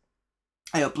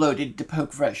uploaded the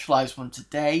Poke for Extra Lives one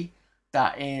today.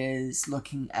 That is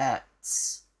looking at,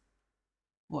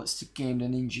 what's the game, the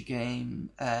ninja game?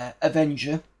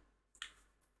 Avenger.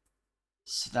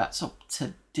 So that's up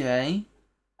today.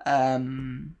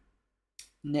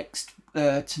 Next,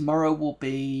 tomorrow will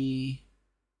be,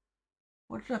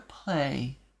 what did I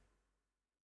play?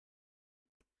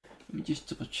 Let me just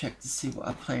double check to see what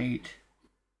I played.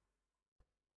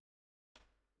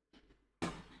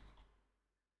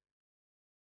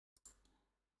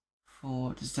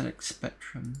 For the ZX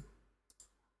Spectrum.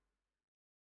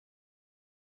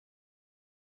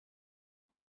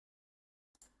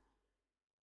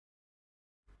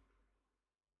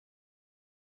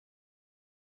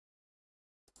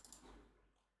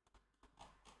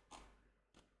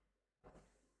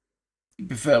 You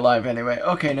prefer live anyway?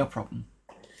 Okay, no problem.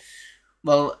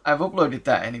 Well, I've uploaded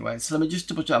that anyway, so let me just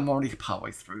double check. I'm already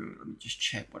partway through. Let me just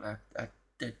check what I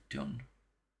did done.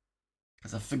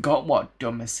 Because I forgot what I'd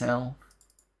done myself.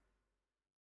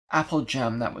 Apple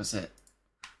Jam, that was it.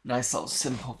 Nice little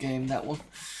simple game, that one.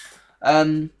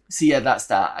 So yeah, that's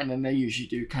that. And then they usually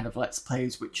do kind of Let's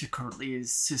Plays, which currently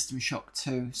is System Shock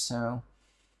 2, so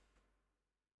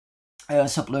I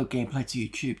also upload gameplay to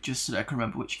YouTube just so that I can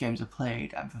remember which games I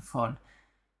played and for fun.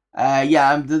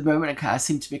 Yeah, at the moment I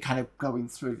seem to be kind of going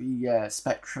through the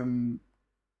Spectrum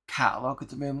catalogue at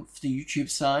the moment for the YouTube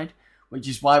side, which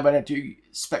is why when I do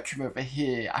Spectrum over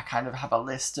here, I kind of have a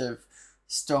list of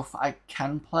stuff I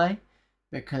can play,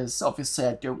 because obviously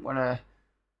I don't want to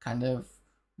kind of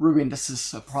ruin this as a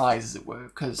surprise, as it were,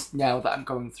 because now that I'm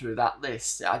going through that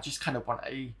list, I just kind of want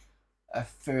a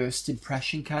first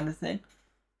impression kind of thing.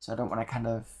 So I don't want to kind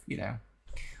of, you know.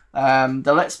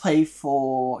 The Let's Play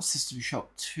for System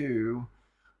Shock 2,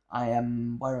 where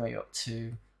am I up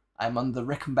to? I'm on the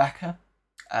Rickenbacker,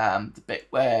 the bit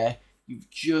where you've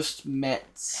just met,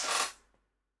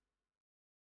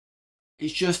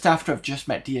 it's just after I've just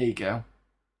met Diego.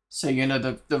 So, you know,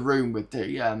 the room with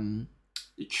the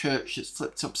church that's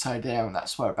flipped upside down,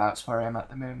 that's whereabouts where I am at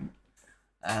the moment.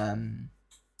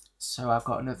 So I've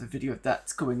got another video of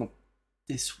that going up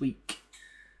this week.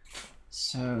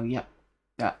 So, yeah.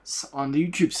 That's on the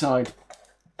YouTube side.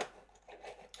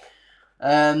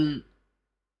 What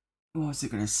was I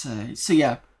going to say? So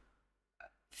yeah,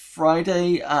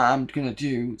 Friday I'm going to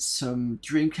do some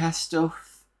Dreamcast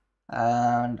stuff,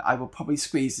 and I will probably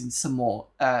squeeze in some more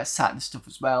Saturn stuff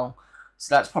as well.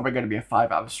 So that's probably going to be a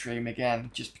 5-hour stream again,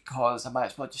 just because I might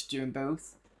as well just do them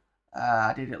both.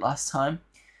 I did it last time.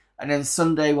 And then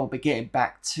Sunday we'll be getting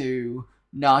back to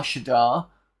Nar Shaddaa,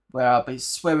 where I'll be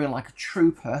swearing like a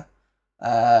trooper.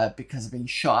 Because I've been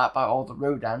shot at by all the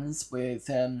Rodans with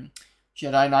Jedi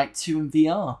Knight 2 in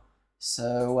VR.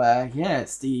 So, yeah,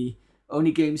 it's the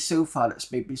only game so far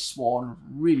that's made me sworn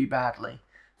really badly.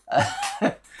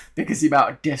 Because the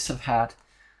amount of deaths I've had.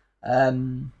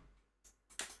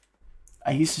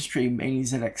 I used to stream mainly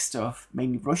ZX stuff,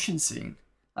 mainly Russian scene.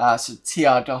 So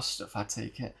TR-DOS stuff, I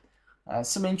take it.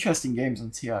 Some interesting games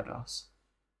on TR-DOS,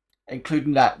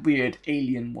 including that weird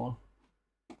alien one.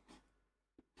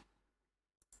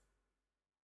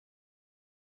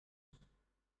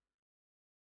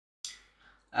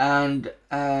 And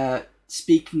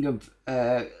speaking of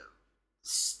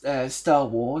Star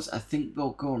Wars, I think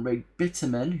we'll go and raid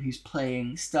Bitterman, who's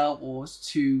playing Star Wars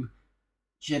 2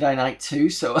 Jedi Knight 2.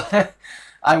 So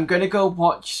I'm going to go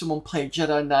watch someone play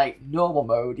Jedi Knight normal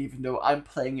mode, even though I'm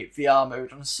playing it VR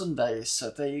mode on Sundays. So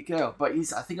there you go. But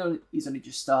I think he's only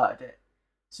just started it,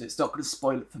 so it's not going to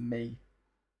spoil it for me.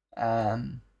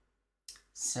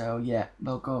 So yeah,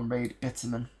 we'll go and raid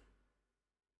Bitterman.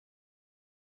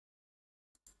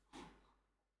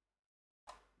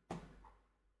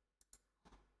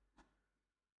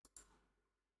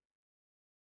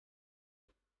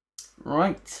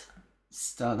 Right,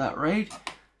 start that raid.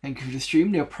 Thank you for the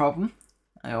stream, no problem.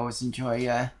 I always enjoy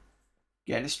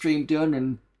getting a stream done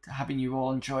and having you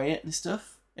all enjoy it and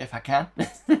stuff, if I can.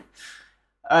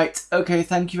 Alright, okay,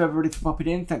 thank you everybody for popping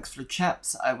in. Thanks for the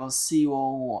chats. I will see you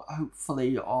all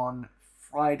hopefully on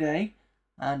Friday.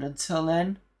 And until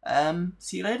then,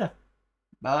 see you later.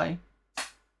 Bye.